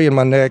 3 in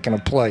my neck, and a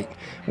plate.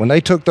 When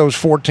they took those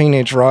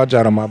 14-inch rods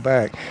out of my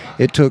back,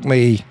 it took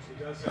me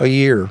a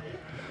year.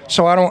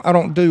 So I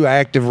don't do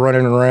active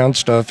running around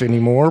stuff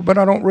anymore, but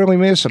I don't really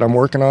miss it. I'm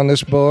working on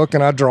this book,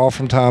 and I draw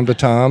from time to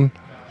time.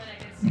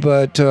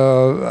 But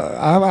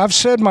I've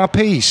said my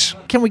piece.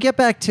 Can we get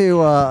back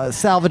to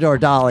Salvador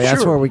Dali?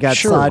 That's where we got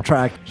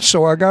sidetracked.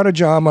 So I got a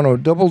job on a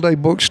Doubleday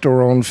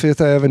bookstore on 5th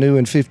Avenue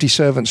and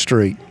 57th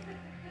Street,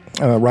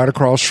 right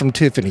across from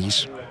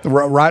Tiffany's,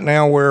 right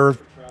now where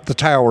the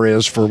tower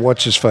is for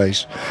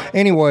What's-His-Face.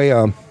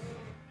 Anyway,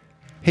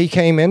 he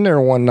came in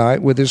there one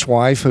night with his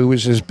wife, who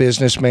was his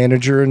business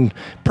manager, and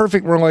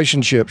perfect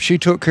relationship. She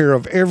took care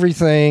of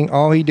everything.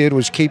 All he did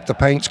was keep the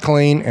paints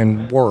clean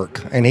and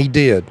work, and he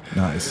did.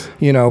 Nice.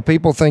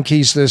 People think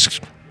he's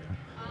this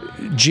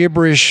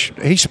gibberish.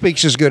 He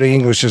speaks as good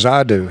English as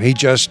I do.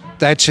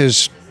 That's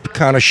his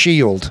kind of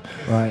shield.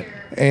 Right.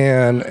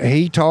 And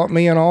he taught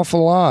me an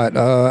awful lot.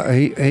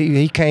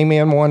 He came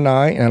in one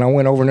night, and I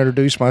went over and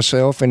introduced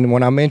myself. And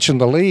when I mentioned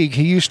the league,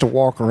 he used to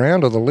walk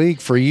around to the league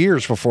for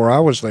years before I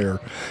was there.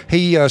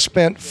 He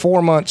spent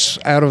 4 months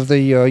out of the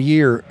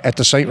year at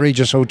the St.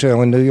 Regis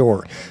Hotel in New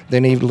York.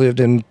 Then he lived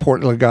in Port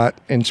Legat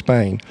in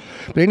Spain.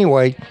 But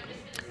anyway,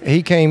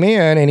 he came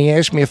in, and he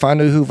asked me if I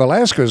knew who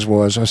Velasquez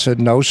was. I said,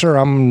 no, sir,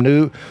 I'm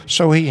new.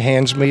 So he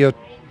hands me a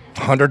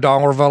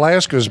 $100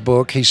 Velasquez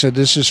book. He said,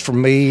 this is for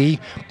me.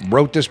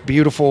 Wrote this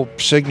beautiful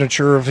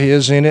signature of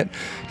his in it.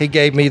 He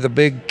gave me the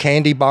big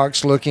candy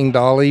box looking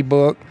Dali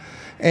book.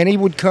 And he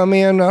would come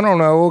in, I don't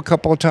know, a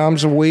couple of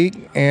times a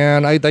week,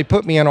 and they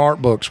put me in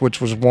art books,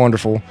 which was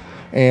wonderful.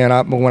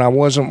 And when I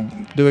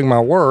wasn't doing my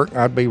work,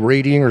 I'd be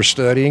reading or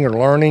studying or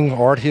learning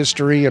art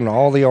history and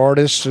all the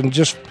artists, and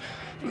just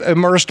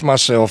immersed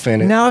myself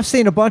in it. Now I've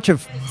seen a bunch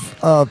of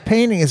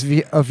paintings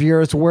of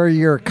yours where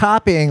you're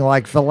copying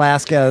like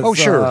Velasquez. Oh,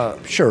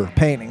 sure.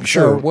 Paintings.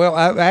 Sure. So, Well,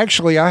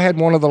 I had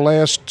one of the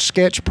last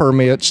sketch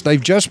permits.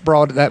 They've just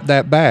brought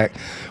that back,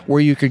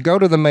 where you could go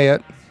to the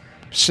Met,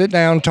 sit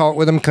down, talk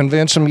with them,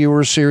 convince them you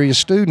were a serious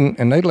student,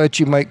 and they let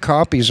you make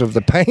copies of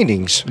the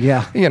paintings.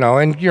 Yeah.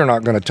 And you're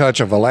not going to touch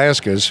a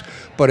Velasquez,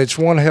 but it's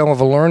one hell of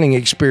a learning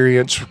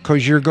experience,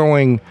 because you're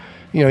going,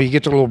 you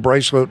get the little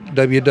bracelet,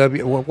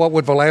 WW, what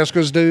would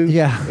Velasquez do?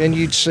 Yeah. And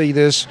you'd see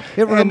this.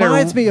 it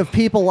reminds me of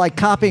people like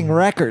copying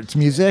records,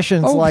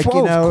 musicians Oh, like, of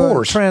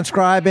course.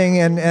 transcribing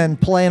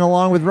and playing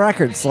along with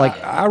records. Like,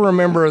 I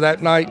remember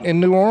that night in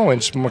New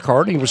Orleans,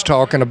 McCartney was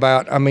talking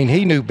about,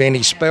 he knew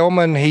Benny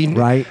Spellman.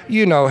 Right.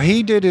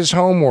 He did his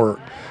homework.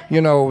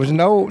 It was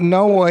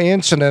no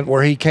incident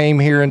where he came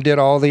here and did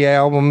all the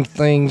album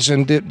things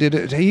and did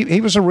it.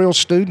 He was a real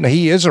student.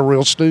 He is a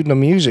real student of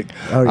music.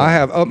 Oh, yeah. I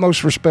have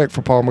utmost respect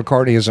for Paul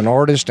McCartney as an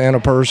artist and a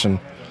person.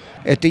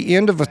 At the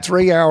end of a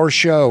 3-hour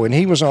show, and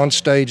he was on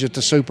stage at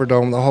the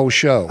Superdome the whole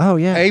show. Oh,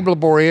 yeah. Abe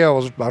Laboriel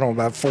was,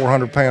 about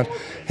 400 pounds.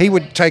 He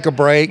would take a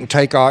break and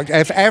take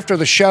after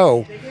the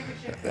show.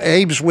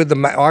 Abe's with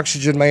the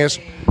oxygen mask.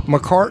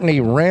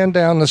 McCartney ran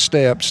down the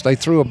steps. They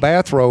threw a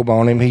bathrobe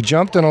on him. He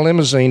jumped in a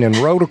limousine and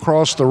rode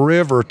across the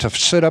river to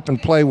sit up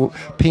and play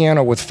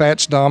piano with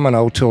Fats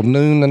Domino till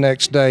noon the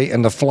next day,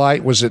 and the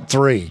flight was at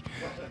 3.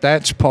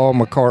 That's Paul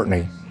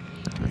McCartney.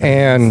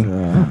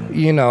 And,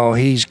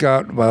 he's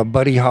got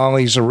Buddy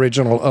Holly's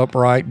original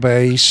upright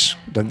bass.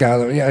 The guy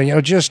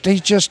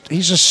that,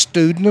 he's a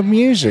student of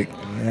music.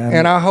 Yeah.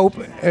 And I hope,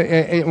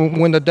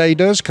 when the day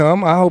does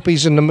come, I hope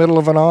he's in the middle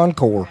of an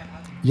encore.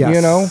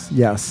 yes.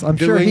 Yes. I'm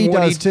sure he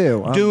does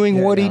too.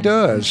 Doing what he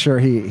does. I'm sure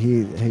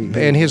he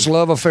And his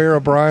love affair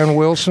of Brian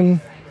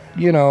Wilson,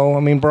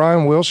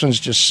 Brian Wilson's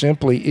just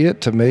simply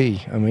it to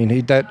me.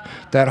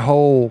 That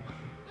whole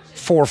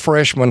Four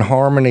Freshmen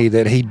harmony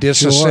that he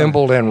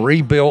disassembled and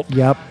rebuilt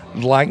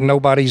like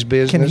nobody's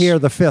business. can hear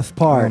the fifth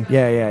part.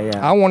 Yeah.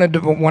 I wanted to,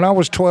 when I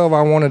was 12,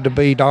 I wanted to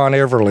be Don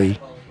Everly.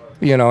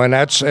 And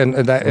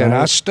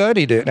I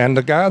studied it. And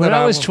the guy When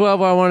I was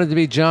 12, I wanted to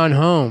be John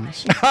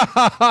Holmes.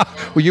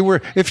 Well,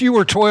 if you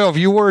were 12,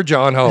 you were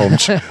John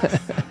Holmes.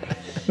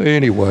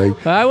 Anyway.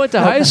 I went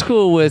to high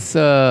school with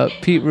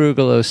Pete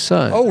Rugelo's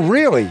son. Oh,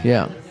 really?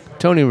 Yeah.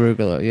 Tony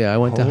Rugolo. Yeah, I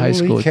went to high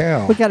school. Holy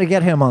cow. We got to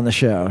get him on the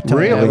show.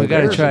 Tony. Really? Yeah, we got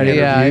to There's try an to.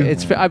 Yeah,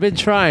 interview. I've been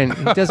trying.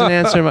 He doesn't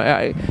answer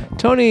my.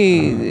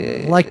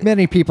 Tony. Like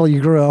many people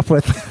you grew up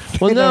with.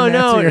 Well, they don't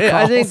no. answer your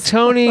I think calls.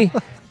 Tony,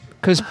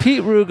 because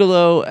Pete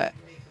Rugolo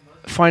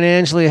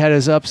financially had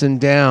his ups and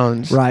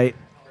downs. Right.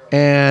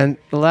 And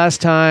the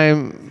last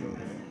time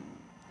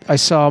I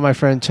saw my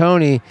friend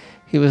Tony,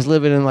 he was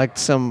living in like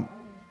a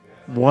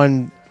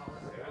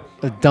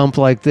dump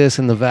like this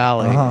in the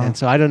valley, and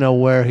so I don't know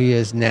where he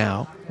is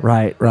now.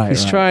 Right.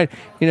 He's tried.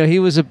 He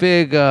was a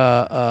big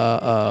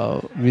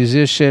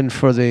musician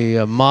for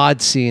the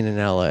mod scene in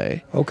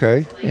L.A.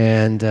 Okay.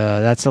 And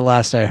that's the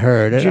last I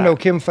heard. Did you know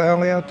Kim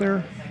Fowley out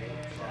there?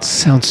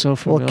 Sounds so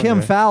familiar. Well,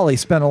 Kim Fowley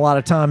spent a lot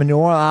of time in New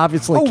Orleans.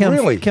 Obviously, Oh,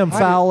 really? Kim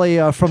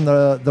Fowley from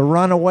the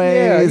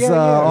Runaways,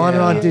 on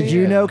and on. Did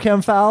you know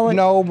Kim Fowley?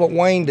 No, but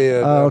Wayne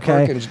did.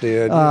 Okay. Perkins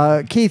did.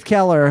 Keith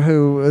Keller,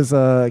 who is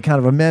a kind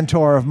of a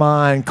mentor of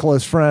mine,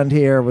 close friend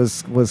here,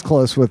 was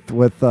close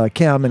with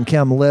Kim, and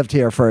Kim lived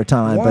here for a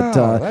time. Wow,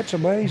 but that's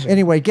amazing.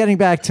 Anyway, getting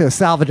back to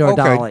Salvador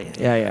Okay. Dali.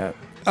 Yeah.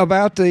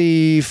 About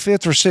the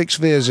 5th or 6th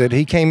visit,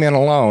 he came in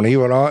alone.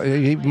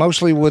 He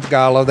mostly with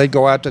Gallo. They'd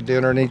go out to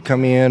dinner, and he'd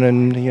come in,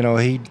 and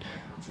he'd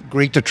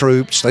greet the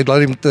troops. He'd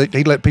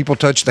let people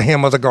touch the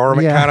hem of the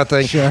garment, kind of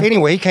thing. Sure.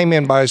 Anyway, he came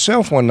in by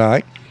himself one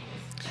night,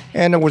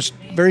 and there was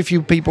very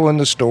few people in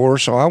the store.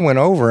 So I went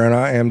over,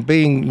 and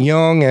being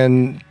young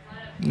and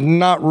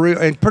not real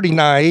and pretty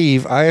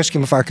naive, I asked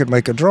him if I could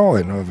make a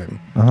drawing of him.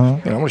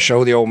 I'm going to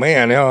show the old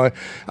man. I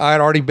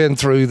had already been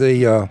through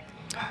the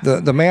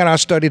man I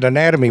studied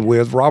anatomy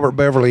with, Robert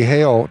Beverly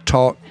Hale,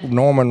 taught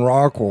Norman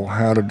Rockwell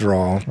how to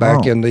draw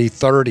back in the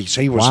 30s.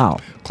 He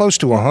was close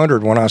to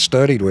 100 when I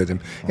studied with him.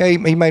 Yeah, he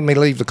made me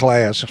leave the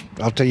class.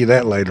 I'll tell you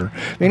that later.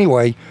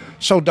 Anyway,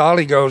 so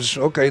Dali goes,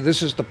 okay,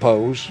 this is the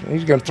pose.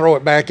 He's going to throw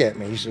it back at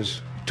me. He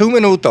says, 2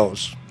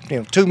 minutos.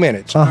 2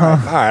 minutes. All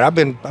right. I've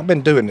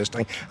been doing this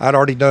thing. I'd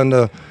already done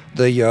the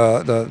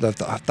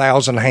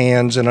 1,000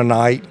 hands in a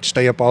night,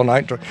 stay up all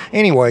night.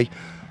 Anyway,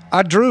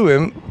 I drew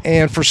him,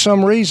 and for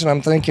some reason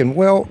I'm thinking,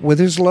 well, with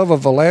his love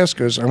of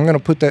Velasquez, I'm going to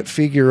put that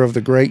figure of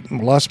the great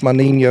Las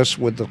Maninas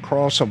with the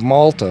cross of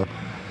Malta.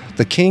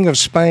 The King of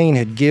Spain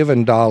had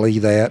given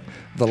Dali that.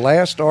 The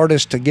last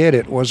artist to get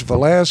it was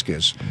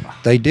Velázquez.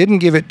 They didn't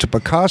give it to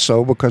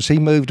Picasso because he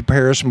moved to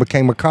Paris and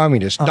became a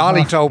communist.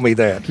 Dolly told me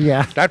that.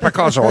 Yeah. That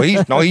Picasso,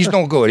 he's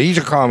no good. He's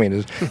a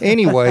communist.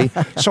 Anyway,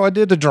 so I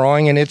did the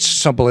drawing, and it's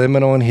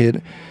subliminal and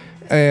hid.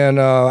 And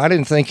I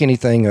didn't think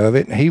anything of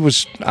it.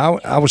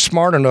 I was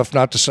smart enough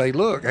not to say,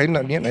 look,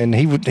 and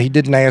he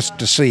didn't ask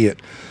to see it.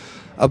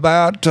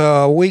 About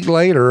a week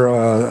later,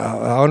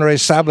 André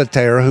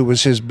Sabater, who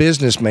was his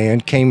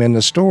businessman, came in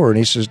the store, and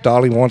he says,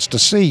 Dolly wants to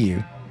see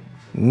you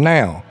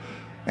now,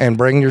 and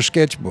bring your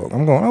sketchbook.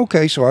 I'm going,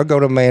 okay. So I go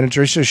to the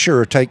manager. He says,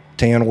 sure, take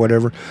 10 or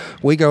whatever.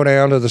 We go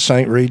down to the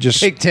St. Regis.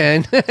 Take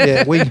 10.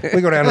 Yeah, we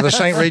go down to the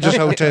St. Regis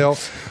Hotel.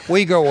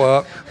 We go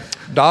up.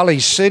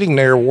 Dolly's sitting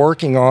there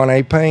working on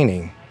a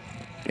painting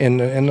in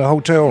the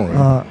hotel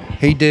room.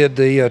 He did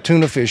the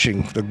tuna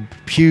fishing, the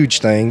huge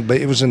thing, but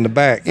it was in the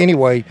back.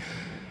 Anyway,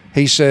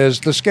 he says,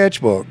 the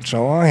sketchbook.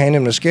 So I hand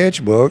him the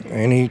sketchbook,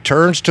 and he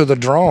turns to the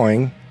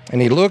drawing,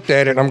 and he looked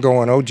at it, and I'm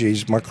going, oh,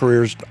 geez,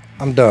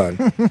 I'm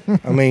done.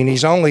 I mean,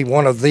 he's only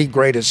one of the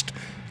greatest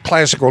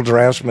classical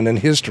draftsmen in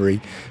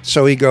history.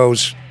 So he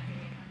goes,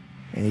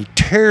 and he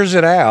tears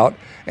it out,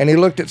 and he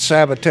looked at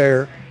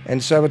Sabater, and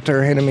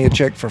Sabater handed me a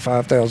check for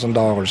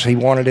 $5,000. He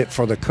wanted it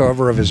for the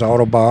cover of his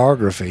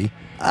autobiography.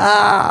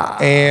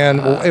 And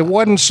it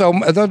wasn't so.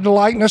 The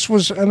likeness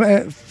was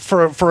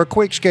for a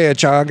quick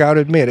sketch. I got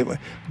to admit it,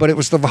 but it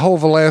was the whole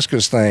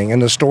Velázquez thing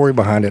and the story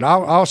behind it.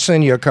 I'll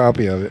send you a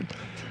copy of it.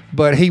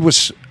 But he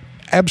was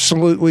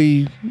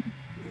absolutely.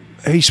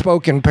 He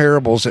spoke in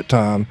parables at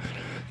time.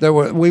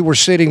 We were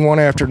sitting one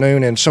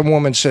afternoon, and some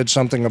woman said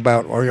something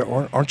about,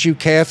 "Aren't you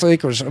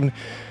Catholic or something?"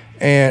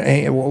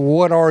 And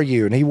what are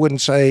you? And he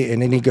wouldn't say.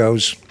 And then he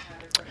goes,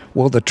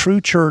 well, the true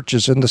church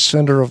is in the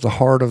center of the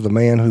heart of the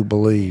man who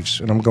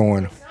believes. And I'm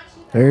going,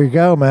 there you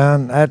go,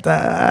 man. And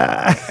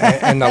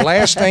the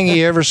last thing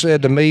he ever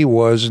said to me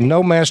was,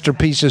 no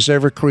masterpiece is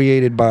ever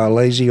created by a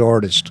lazy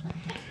artist.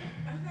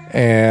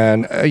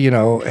 And,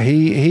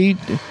 he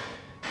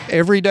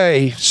every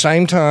day,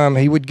 same time,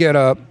 he would get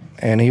up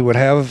and he would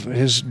have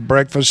his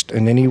breakfast,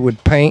 and then he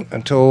would paint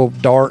until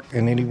dark,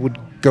 and then he would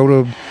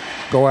go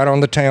out on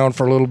the town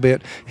for a little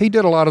bit. He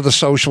did a lot of the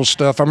social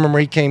stuff. I remember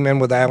he came in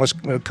with Alice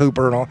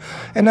Cooper and all,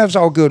 and that was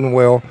all good and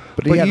well.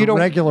 But he had a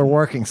regular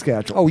working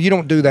schedule. Oh, you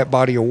don't do that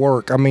body of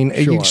work. I mean, Sure.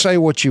 you can say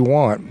what you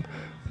want,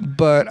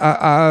 but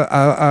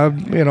I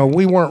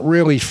we weren't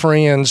really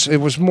friends.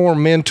 It was more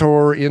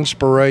mentor,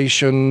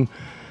 inspiration,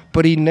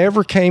 but he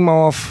never came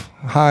off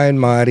high and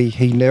mighty.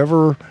 He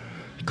never,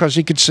 because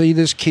he could see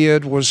this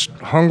kid was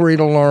hungry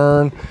to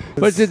learn.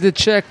 But did the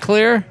check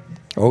clear?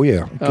 Oh,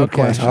 yeah. Good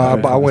question.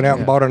 I went out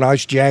and bought a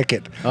nice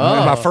jacket.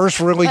 My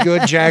first really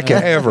good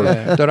jacket ever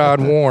that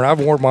I'd worn. I've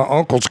worn my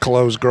uncle's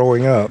clothes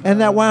growing up.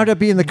 And that wound up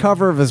being the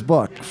cover of his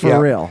book,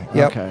 for real.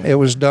 Yep. Okay. It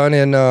was done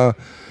in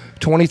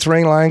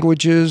 23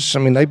 languages. I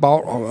mean, they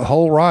bought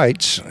whole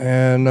rights,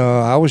 and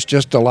I was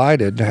just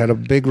delighted. Had a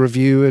big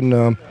review,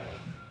 and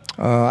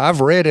I've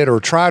read it or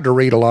tried to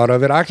read a lot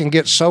of it. I can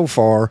get so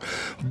far,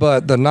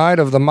 but the Night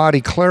of the Mighty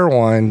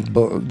Clairwine,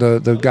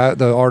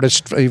 the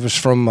artist, he was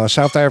from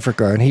South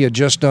Africa, and he had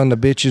just done the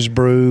Bitches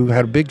Brew.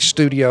 Had a big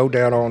studio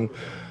down on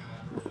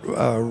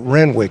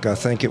Renwick, I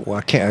think it was.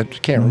 I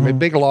can't remember.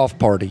 Big loft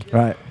party.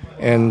 Right.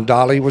 And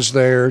Dolly was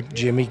there.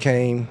 Jimmy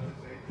came.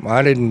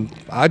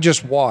 I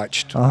just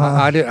watched.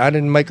 I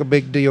didn't make a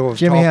big deal of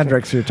Jimi talking.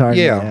 Hendrix, you're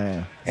talking about.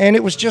 Yeah. And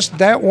it was just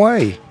that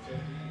way.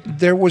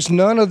 There was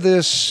none of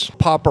this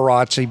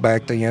paparazzi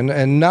back then,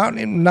 and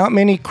not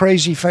many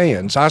crazy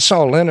fans. I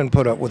saw Lennon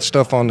put up with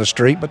stuff on the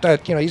street, but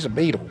that, he's a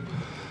Beatle.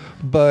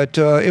 But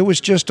it was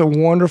just a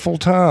wonderful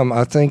time.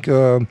 I think,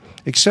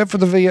 except for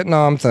the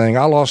Vietnam thing,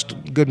 I lost a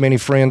good many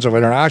friends over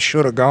there, and I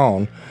should have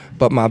gone,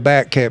 but my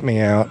back kept me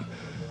out.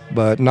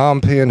 But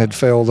Phnom Penh had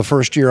fell. The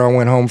first year I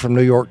went home from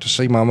New York to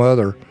see my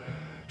mother,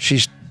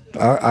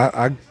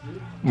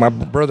 my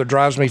brother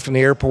drives me from the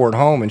airport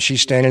home, and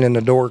she's standing in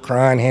the door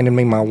crying, handing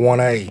me my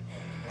 1A.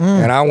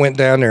 And I went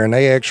down there, and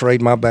they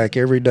x-rayed my back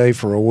every day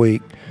for a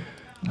week.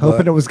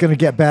 Hoping it was going to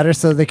get better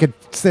so they could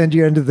send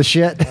you into the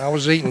shit. I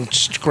was eating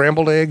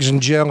scrambled eggs and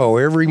Jell-O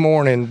every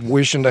morning,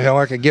 wishing the hell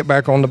I could get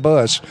back on the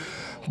bus.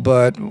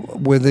 But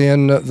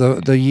within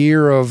the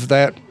year of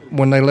that,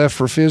 when they left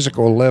for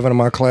physical, 11 of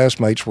my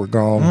classmates were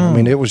gone. I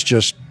mean, it was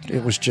just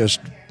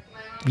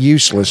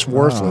useless,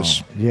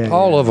 worthless. Yeah,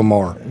 all of them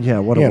are. Yeah,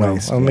 what a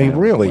waste. I mean,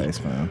 really, what a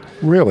waste, man.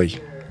 Really.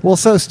 Well,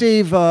 so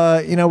Steve,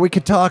 we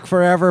could talk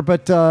forever,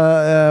 but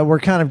we're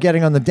kind of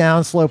getting on the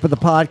downslope of the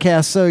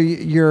podcast. So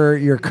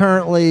you're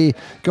currently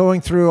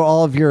going through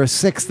all of your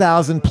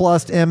 6,000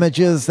 plus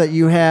images that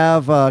you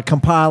have,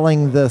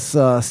 compiling this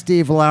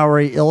Steve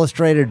Lowery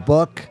illustrated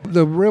book.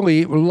 The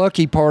really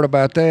lucky part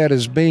about that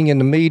is being in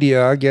the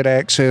media, I get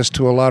access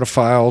to a lot of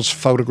files,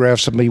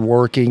 photographs of me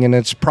working, and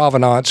it's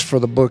provenance for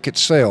the book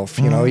itself.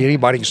 You know,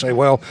 anybody can say,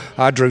 well,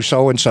 I drew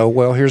so-and-so.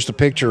 Well, here's the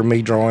picture of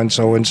me drawing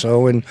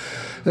so-and-so. And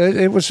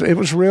it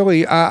was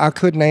really, I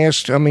couldn't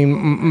ask. I mean,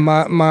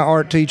 my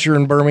art teacher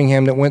in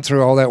Birmingham that went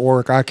through all that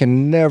work, I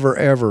can never,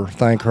 ever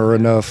thank her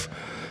enough.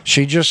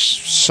 She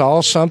just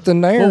saw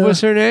something there. What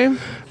was her name?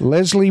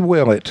 Leslie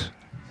Willett.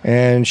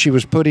 And she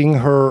was putting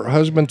her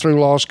husband through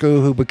law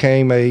school, who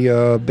became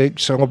a big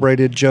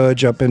celebrated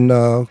judge up in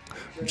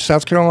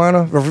South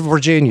Carolina or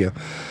Virginia.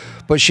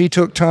 But she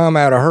took time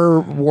out of her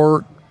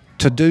work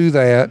to do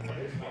that.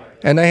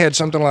 And they had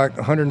something like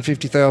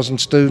 150,000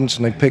 students,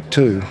 and they picked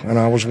 2, and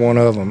I was one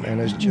of them. And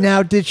it's just,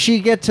 Now, did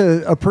she get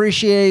to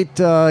appreciate,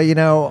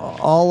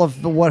 all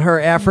of what her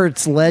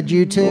efforts led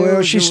you to?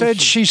 well, she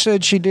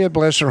said she did.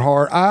 Bless her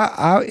heart.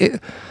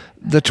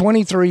 The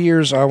 23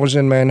 years I was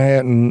in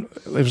Manhattan,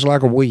 it was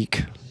like a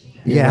week.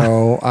 You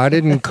know, I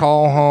didn't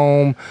call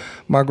home.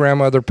 My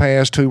grandmother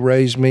passed, who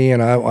raised me,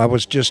 and I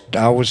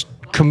was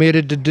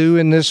committed to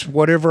doing this,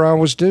 whatever I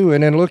was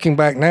doing. And looking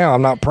back now,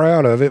 I'm not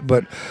proud of it,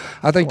 but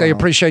I think they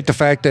appreciate the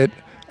fact that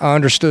I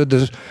understood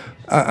this.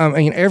 I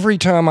mean, every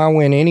time I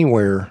went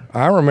anywhere,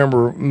 I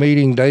remember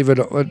meeting David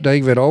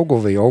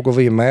Ogilvy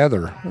and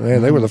Mather.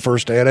 They were the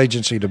first ad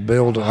agency to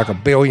build like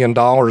 $1 billion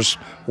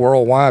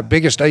worldwide,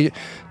 biggest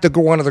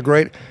one of the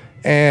great.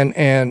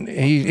 And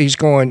he's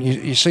going,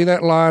 you see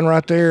that line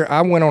right there?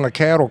 I went on a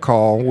cattle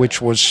call,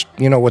 which was,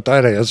 you know what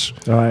that is.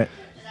 All right.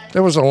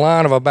 There was a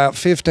line of about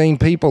 15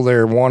 people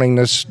there wanting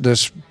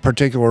this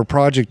particular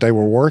project they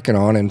were working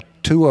on, and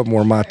 2 of them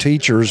were my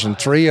teachers, and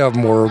 3 of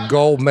them were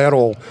gold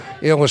medal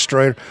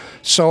illustrators.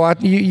 So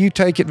you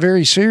take it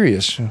very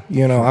serious.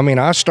 You know, I mean,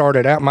 I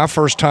started out, my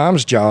first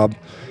Times job,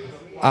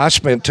 I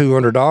spent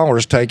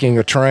 $200 taking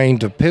a train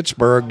to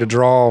Pittsburgh to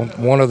draw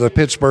one of the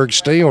Pittsburgh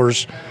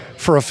Steelers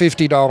for a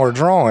 $50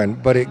 drawing,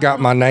 but it got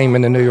my name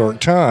in the New York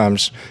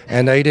Times,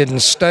 and they didn't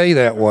stay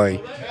that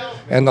way.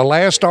 And the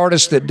last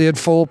artist that did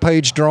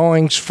full-page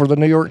drawings for the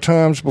New York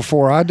Times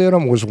before I did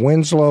them was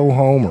Winslow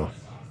Homer.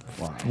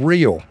 Wow.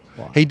 Real.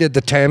 Wow. He did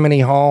the Tammany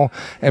Hall,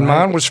 and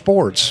mine was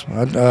sports,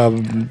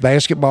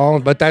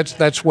 basketball. But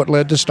that's what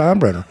led to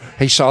Steinbrenner.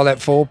 He saw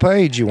that full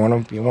page. You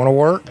want to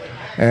work,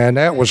 and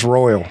that was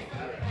royal.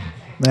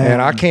 Man.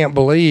 And I can't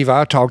believe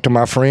I talk to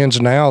my friends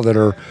now that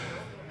are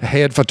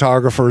head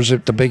photographers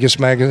at the biggest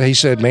magazine. He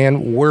said,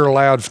 man, we're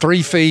allowed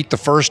 3 feet the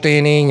first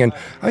inning. And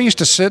I used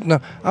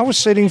to I was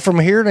sitting from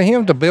here to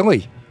him to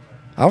Billy.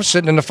 I was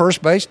sitting in the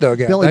first base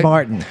dugout. Billy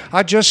Martin.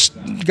 I just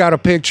got a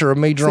picture of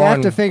me drawing. I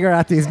have to figure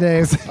out these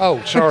names.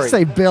 Oh, sorry.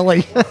 Say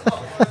Billy.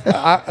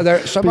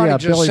 Somebody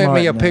just Billy sent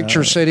me a Martin,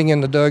 picture sitting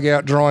in the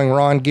dugout drawing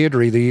Ron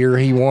Guidry the year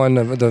he won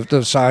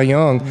the Cy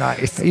Young.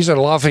 Nice. He's a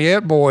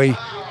Lafayette boy.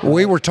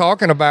 We were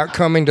talking about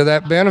coming to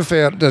that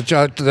benefit,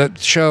 that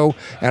show,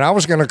 and I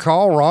was going to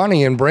call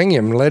Ronnie and bring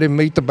him and let him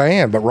meet the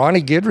band. But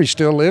Ronnie Guidry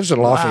still lives in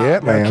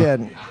Lafayette, man. No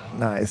kidding.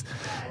 Nice.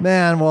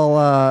 Man,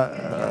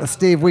 well,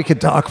 Steve, we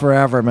could talk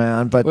forever,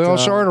 man. But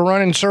sorry to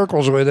run in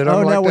circles with it.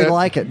 We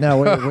like it.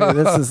 No,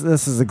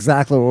 this is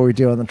exactly what we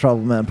do on the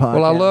Troubled Man podcast.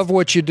 Well, I love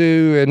what you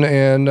do,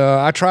 and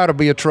I try to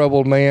be a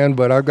troubled man,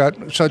 but I've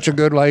got such a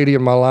good lady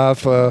in my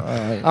life.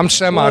 I'm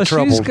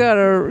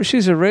semi-troubled.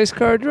 She's a race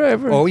car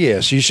driver. Oh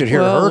yes, you should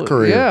hear her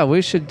career. Yeah,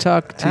 we should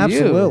talk to you.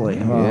 Absolutely.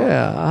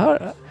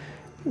 Yeah.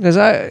 Because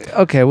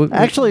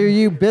actually, are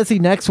you busy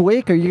next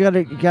week? Are you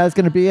guys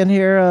going to be in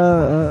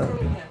here?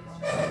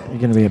 You're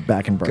going to be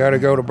back in Birmingham. Got to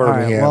go to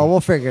Birmingham. All right, well, we'll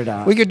figure it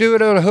out. We could do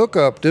it on a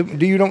hookup.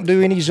 You don't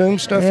do any Zoom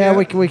stuff Yeah,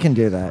 yet? we can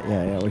do that.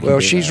 Yeah, we can.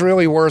 Well, she's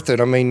really worth it.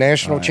 I mean,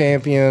 national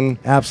champion.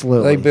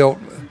 Absolutely. They built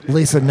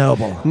Lisa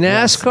Noble.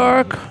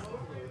 NASCAR?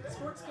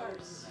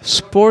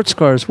 Sports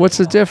cars. What's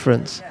the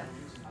difference?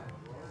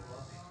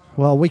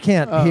 Well, we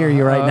can't hear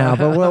you right now,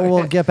 but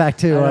we'll get back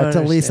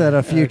to Lisa at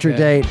a future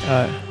date.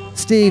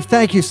 Steve,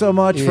 thank you so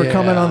much for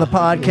coming on the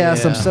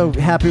podcast. I'm so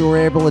happy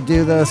we're able to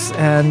do this.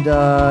 And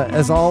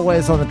as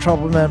always on the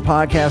Troubled Men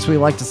podcast, we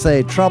like to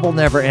say trouble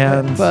never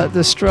ends. But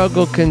the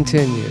struggle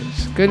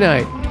continues. Good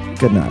night.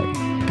 Good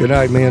night. Good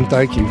night, man.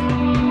 Thank you.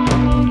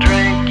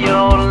 Drink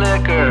your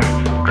liquor,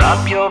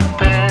 drop your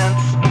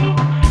pants,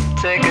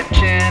 take a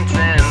chance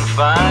and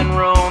find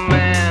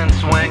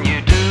romance when you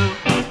do.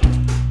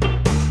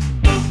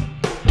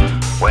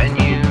 When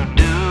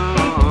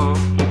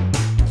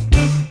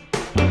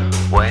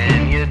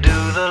you do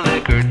the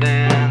liquor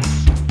dance.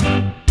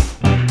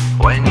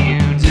 When you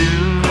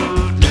do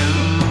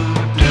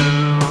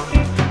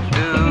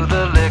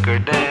the liquor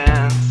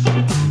dance.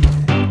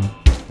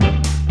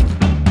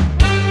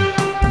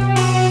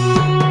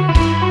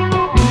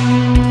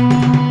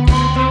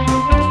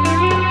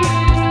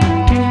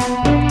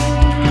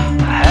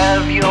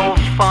 Have your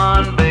fun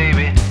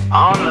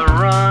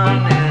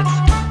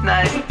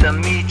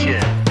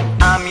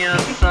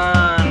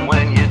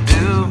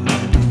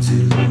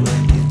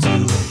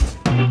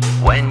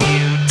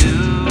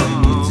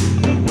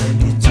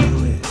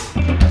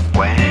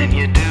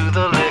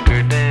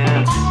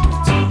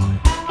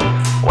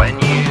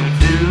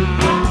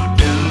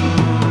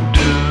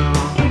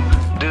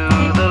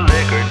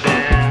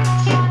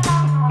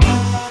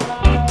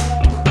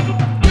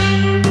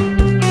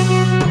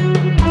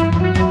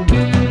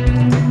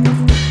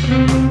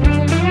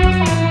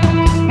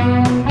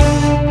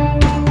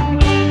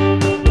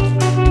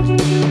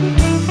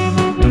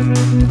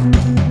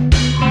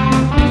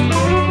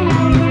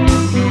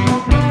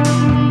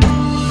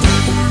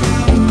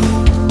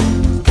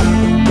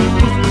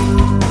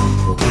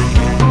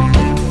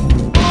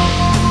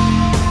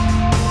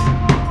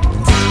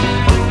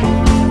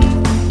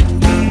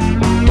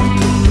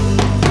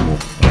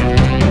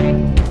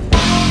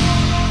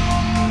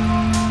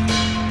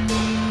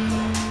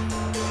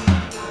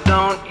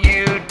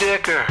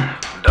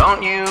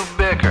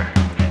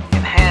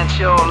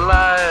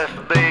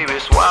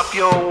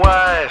your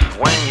wife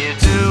when you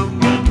do,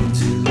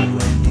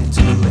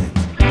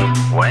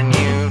 when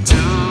you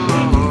do,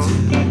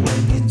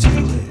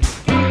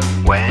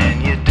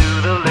 when you do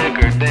the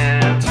liquor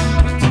dance,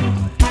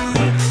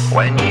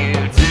 when you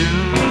do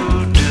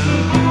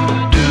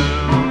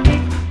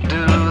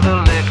the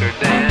liquor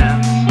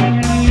dance.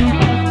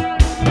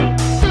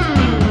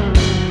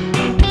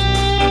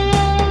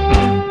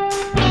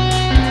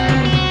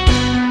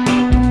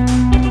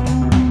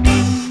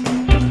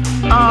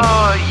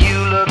 Oh, you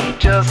look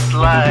just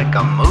like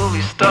a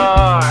movie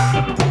star,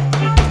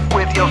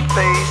 with your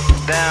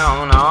face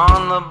down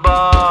on the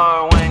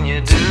bar when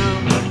you do,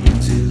 when you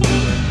do,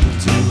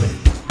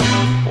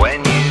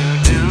 when you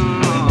do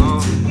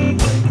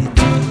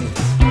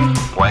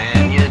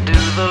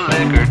the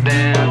liquor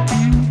dance,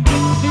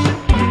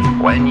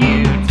 when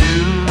you do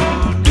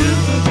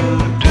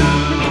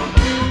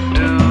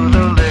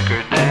the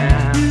liquor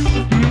dance,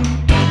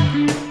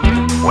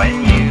 when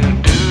you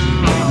do,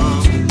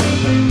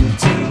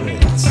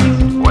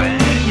 when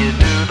you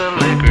do the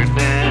liquor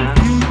dance,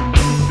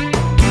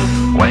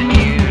 when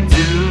you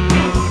do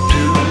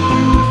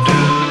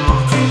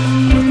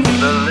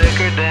the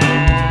liquor dance.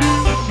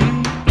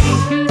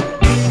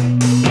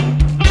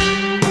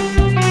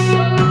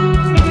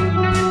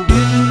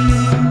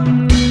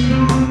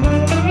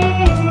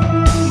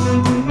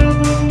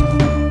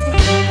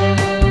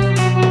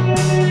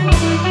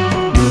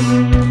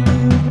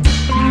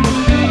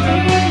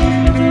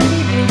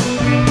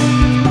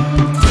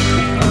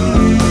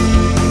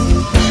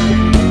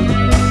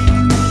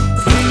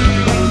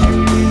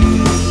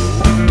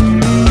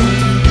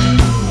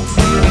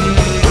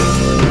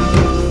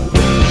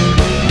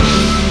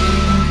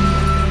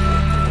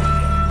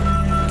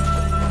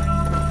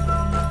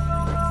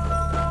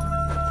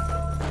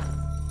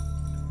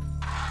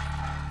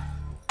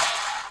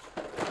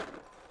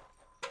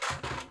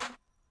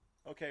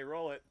 Okay,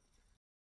 roll it.